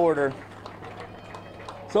 1st quarter.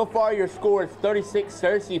 So far, your score is 36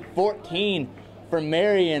 Searcy, 14 for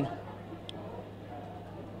Marion.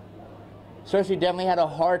 Searcy definitely had a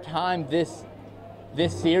hard time this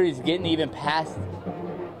series getting even past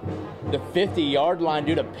the 50-yard line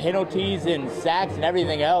due to penalties and sacks and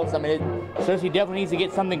everything else. I mean, Searcy definitely needs to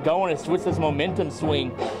get something going to switch this momentum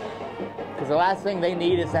swing, because the last thing they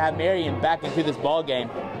need is to have Marion back into this ball game.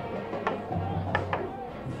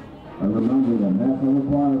 A reminder that national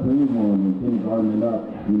requirement for anyone in kindergarten and up,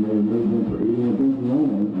 you may remove them for eating or drinking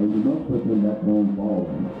only, and you must put them back home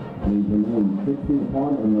following. Please remain 6 feet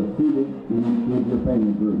apart unless seated with your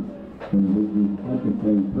family group. Individuals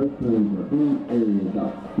contain first rooms or any areas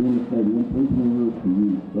in the stadium, please remove to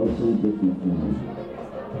use social distancing.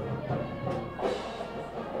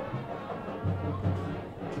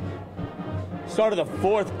 Start of the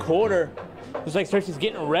 4th quarter. Looks like Searcy's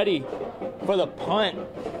getting ready for the punt.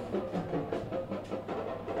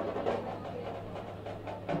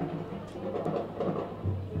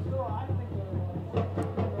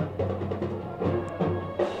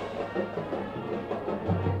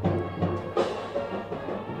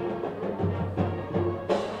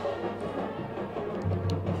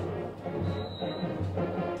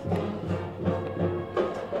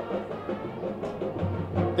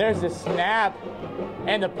 There's the snap,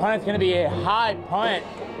 and the punt is going to be a high punt.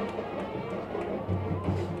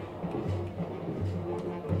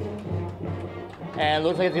 And it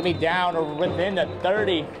looks like it's going to be down or within the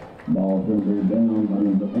 30. Ball going to be down by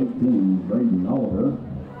number 18, Braden Oliver.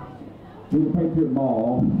 To the Patriot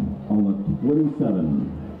ball on the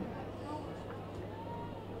 27.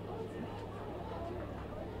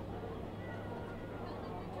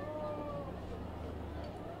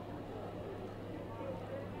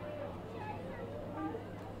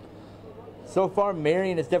 So far,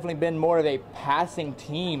 Marion has definitely been more of a passing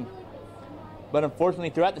team. But unfortunately,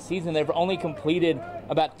 throughout the season, they've only completed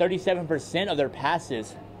about 37% of their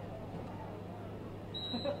passes.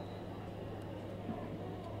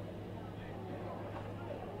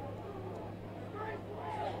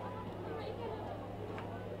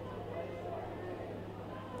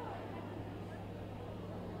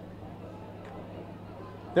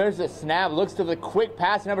 There's the snap, looks to the quick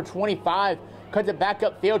pass, number 25. Cuts it back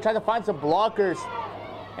upfield, tries to find some blockers,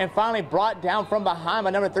 and finally brought down from behind by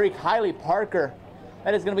number 3, Kylie Parker.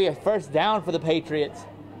 That is going to be a 1st down for the Patriots.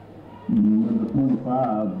 Number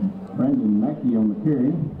 25, Brandon Mackey on the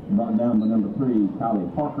carry, brought down by number 3,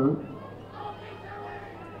 Kylie Parker.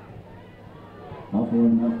 Also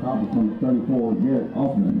in that stop is number 34, Garrett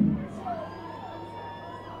Altman.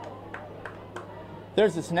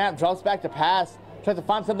 There's the snap, drops back to pass, tries to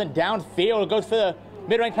find something downfield, goes for the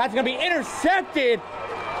mid-range pass. It's going to be intercepted.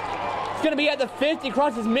 It's going to be at the 50,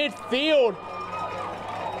 crosses midfield,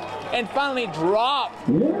 and finally dropped.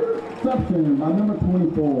 Interception by number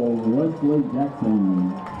 24, Wesley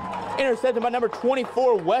Jackson. Intercepted by number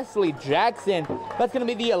 24, Wesley Jackson. That's going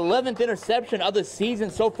to be the 11th interception of the season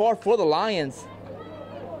so far for the Lions.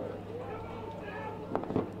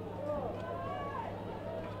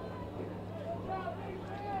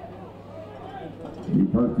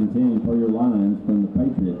 First and 10 for your Lions from the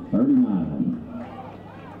Patriots, 39.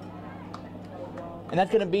 And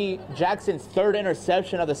that's going to be Jackson's third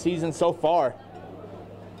interception of the season so far.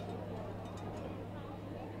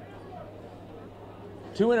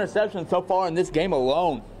 2 interceptions so far in this game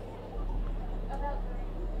alone.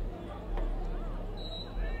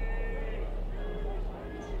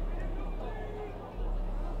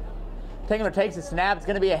 Taylor takes a snap. It's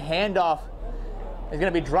going to be a handoff. It's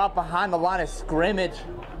going to be dropped behind the line of scrimmage.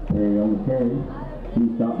 Perry on the carry.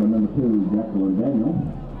 He stopped by number 2, Jacqueline Daniel.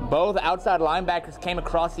 Both outside linebackers came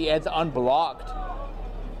across the edge unblocked.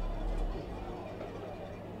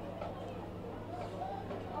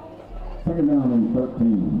 Second down and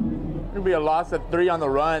 13. It's going to be a loss of 3 on the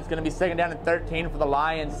run. It's going to be second down and 13 for the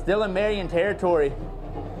Lions. Still in Marion territory,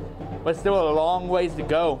 but still a long ways to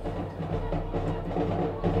go.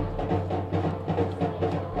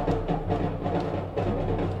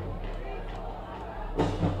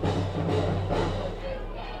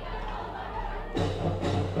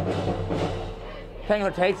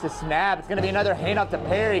 Taylor takes the snap. It's going to be another handoff to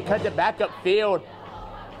Perry. Cuts it back upfield.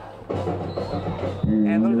 And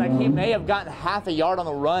it looks like he may have gotten half a yard on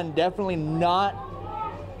the run. Definitely not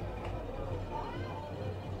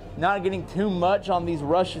getting too much on these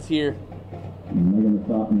rushes here. Making the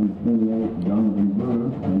stop in 28, Jonathan Brewer,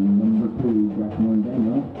 and number 2, Jacqueline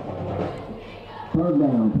Daniel. Third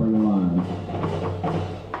down for your Lions.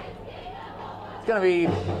 It's going to be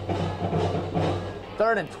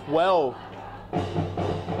 3rd and 12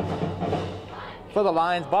 for the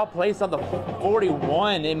Lions. Ball placed on the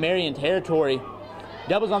 41 in Marion territory.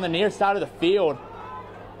 Doubles on the near side of the field.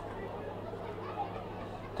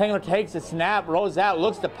 Taylor takes the snap, rolls out,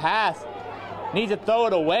 looks to pass. Needs to throw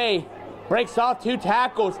it away. Breaks off 2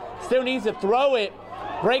 tackles. Still needs to throw it.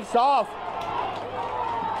 Breaks off.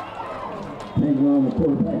 Taylor on the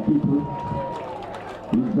quarterback keeper.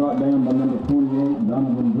 He's brought down by number 28,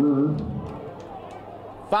 Donovan Brewer.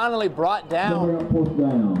 Finally brought down. Fourth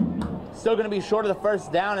down. Still going to be short of the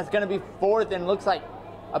first down. It's going to be 4th and looks like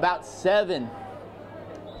about 7.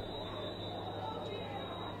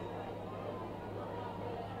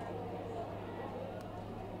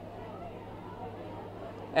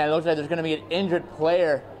 And it looks like there's going to be an injured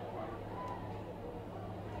player.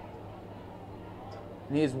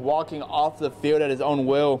 And he is walking off the field at his own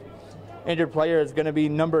will. Injured player is going to be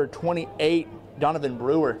number 28, Donovan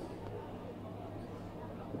Brewer.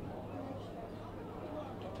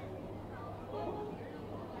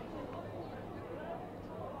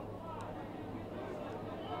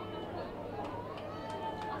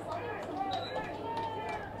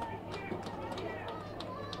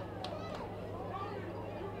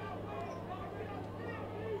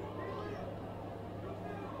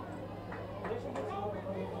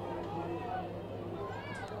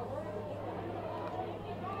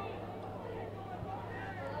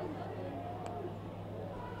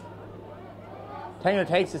 Taylor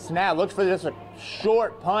takes the snap, looks for just a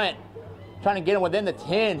short punt, trying to get him within the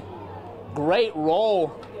 10. Great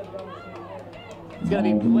roll. It's going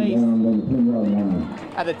to be placed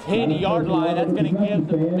at the 10-yard line. That's going to give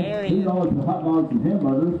the Marion $2 for hot dogs and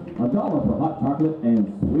hamburgers, $1 for hot chocolate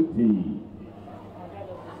and sweet tea.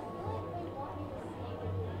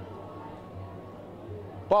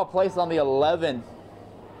 ball placed on the 11.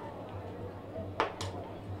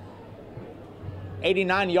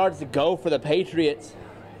 89 yards to go for the Patriots.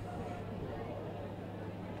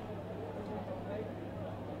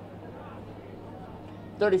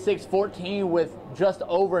 (36-14) with just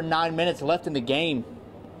over 9 minutes left in the game.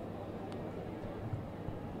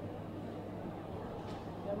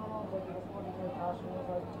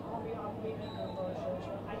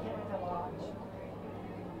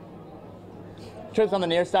 Trips on the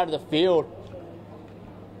near side of the field.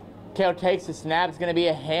 Kale takes the snap. It's going to be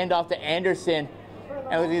a handoff to Anderson.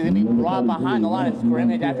 And it's going to be brought behind the line of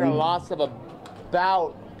scrimmage after a loss of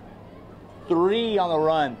about 3 on the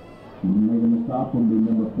run. Making the stop will be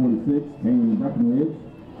number 46, Kane Breckenridge.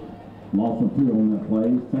 Loss of 2 on that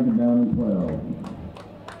play. Second down and 12.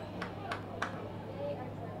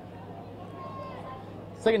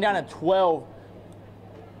 Second down and 12.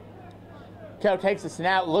 Kale takes the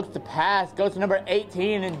snap, looks to pass, goes to number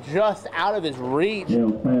 18 and just out of his reach.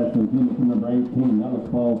 Kale's pass intended for number 18. That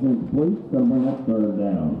was falls incomplete. It's going to bring up third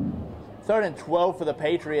down. Third and 12 for the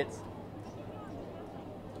Patriots.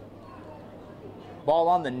 Ball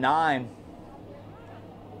on the 9.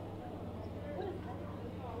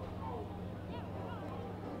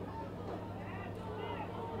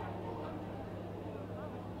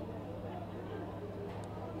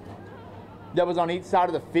 That was on each side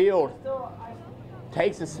of the field.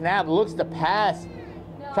 Takes the snap, looks to pass.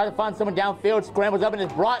 Tries to find someone downfield, scrambles up and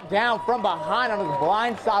is brought down from behind on his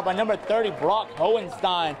blind side by number 30, Brock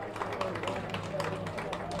Hohenstein.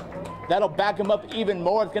 That'll back him up even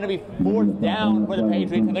more. It's going to be 4th down for the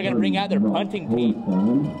Patriots, and they're going to bring out their punting team.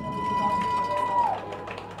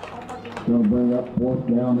 Going to bring up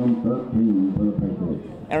 4th down and 13 for the Patriots.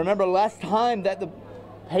 And remember, last time that the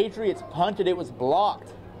Patriots punted, it was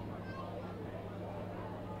blocked.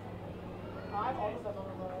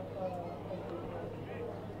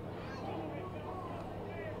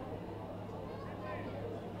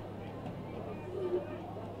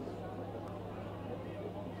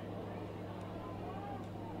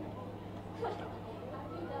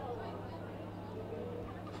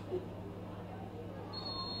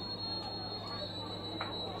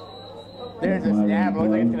 There's a snap. Looks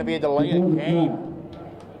like it's going to be a delay of game.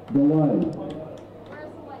 Delay.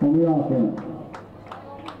 On the offense.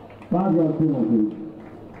 5-yard penalty.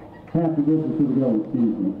 Half the distance to the goal,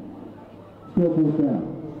 excuse me. Still 4th down.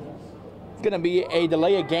 It's going to be a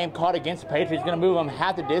delay of game caught against the Patriots. It's going to move them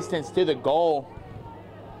half the distance to the goal.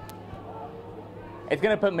 It's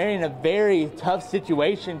going to put Marion in a very tough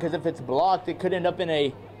situation because if it's blocked, it could end up in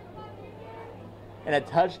a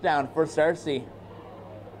touchdown for Cersei.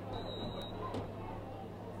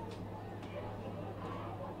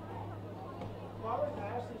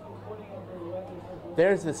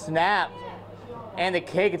 There's the snap and the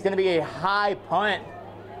kick. It's going to be a high punt.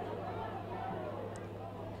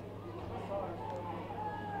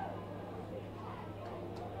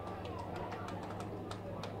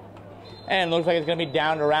 And it looks like it's going to be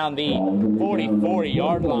down around the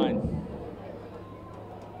 44-yard line.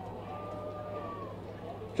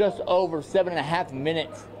 Just over 7.5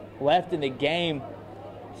 minutes left in the game.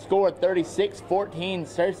 Score 36-14.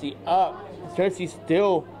 Cersei up. Cersei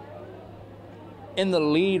still in the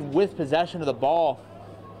lead with possession of the ball.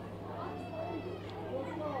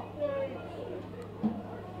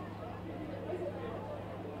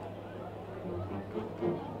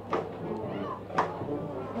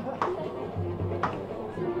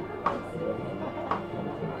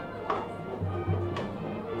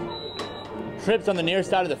 Trips on the near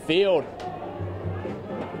side of the field.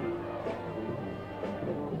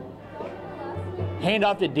 Hand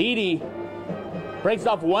off to Dede. Breaks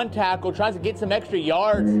off one tackle, tries to get some extra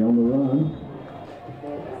yards. On the run.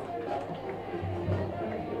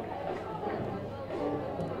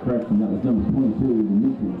 Correction, that was number 22,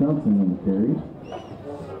 Demetrius Johnson on the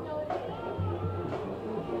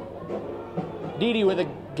carry. Dede with a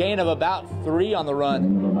gain of about 3 on the run.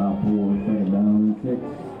 Gain of about 4, 2nd down and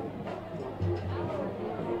 6.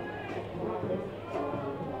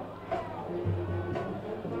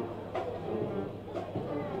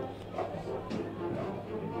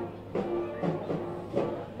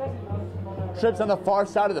 Trips on the far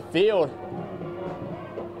side of the field.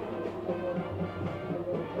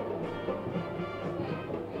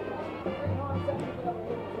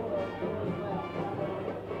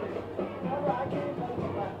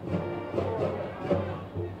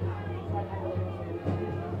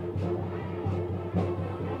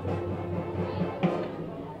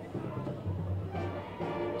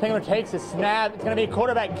 Taylor takes a snap. It's going to be a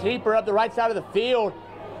quarterback keeper up the right side of the field.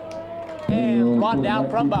 And brought down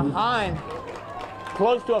from behind.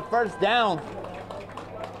 Close to a 1st down.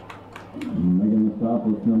 Making the stop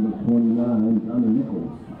is number 29, Johnny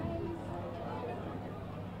Nichols.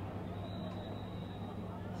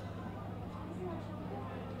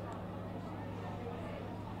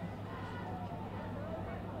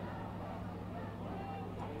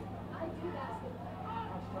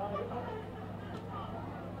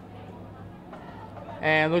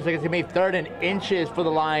 And looks like it's going to be 3rd and inches for the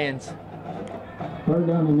Lions. 3rd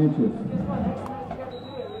down and inches.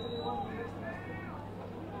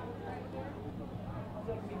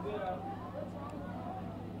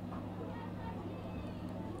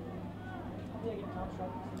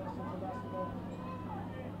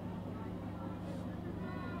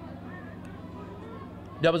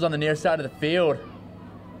 Doubles on the near side of the field.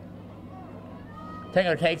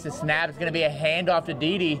 Taylor takes the snap. It's going to be a handoff to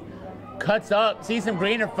Dede. Cuts up, sees some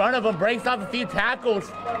green in front of him, breaks off a few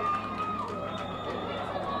tackles.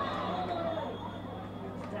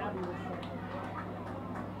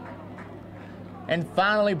 And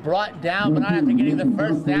finally brought down, but not after getting the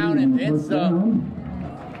 1st down and then some.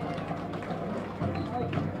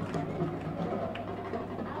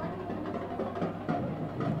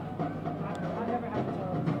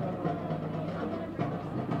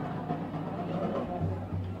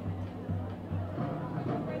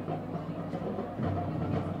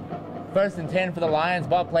 First and 10 for the Lions.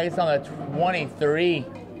 Ball placed on the 23.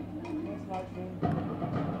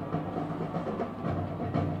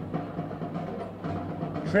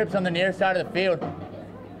 Trips on the near side of the field.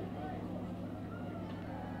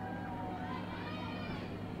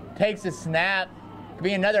 Takes the snap. Could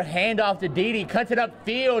be another handoff to Didi. Cuts it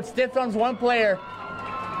upfield. Stiff arms one player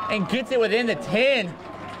and gets it within the 10.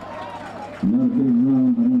 Another big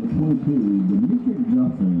run by number 22, Demetric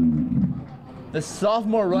Johnson. The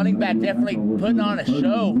sophomore running back definitely putting on a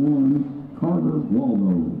show. Carter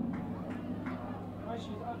Waldo. My shoes,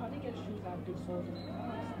 I think his shoes have good soles.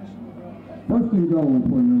 First and goal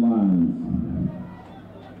for your Lions.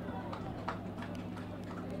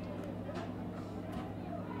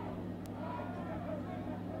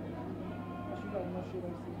 My shoes have no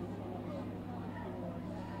shoelaces.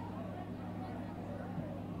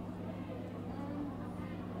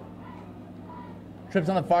 Trips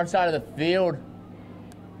on the far side of the field.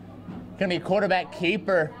 Gonna be quarterback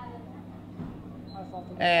keeper.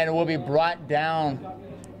 And will be brought down.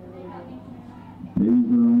 These are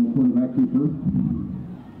on the quarterback keeper.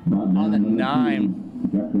 On the 9.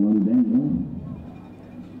 Got the one Daniel.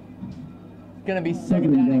 It's gonna be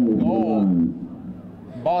second down and goal.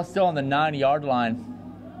 Ball still on the 9-yard line.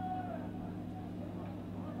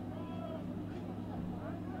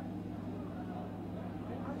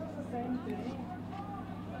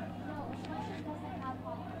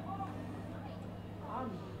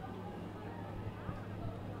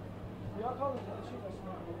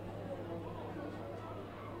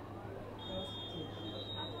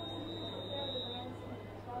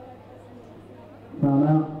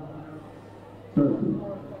 Timeout.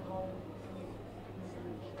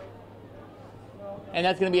 And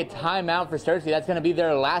that's going to be a timeout for Cersei. That's going to be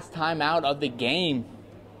their last timeout of the game.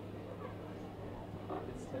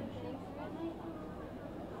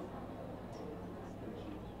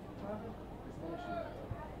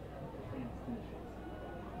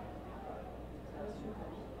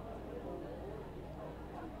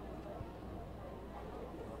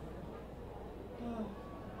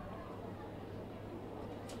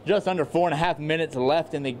 Just under 4.5 minutes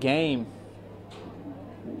left in the game.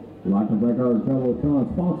 We'd like to thank our television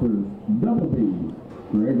sponsors, Double B,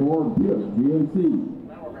 Gregor Buick GMC,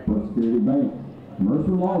 First Security Bank,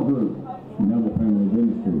 Mercer Law Group, Neville Family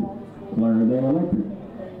Dentistry, Clarendale Electric,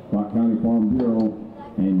 Clark County Farm Bureau,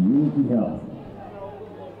 and Unity Health.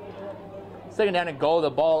 Second down and goal, the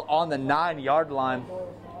ball on the 9-yard line.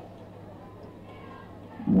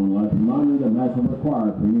 One last reminder that matches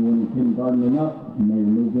required for anyone in kindergarten and up. You may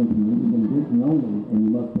remove them from leaving them drinking only, and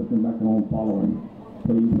you must put them back on following.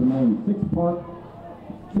 Please remain 6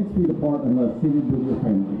 feet apart unless seated with your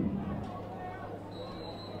family.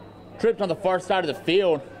 Tripped on the far side of the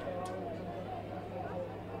field.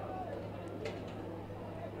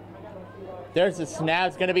 There's the snap.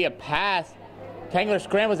 It's going to be a pass. Tangler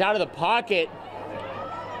scrambles out of the pocket.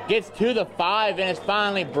 Gets to the 5 and is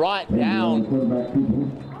finally brought down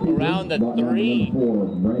around the 3.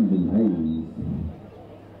 Brandon Hayes.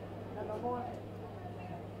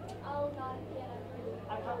 Oh, God, yeah.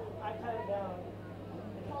 I cut it down.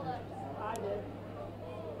 Hold up. I did.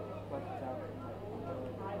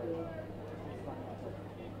 I did.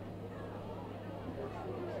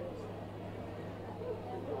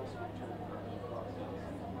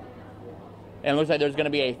 And it looks like there's going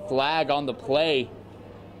to be a flag on the play.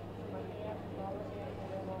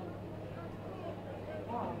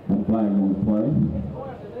 A flag on the play.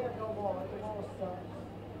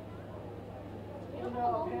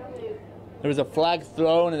 There was a flag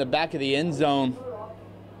thrown in the back of the end zone.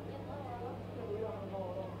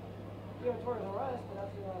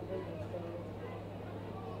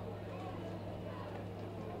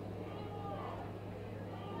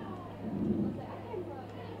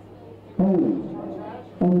 Hold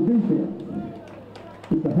on the defense.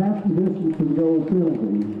 It's a half the distance to the goal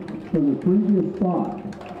penalty from the previous spot.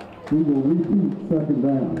 We will repeat second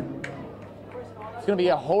down. It's going to be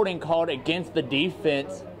a holding called against the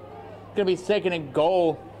defense. It's going to be second and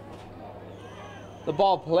goal. The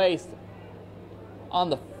ball placed on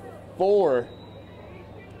the 4.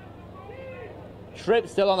 Tripp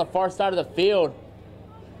still on the far side of the field.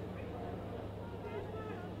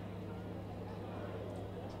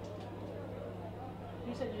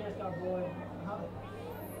 You said you guys got boy.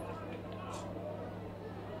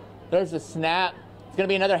 There's the snap. It's going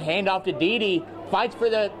to be another handoff to Didi. Fights for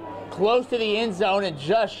the close to the end zone and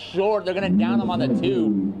just short. They're going to down him on the 2.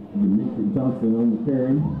 Demetric Johnson on the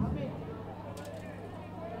carry.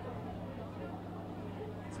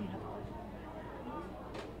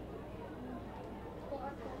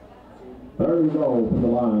 Third and goal for the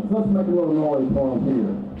Lions. Let's make a little noise for them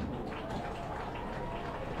here.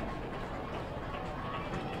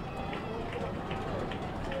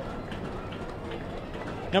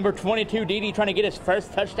 Number 22, Didi, trying to get his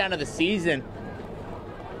first touchdown of the season.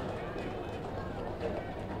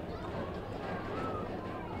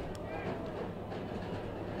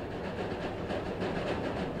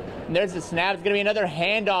 And there's the snap. It's going to be another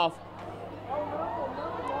handoff.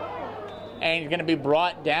 And he's going to be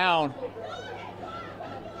brought down.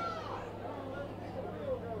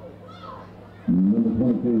 Number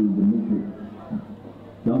 22, Demetrius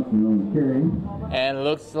Johnson on the carry. And it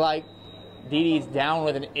looks like Didi's down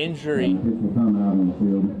with an injury. Official timeout on the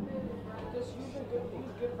field. Just use it good. Use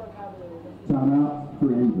good vocabulary. Timeout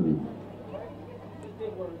for injury.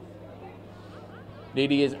 Big words.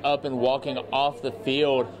 Didi is up and walking off the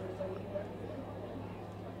field.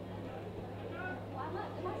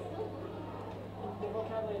 The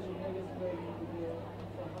vocabulary is your biggest grade you can do.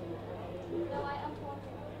 No, I'm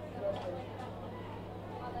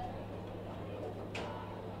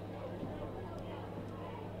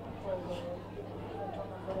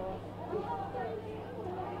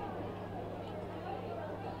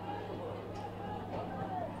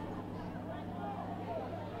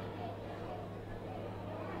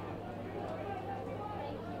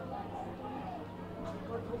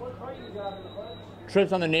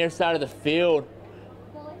Trips on the near side of the field.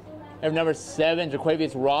 We have number 7,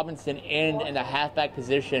 Jaquavius Robinson, in the halfback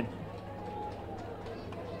position.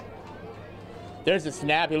 There's the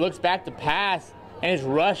snap. He looks back to pass and is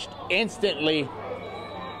rushed instantly.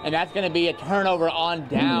 And that's going to be a turnover on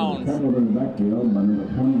downs. Tackled in the backfield by number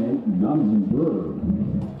 28, Donovan Brewer.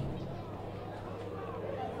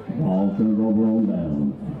 Ball's going to go over on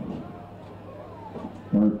downs.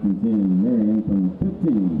 First and 10, Marion from the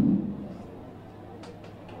 15.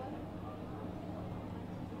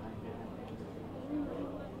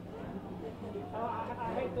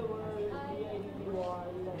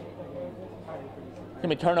 It's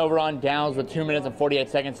going to be turnover on downs with 2 minutes and 48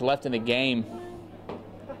 seconds left in the game.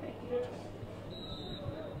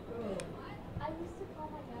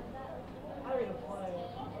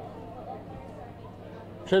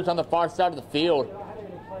 Trips on the far side of the field.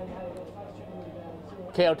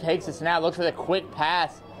 KO takes the snap, looks for the quick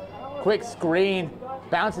pass, quick screen,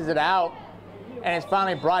 bounces it out, and it's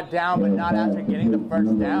finally brought down, but not after getting the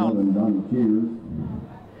first down.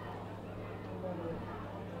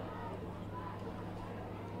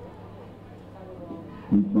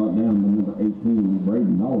 He's brought down to number 18,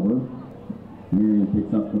 Braden Oliver. Marion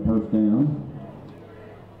picks up the first down.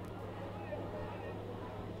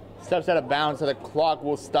 Steps out of bounds, so the clock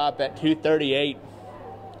will stop at 2:38.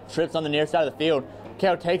 Trips on the near side of the field.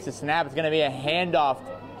 KO takes the snap. It's going to be a handoff.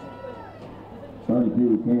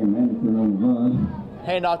 32, Cam Anderson on the run.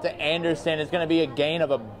 Handoff to Anderson. It's going to be a gain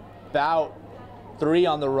of about 3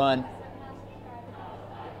 on the run.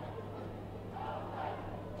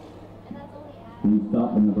 He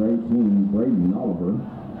stopped in number 18, Braden Oliver.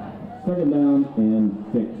 Second down and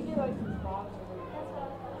 6.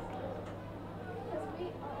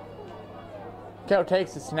 KO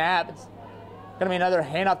takes the snap. It's going to be another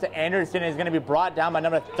handoff to Anderson. It's going to be brought down by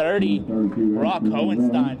number 30, Brock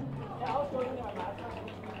Hohenstein.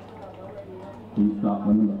 He stopped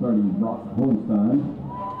by number 30, Brock Hohenstein.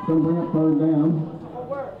 Going to bring up third down.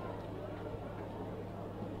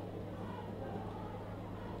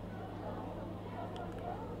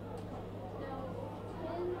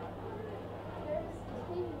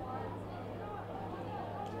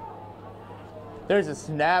 There's a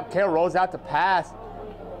snap. KO rolls out to pass.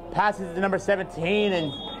 Passes to number 17,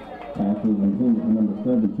 and passes intended for number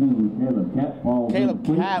 17, Caleb Cat falls. Caleb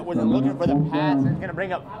Cat wasn't looking for the pass, and it's going to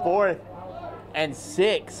bring up 4th and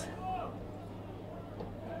 6.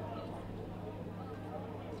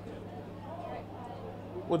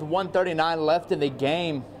 With 1:39 left in the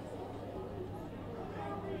game.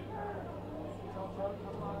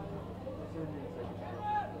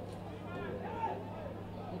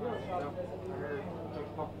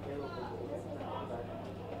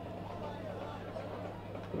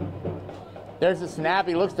 There's the snap.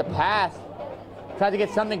 He looks to pass. Tries to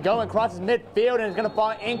get something going, crosses midfield, and it's going to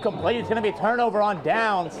fall incomplete. It's going to be a turnover on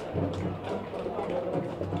downs.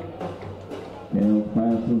 Caleb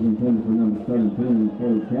pass was intended for number 17,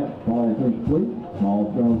 Caleb Cat falls incomplete.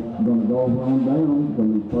 Ball's going to go over on downs. It's going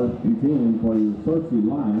to be first and 10 for your Cersei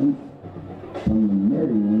Lions from the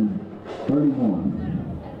Marion 31.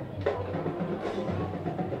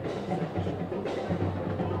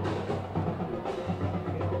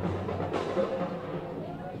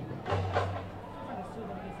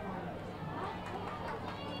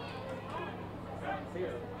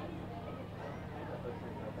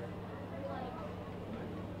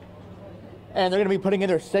 And they're going to be putting in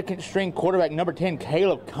their second string quarterback, number 10,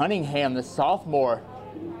 Caleb Cunningham, the sophomore.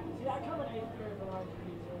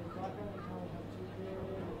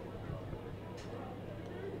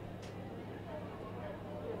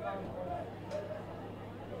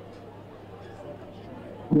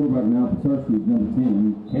 Quarterback now for Searcy is number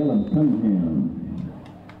 10, Caleb Cunningham.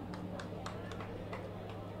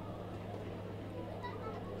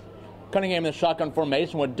 Cunningham in the shotgun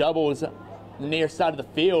formation with doubles the near side of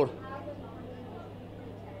the field.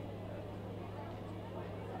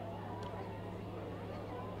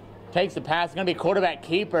 Takes the pass, going to be quarterback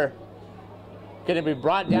keeper. Going to be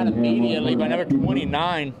brought down immediately by number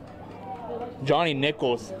 29, Johnny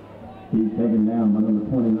Nichols. He's taken down by number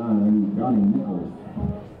 29, Johnny Nichols.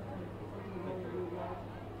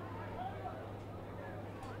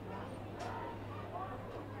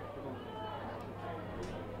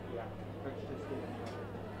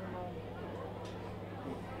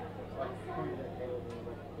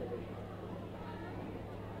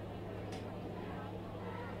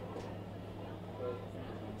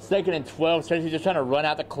 Second and 12. Searcy's just trying to run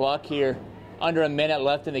out the clock here. Under a minute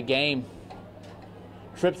left in the game.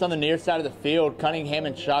 Trips on the near side of the field. Cunningham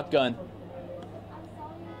in shotgun.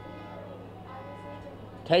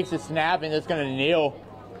 Takes the snap and it's going to kneel.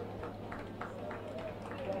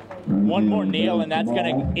 One more kneel and that's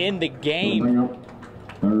going to end the game.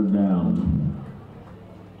 Third down.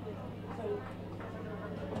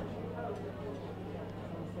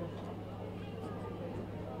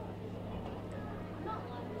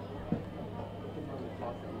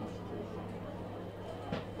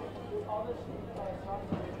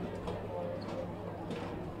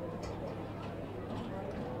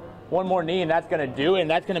 One more knee, and that's going to do it, and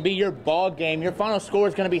that's going to be your ball game. Your final score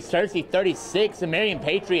is going to be Searcy 36 and Marion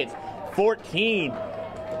Patriots 14.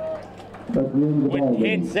 With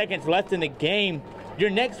 10 seconds left in the game. Your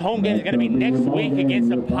next home game is going to be next week against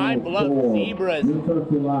the Pine Bluff Zebras. Your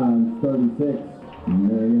Searcy Lions 36,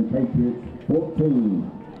 Marion Patriots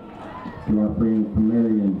 14. To our friends from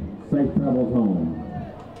Marion, safe travels home.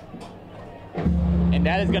 And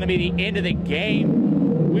that is going to be the end of the game.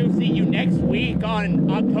 We'll see you next week on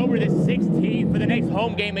October the 16th for the next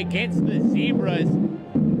home game against the Zebras.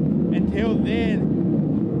 Until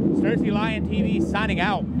then, Searcy Lion TV signing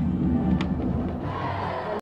out.